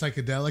 you're like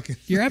psychedelic.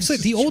 You're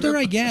absolutely. The older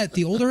I get,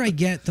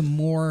 the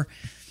more.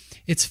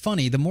 It's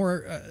funny. The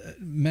more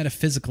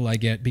metaphysical I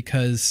get,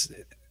 because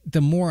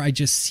the more I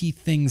just see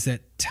things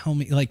that tell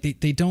me, like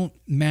they don't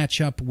match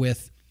up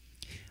with.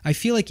 I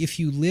feel like if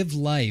you live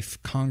life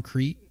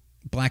concrete,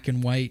 black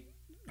and white,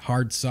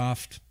 hard,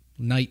 soft,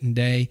 night and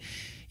day,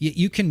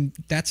 you can,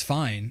 that's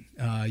fine.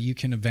 You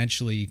can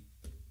eventually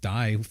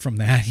die from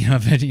that.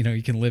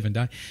 You can live and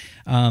die.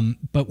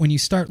 But when you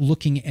start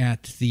looking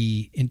at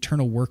the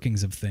internal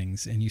workings of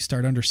things, and you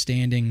start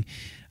understanding,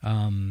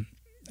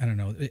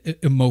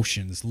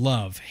 emotions,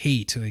 love,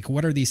 hate, like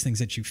what are these things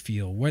that you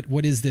feel?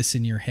 What is this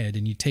in your head?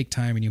 And you take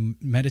time and you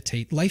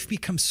meditate, life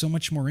becomes so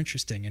much more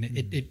interesting, and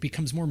it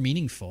becomes more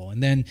meaningful.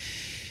 And then,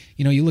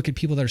 you look at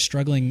people that are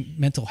struggling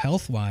mental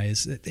health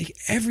wise,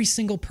 every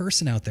single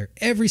person out there,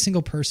 every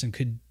single person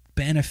could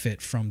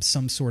benefit from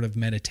some sort of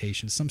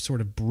meditation, some sort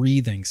of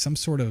breathing, some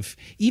sort of,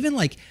 even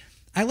like,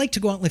 I like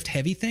to go out and lift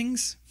heavy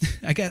things.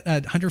 I got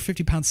a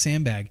 150-pound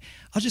sandbag.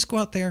 I'll just go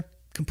out there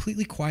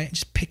completely quiet and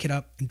just pick it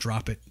up and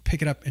drop it,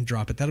 pick it up and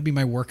drop it. That'll be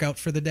my workout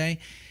for the day.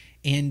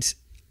 And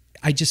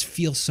I just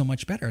feel so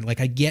much better.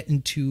 Like I get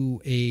into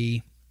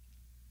I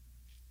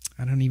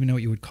don't even know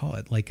what you would call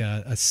it, like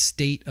a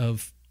state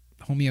of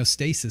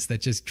homeostasis that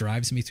just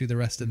drives me through the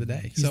rest of the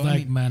day. He's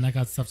man, I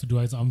got stuff to do.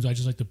 I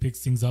just like to pick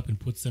things up and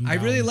put them down.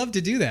 I really love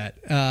to do that.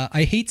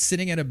 I hate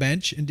sitting at a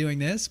bench and doing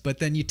this, but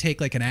then you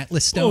take like an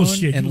Atlas stone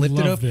and lift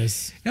it up.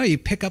 No, you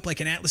pick up like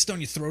an Atlas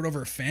stone, you throw it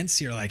over a fence.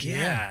 You're like,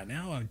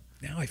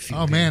 now I feel.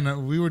 Oh good.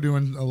 Man, we were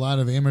doing a lot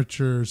of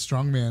amateur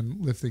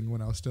strongman lifting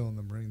when I was still in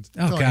the Marines.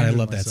 Oh God, I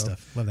love that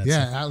stuff. Love that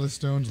stuff. Yeah, Atlas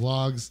stones,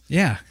 logs.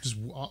 Yeah, just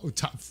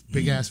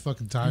big ass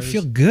fucking tires. You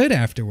feel good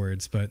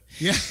afterwards, but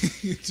yeah.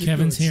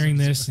 Kevin's hearing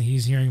this, and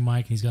he's hearing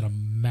Mike, and he's got a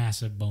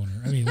massive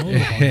boner. I mean,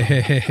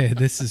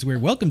 this is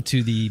weird. Welcome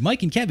to the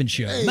Mike and Kevin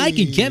show. Hey. Mike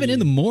and Kevin in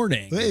the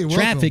morning. Hey,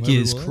 traffic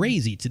welcome, is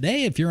crazy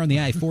today. If you're on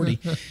the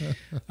I-40,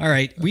 all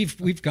right,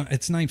 we've got,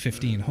 it's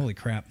 9:15. Holy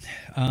crap.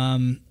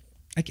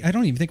 I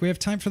don't even think we have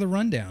time for the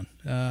rundown.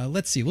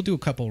 Let's see. We'll do a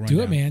couple rundown.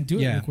 Do it, man. Do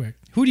it real quick.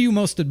 Who do you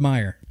most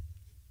admire?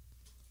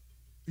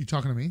 You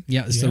talking to me?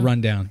 Yeah, this is the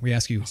rundown. We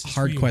ask you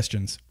hard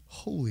questions.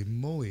 Holy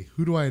moly.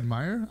 Who do I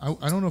admire?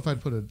 I don't know if I'd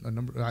put a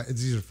number.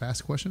 These are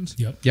fast questions?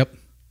 Yep.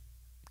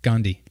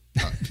 Gandhi.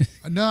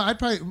 No, I'd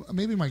probably,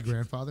 maybe my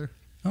grandfather.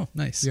 Oh,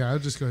 nice. Yeah, I'll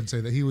just go ahead and say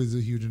that he was a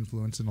huge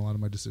influence in a lot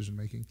of my decision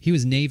making. He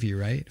was Navy,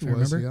 right? If I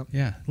remember. Yep.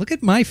 Yeah. Look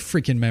at my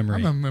freaking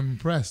memory. I'm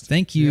impressed.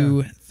 Thank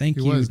you. Yeah. Thank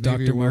you,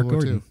 Dr. Mark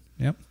Gordon.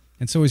 Yep.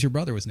 And so was your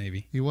brother was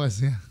Navy. He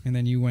was, yeah. And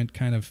then you went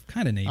kind of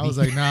Navy. I was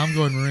like, nah, I'm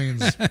going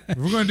Marines. If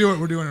we're going to do it,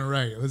 we're doing it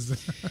right.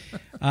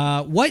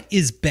 What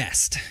is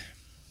best?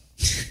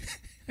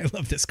 I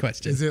love this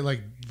question. Is it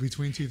like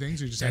between two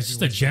things? Or just That's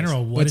just a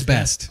general. What's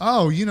best?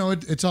 Oh,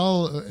 it's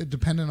all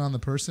dependent on the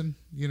person.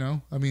 I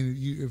mean,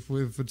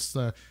 if it's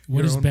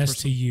what is best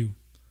to you?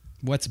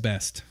 What's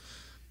best?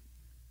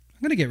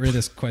 I'm gonna get rid of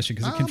this question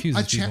because it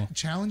confuses people.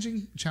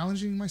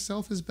 Challenging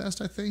myself is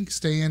best. I think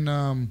staying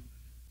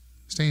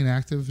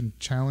active and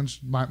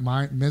challenged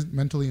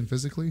mentally and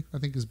physically, I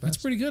think is best.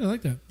 That's pretty good. I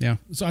like that. Yeah.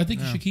 So I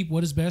think you should keep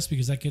what is best,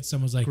 because that gets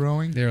someone's like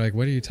growing. They're like,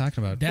 what are you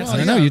talking about? I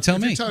don't know. You tell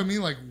me. You're telling me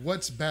like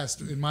what's best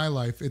in my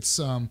life. It's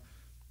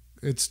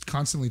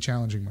constantly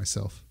challenging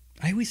myself.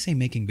 I always say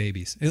making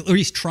babies, or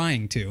he's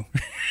trying to.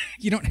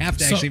 You don't have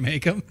to actually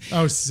make them.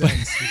 Oh,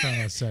 sex. You're talking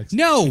about sex.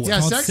 No, Yeah,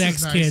 called sex Sex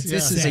is nice. Kids. Yeah,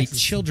 this is a sex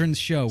children's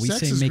show. We Sex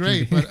say is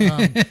making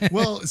great, but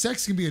well,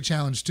 sex can be a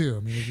challenge too. I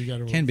mean, if you got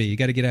to can be. You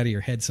got to get out of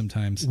your head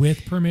sometimes.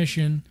 With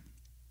permission.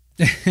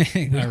 All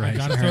I right.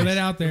 gotta throw that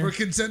out there. for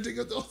consenting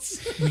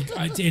adults.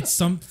 It's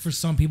for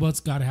some people, it's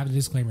got to have a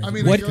disclaimer. I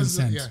mean, What- it goes,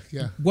 consent?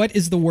 yeah. What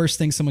is the worst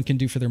thing someone can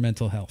do for their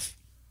mental health?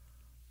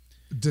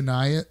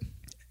 Deny it.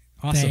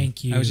 Awesome.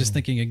 Thank you. I was just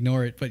thinking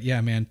ignore it, but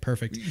yeah, man,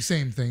 perfect.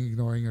 Same thing.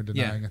 Ignoring or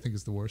denying, I think,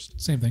 is the worst.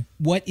 Same thing.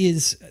 What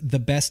is the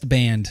best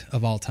band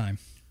of all time?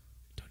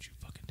 Don't you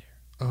fucking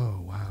dare.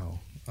 Oh wow.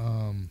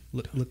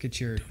 Look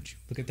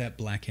at that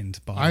blackened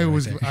bottle.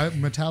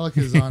 Metallica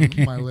is on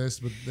my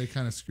list, but they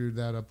kind of screwed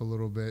that up a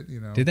little bit. You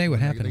know. Did they? What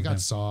happened They with got them?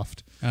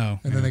 soft. Oh,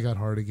 And then they got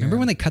hard again. remember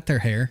when they cut their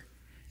hair?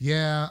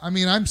 Yeah, I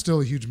mean, I'm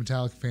still a huge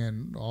Metallica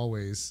fan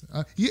always.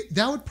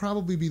 That would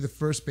probably be the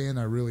first band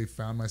I really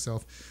found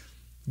myself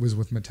was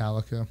with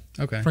Metallica.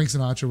 Okay. Frank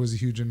Sinatra was a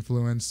huge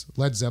influence.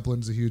 Led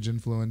Zeppelin's a huge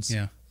influence.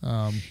 Yeah.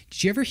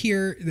 Did you ever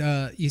hear?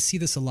 You see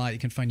this a lot. You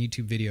can find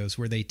YouTube videos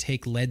where they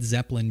take Led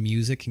Zeppelin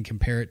music and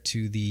compare it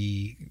to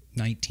the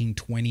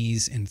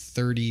 1920s and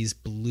 30s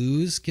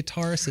blues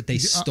guitarists that they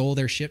stole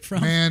their shit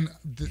from. Man,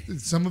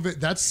 some of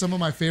it, that's some of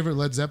my favorite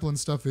Led Zeppelin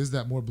stuff is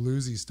that more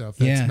bluesy stuff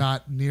that's Yeah.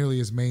 not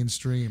nearly as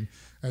mainstream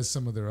as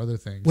some of their other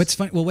things. What's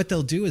fun? Well, what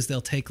they'll do is they'll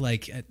take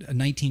like a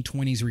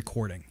 1920s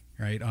recording,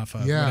 right, off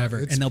of Yeah, whatever,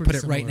 it's and they'll put pretty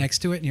it right similar. next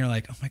to it, and you're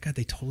like, oh my god,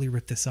 they totally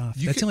ripped this off.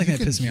 You That's the can- only thing you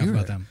that can pisses me off hear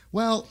about it. them.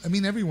 Well, I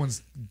mean,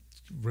 everyone's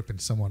ripping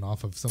someone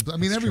off of something. I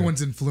mean,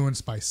 everyone's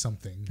influenced by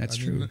something. That's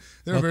I mean, true.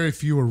 There are very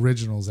few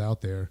originals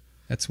out there.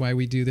 That's why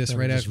we do this That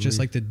right would after, just just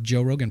read. like the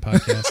Joe Rogan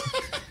podcast.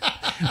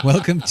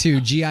 Welcome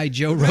to GI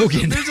Joe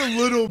Rogan. There's a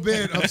little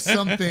bit of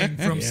something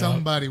from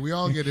somebody. We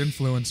all get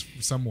influenced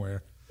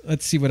somewhere.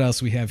 Let's see what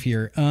else we have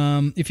here.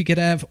 If you could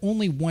have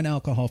only one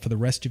alcohol for the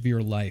rest of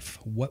your life,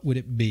 what would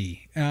it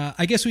be?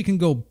 I guess we can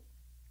go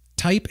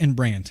type and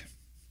brand.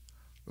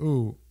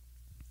 Ooh.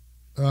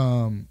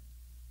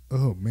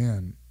 Oh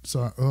man.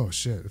 So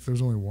shit. If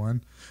there's only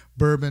one,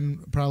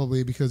 bourbon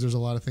probably, because there's a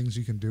lot of things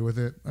you can do with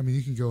it. I mean,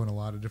 you can go in a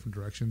lot of different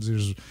directions.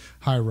 There's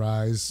high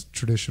rise,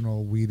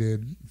 traditional,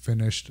 weeded,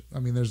 finished. I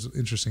mean, there's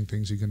interesting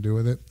things you can do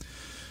with it.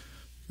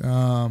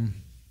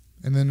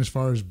 And then as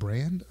far as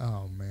brand,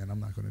 oh man, I'm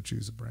not going to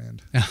choose a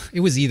brand.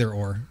 It was either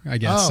or, I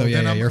guess. So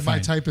then you're my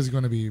fine. type is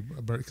going to be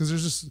because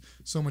there's just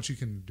so much you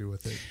can do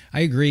with it.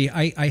 I agree.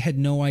 I had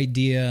no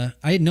idea.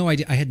 I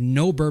had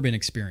no bourbon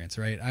experience,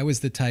 right? I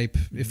was the type,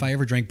 if I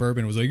ever drank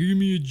bourbon, it was like, give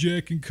me a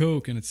Jack and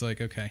Coke. And it's like,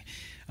 okay.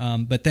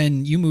 But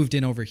then you moved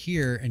in over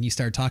here and you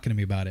started talking to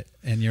me about it.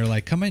 And you're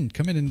like, come in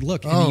and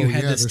look. And you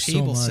had this there's so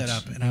table set much.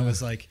 up. And I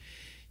was like,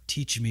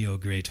 teach me, oh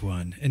great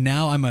one. And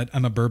now I'm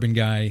a bourbon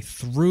guy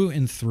through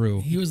and through.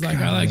 He was like,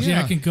 I like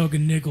Yeah. Jack and Coke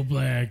and Nickel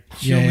Black.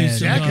 Show Yeah, me some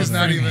Jack love. is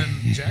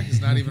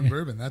not even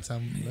bourbon. That's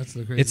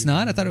the crazy. It's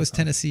not? I thing. thought it was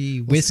Tennessee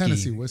It's whiskey.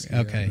 Tennessee whiskey,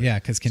 Okay, yeah. yeah,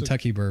 because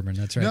Kentucky bourbon.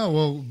 That's right. No,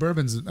 well,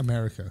 bourbon's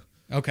America.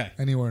 Okay.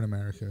 Anywhere in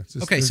America. It's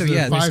just, Okay, so there are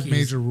yeah, 5 whiskeys.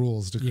 major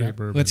rules to create Yeah.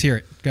 bourbon. Let's hear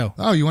it. Go.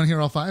 Oh, you want to hear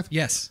all 5?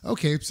 Yes.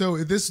 Okay, so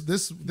this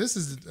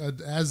is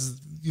as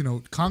you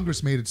know,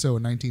 Congress made it so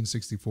in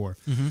 1964.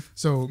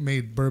 So it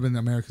made bourbon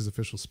America's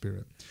official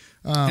spirit,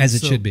 As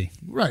it should be.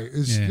 Right?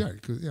 Yeah.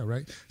 Yeah,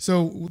 right.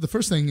 So the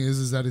first thing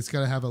is that it's got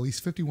to have at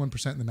least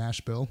 51% in the mash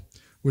bill,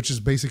 which is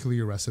basically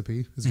your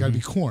recipe. It's got to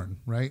be corn,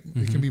 right?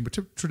 It can be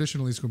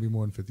traditionally it's going to be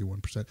more than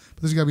 51%, but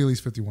there's got to be at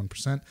least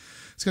 51%.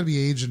 It's got to be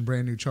aged in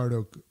brand new charred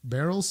oak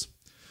barrels.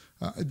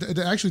 It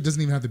actually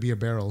doesn't even have to be a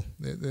barrel.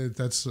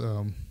 That's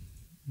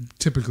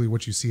typically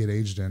what you see it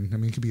aged in. I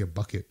mean, it could be a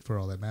bucket for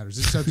all that matters.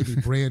 It just has to be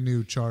brand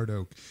new charred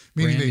oak.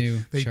 Meaning Brand new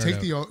they charred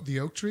take the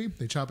oak tree,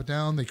 they chop it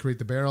down, they create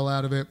the barrel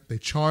out of it, they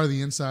char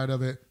the inside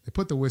of it, they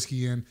put the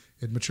whiskey in,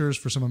 it matures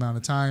for some amount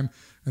of time,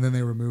 and then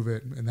they remove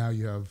it, and now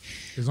you have,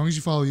 as long as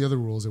you follow the other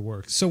rules, it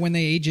works. So when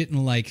they age it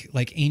in like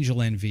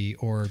Angel Envy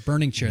or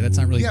Burning Chair, that's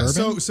not really Yeah,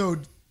 bourbon. so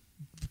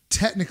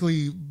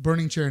technically,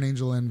 Burning Chair and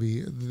Angel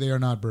Envy, they are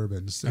not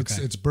bourbons. Okay.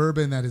 It's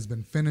bourbon that has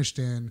been finished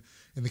in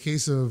the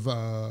case of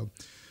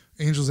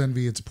Angel's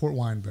Envy, it's a port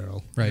wine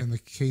barrel. Right. In the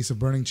case of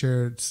Burning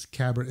Chair, it's a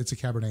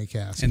Cabernet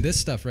cask. And this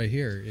stuff right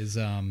here is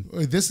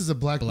This is a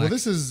black. Well, Black.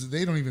 this is,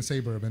 they don't even say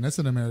bourbon. That's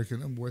an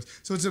American.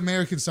 So it's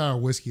American style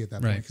whiskey at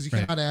that point Right, because you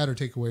right. cannot add or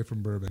take away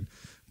from bourbon.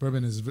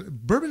 Bourbon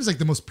is like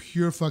the most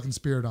pure fucking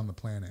spirit on the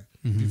planet.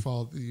 If you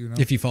follow,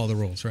 if you follow the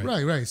rules,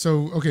 right? Right.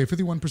 So, okay,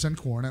 51%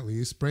 corn at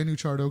least, brand new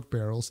charred oak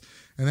barrels,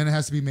 and then it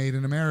has to be made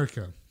in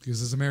America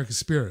because it's America's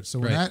spirit. So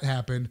when Right. that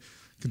happened,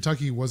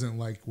 Kentucky wasn't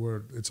like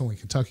where it's only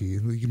Kentucky.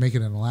 You can make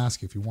it in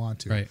Alaska if you want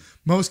to. Right.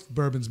 Most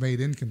bourbon's made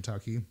in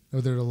Kentucky,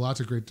 though there are lots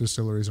of great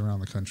distilleries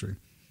around the country.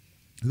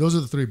 Those are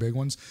the 3 big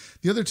ones.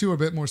 The other 2 are a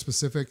bit more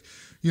specific.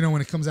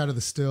 When it comes out of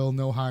the still,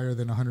 no higher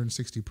than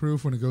 160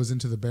 proof. When it goes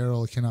into the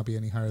barrel, it cannot be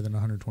any higher than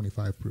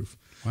 125 proof.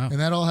 Wow. And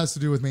that all has to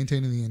do with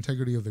maintaining the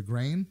integrity of the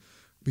grain,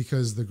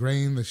 because the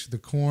grain, the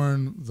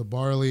corn, the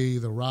barley,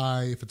 the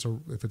rye, if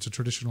it's a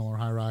traditional or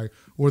high rye,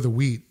 or the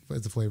wheat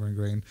as the flavoring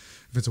grain,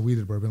 if it's a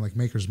wheated bourbon like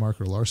Maker's Mark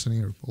or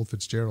Larceny or Old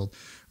Fitzgerald,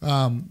 you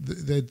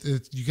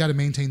got to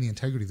maintain the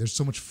integrity. There's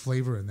so much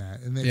flavor in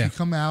that, and if you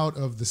come out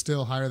of the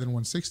still higher than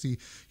 160,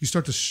 you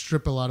start to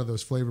strip a lot of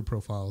those flavor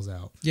profiles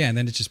out. Yeah, and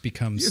then it just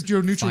becomes it's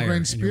your neutral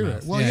grain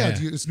spirit. Well, yeah.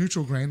 it's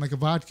neutral grain like a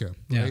vodka,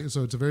 right? Yeah.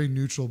 So it's a very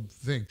neutral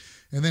thing.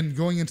 And then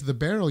going into the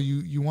barrel,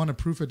 you want to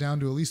proof it down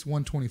to at least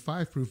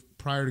 125 proof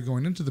prior to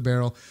going into the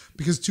barrel,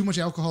 because too much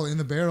alcohol in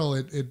the barrel,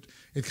 it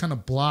kind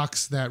of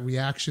blocks that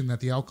reaction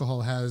that the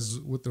alcohol has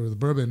with the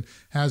bourbon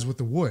has with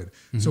the wood.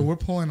 So we're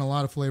pulling a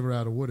lot of flavor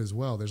out of wood as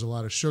well. There's a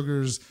lot of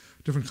sugars,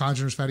 different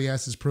congeners, fatty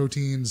acids,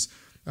 proteins,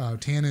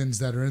 tannins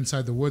that are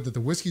inside the wood that the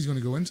whiskey is going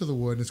to go into the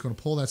wood, and it's going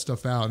to pull that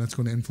stuff out, and it's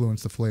going to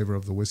influence the flavor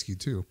of the whiskey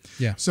too.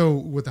 Yeah. So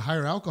with the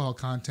higher alcohol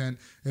content,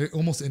 it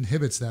almost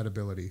inhibits that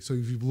ability. So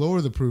if you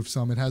lower the proof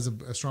some, it has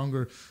a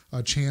stronger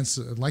chance,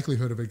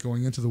 likelihood of it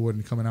going into the wood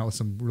and coming out with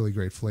some really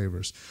great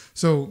flavors.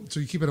 So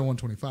you keep it at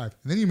 125.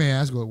 And then you may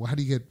ask, well, how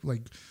do you get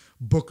like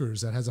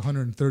Booker's that has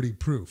 130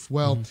 proof?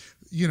 Well,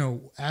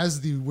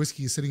 as the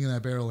whiskey is sitting in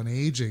that barrel and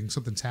aging,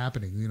 something's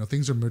happening.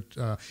 Things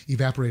are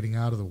evaporating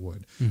out of the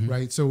wood,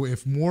 right? So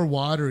if more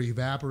water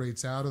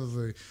evaporates out of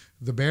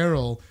the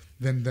barrel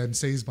than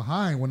stays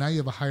behind, well, now you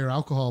have a higher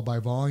alcohol by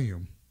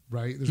volume,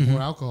 right? There's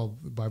more alcohol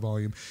by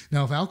volume.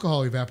 Now, if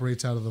alcohol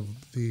evaporates out of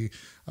the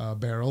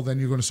barrel, then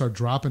you're going to start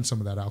dropping some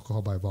of that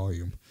alcohol by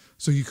volume.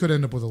 So you could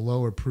end up with a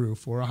lower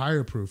proof or a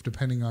higher proof,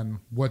 depending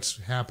on what's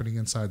happening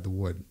inside the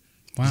wood.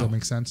 Wow. Does that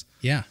make sense?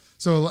 Yeah.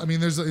 So, I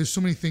mean, there's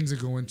so many things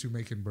that go into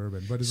making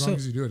bourbon, but as long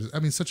as you do it,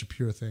 it's such a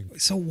pure thing.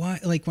 So why,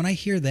 like when I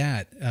hear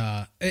that,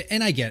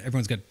 and I get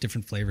everyone's got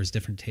different flavors,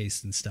 different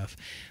tastes and stuff,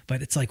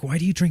 but it's like, why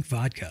do you drink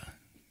vodka?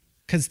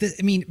 Because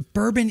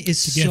bourbon is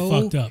so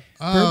fucked up.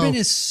 Bourbon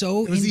is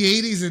so. It was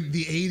the 80s and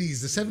the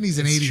 70s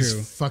and 80s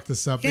true. fucked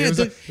us up. Yeah, it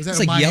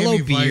it's like yellow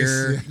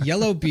beer,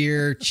 yellow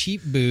beer,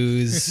 cheap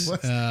booze. It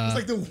was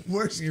like the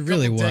worst. It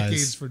really couple was.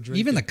 decades for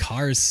drinking. Even the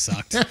cars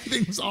sucked.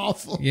 Everything was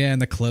awful. Yeah,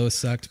 and the clothes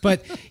sucked.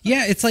 But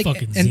yeah, it's like,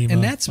 Fucking and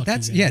Zima. that's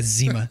Fucking yeah,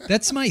 Zima.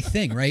 That's my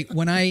thing, right?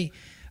 When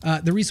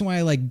the reason why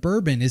I like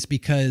bourbon is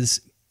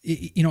because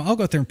I'll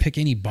go out there and pick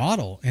any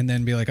bottle and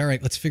then be like, all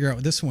right, let's figure out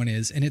what this one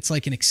is. And it's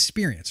like an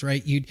experience,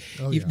 right?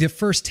 The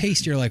first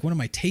taste, you're like, what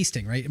am I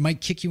tasting, right? It might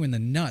kick you in the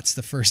nuts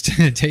the first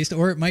taste,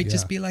 or it might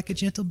just be like a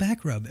gentle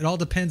back rub. It all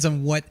depends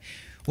on what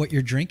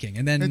you're drinking.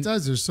 And then it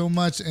does. There's so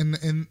much.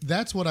 And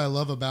that's what I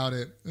love about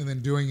it. And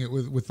then doing it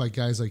with like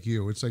guys like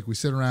you. It's like we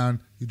sit around,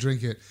 you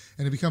drink it,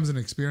 and it becomes an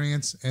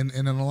experience. And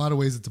in a lot of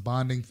ways, it's a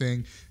bonding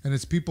thing. And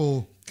it's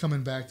people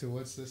coming back to,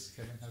 what's this?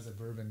 Kevin has a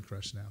bourbon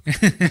crush now.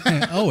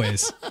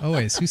 Always.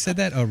 Who said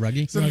that? Oh,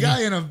 Ruggy. Some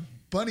guy in a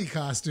bunny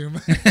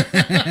costume.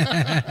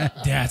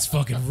 That's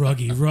fucking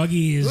Ruggy.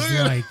 Ruggy is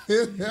like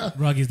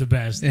Ruggy's the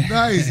best.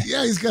 Nice.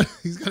 Yeah, he's got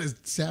his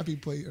sappy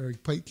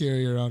plate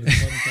carrier on his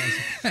bunny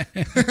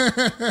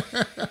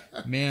costume.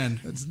 Man,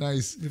 that's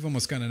nice. We've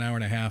almost gone an hour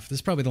and a half. This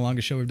is probably the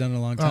longest show we've done in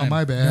a long time. Oh,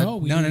 my bad. No.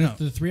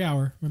 The 3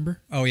 hour.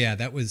 Remember? Oh yeah,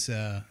 that was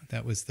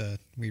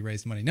we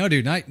raised money. No,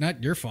 dude,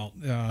 not your fault.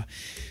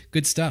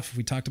 Good stuff.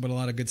 We talked about a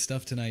lot of good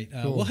stuff tonight.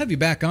 Cool. We'll have you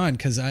back on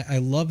because I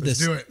love Let's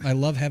this. do it. I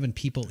love having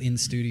people in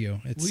studio.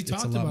 We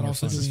talked about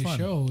also doing a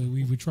show.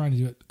 We tried to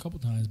do it a couple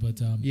times, but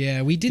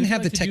yeah, we didn't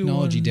have the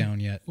technology down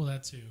yet. Well,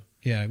 that too.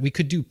 Yeah, we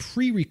could do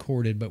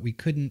pre-recorded, but we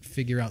couldn't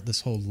figure out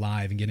this whole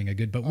live and getting a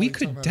good. But we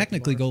could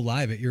technically go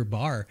live at your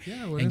bar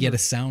and get a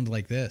sound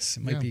like this.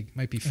 It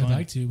might be fun. I'd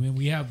like to. I mean,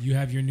 you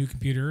have your new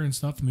computer and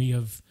stuff.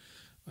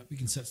 We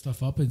can set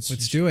stuff up.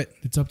 Let's do it.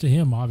 It's up to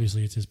him.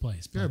 Obviously, it's his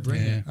place. Yeah,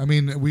 bring it. I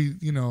mean, we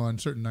on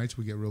certain nights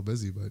we get real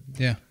busy, but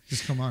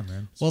just come on,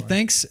 man. Well,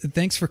 thanks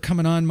for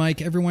coming on,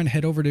 Mike. Everyone,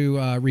 head over to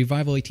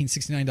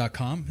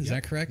revival1869.com. Is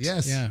that correct?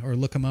 Yes. Yeah, or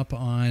look him up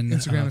on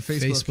Instagram and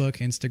Facebook,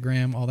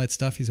 Instagram, all that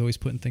stuff. He's always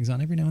putting things on.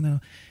 Every now and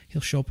then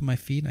he'll show up in my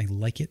feed. And I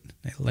like it.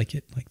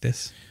 Like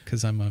this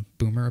because I'm a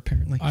boomer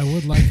apparently. I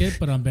would like it,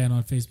 but I'm banned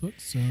on Facebook.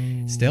 So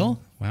still,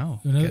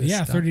 wow.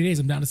 30 days.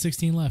 I'm down to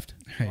 16 left.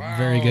 Right, wow.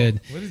 Very good.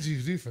 What did you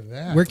do for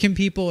that? Where can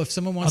people, if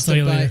someone wants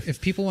to buy,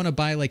 if people want to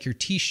buy like your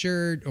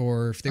T-shirt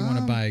or if they want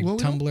to buy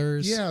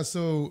tumblers? Yeah,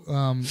 so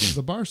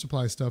the bar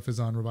supply stuff is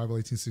on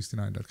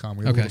revival1869.com.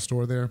 We have a little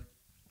store there.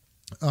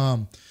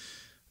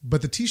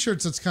 But the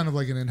T-shirts, it's kind of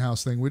like an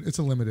in-house thing. It's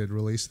a limited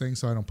release thing,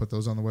 so I don't put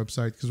those on the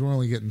website because we're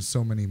only getting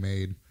so many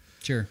made.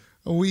 Sure.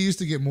 We used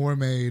to get more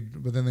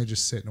made, but then they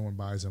just sit. No one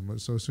buys them.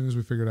 So as soon as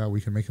we figured out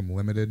we can make them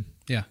limited.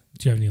 Yeah.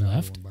 Do you have any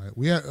left?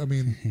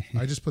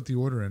 I just put the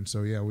order in.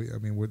 So yeah,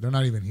 they're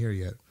not even here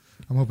yet.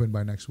 I'm hoping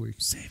by next week.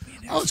 Save me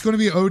it's going to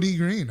be OD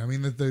green. I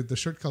mean, the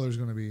shirt color is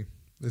going to be.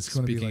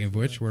 Speaking of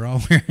which, we're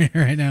all wearing it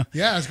right now.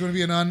 Yeah, it's going to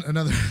be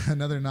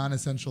another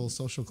non-essential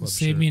social club.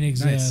 Save me an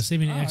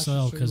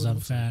XL because I'm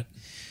fat.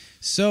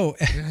 So,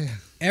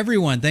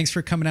 everyone, thanks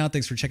for coming out.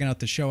 Thanks for checking out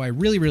the show. I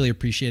really, really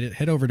appreciate it.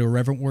 Head over to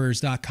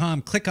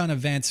irreverentwarriors.com. Click on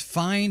events.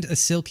 Find a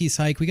Silky's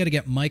Hike. We got to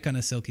get Mike on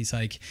a Silky's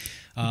Hike.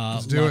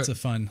 Lots of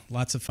fun.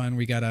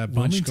 We got a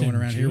bunch going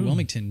around here.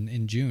 Wilmington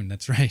in June.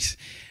 That's right.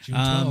 June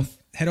 12th.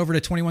 Head over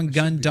to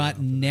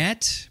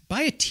 21gun.net.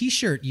 Buy a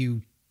T-shirt,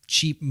 you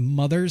cheap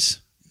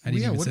mothers. I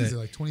didn't even what say is it,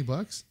 like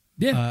 $20?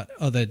 Yeah.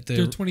 The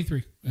They're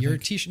 23. your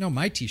T-shirt? No,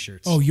 my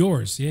T-shirts. Oh,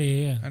 yours.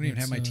 Yeah. I don't even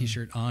have my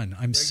T-shirt on.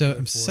 I'm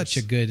Force. such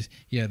a good.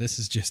 Yeah, this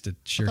is just a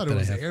shirt I thought that it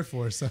was I have. Air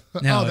Force. No,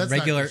 that's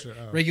regular not your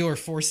shirt. Oh. regular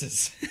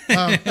forces.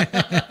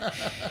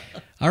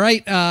 All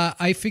right,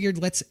 I figured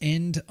let's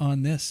end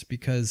on this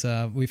because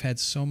we've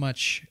had so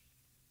much.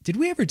 Did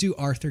we ever do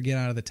Arthur Get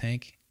Out of the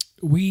Tank?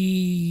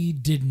 We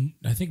didn't.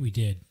 I think we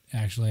did,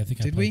 actually. I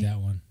think I played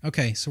that one.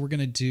 Okay, so we're going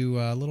to do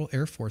a little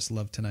Air Force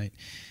love tonight.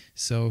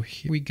 So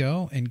here we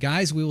go. And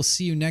guys, we will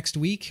see you next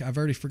week. I've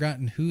already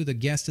forgotten who the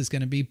guest is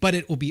going to be, but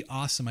it will be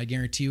awesome, I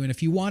guarantee you. And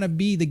if you want to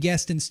be the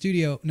guest in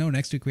studio, no,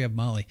 next week we have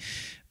Mally.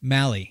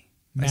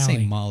 I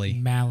say Molly.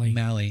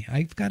 Mally.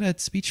 I've got a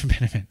speech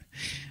impediment.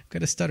 I've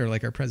got a stutter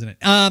like our president.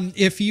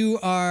 If you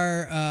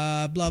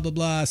are blah, blah,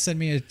 blah, send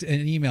me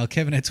an email,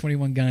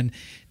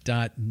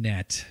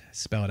 kevin@21gun.net.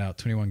 Spell it out,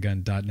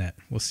 21gun.net.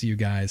 We'll see you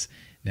guys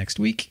next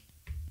week.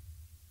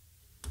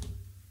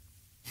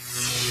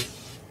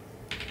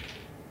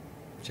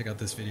 Check out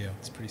this video.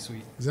 It's pretty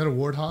sweet. Is that a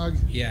warthog?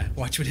 Yeah,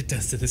 watch what it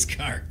does to this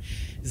car.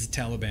 This is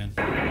Taliban.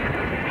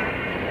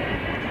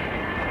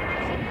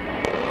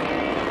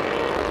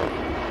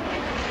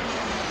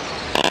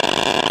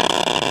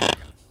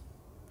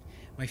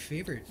 My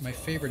favorite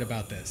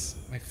about this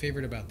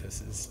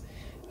is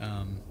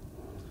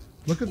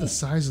Look at the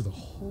size of the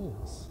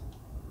holes.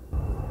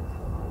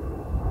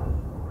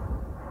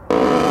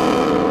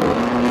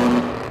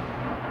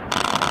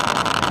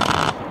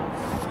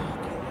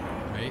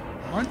 right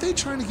Aren't they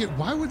trying to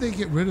why would they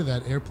get rid of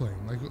that airplane?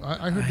 Like,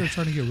 I heard they're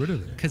trying to get rid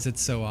of it. because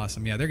it's so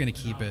awesome. Yeah, they're gonna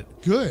keep it.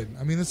 Good.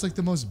 I mean, it's like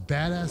the most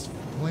badass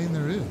plane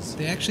there is.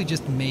 They actually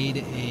just made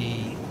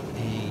a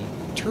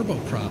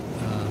turboprop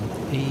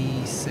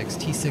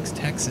T6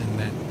 Texan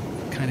that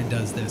kind of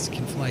does this.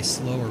 Can fly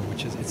slower,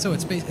 which is it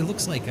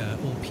looks like a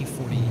old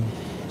P-40.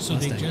 So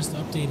Mustang. they just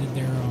updated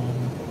their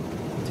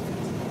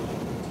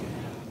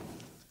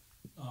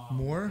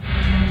More?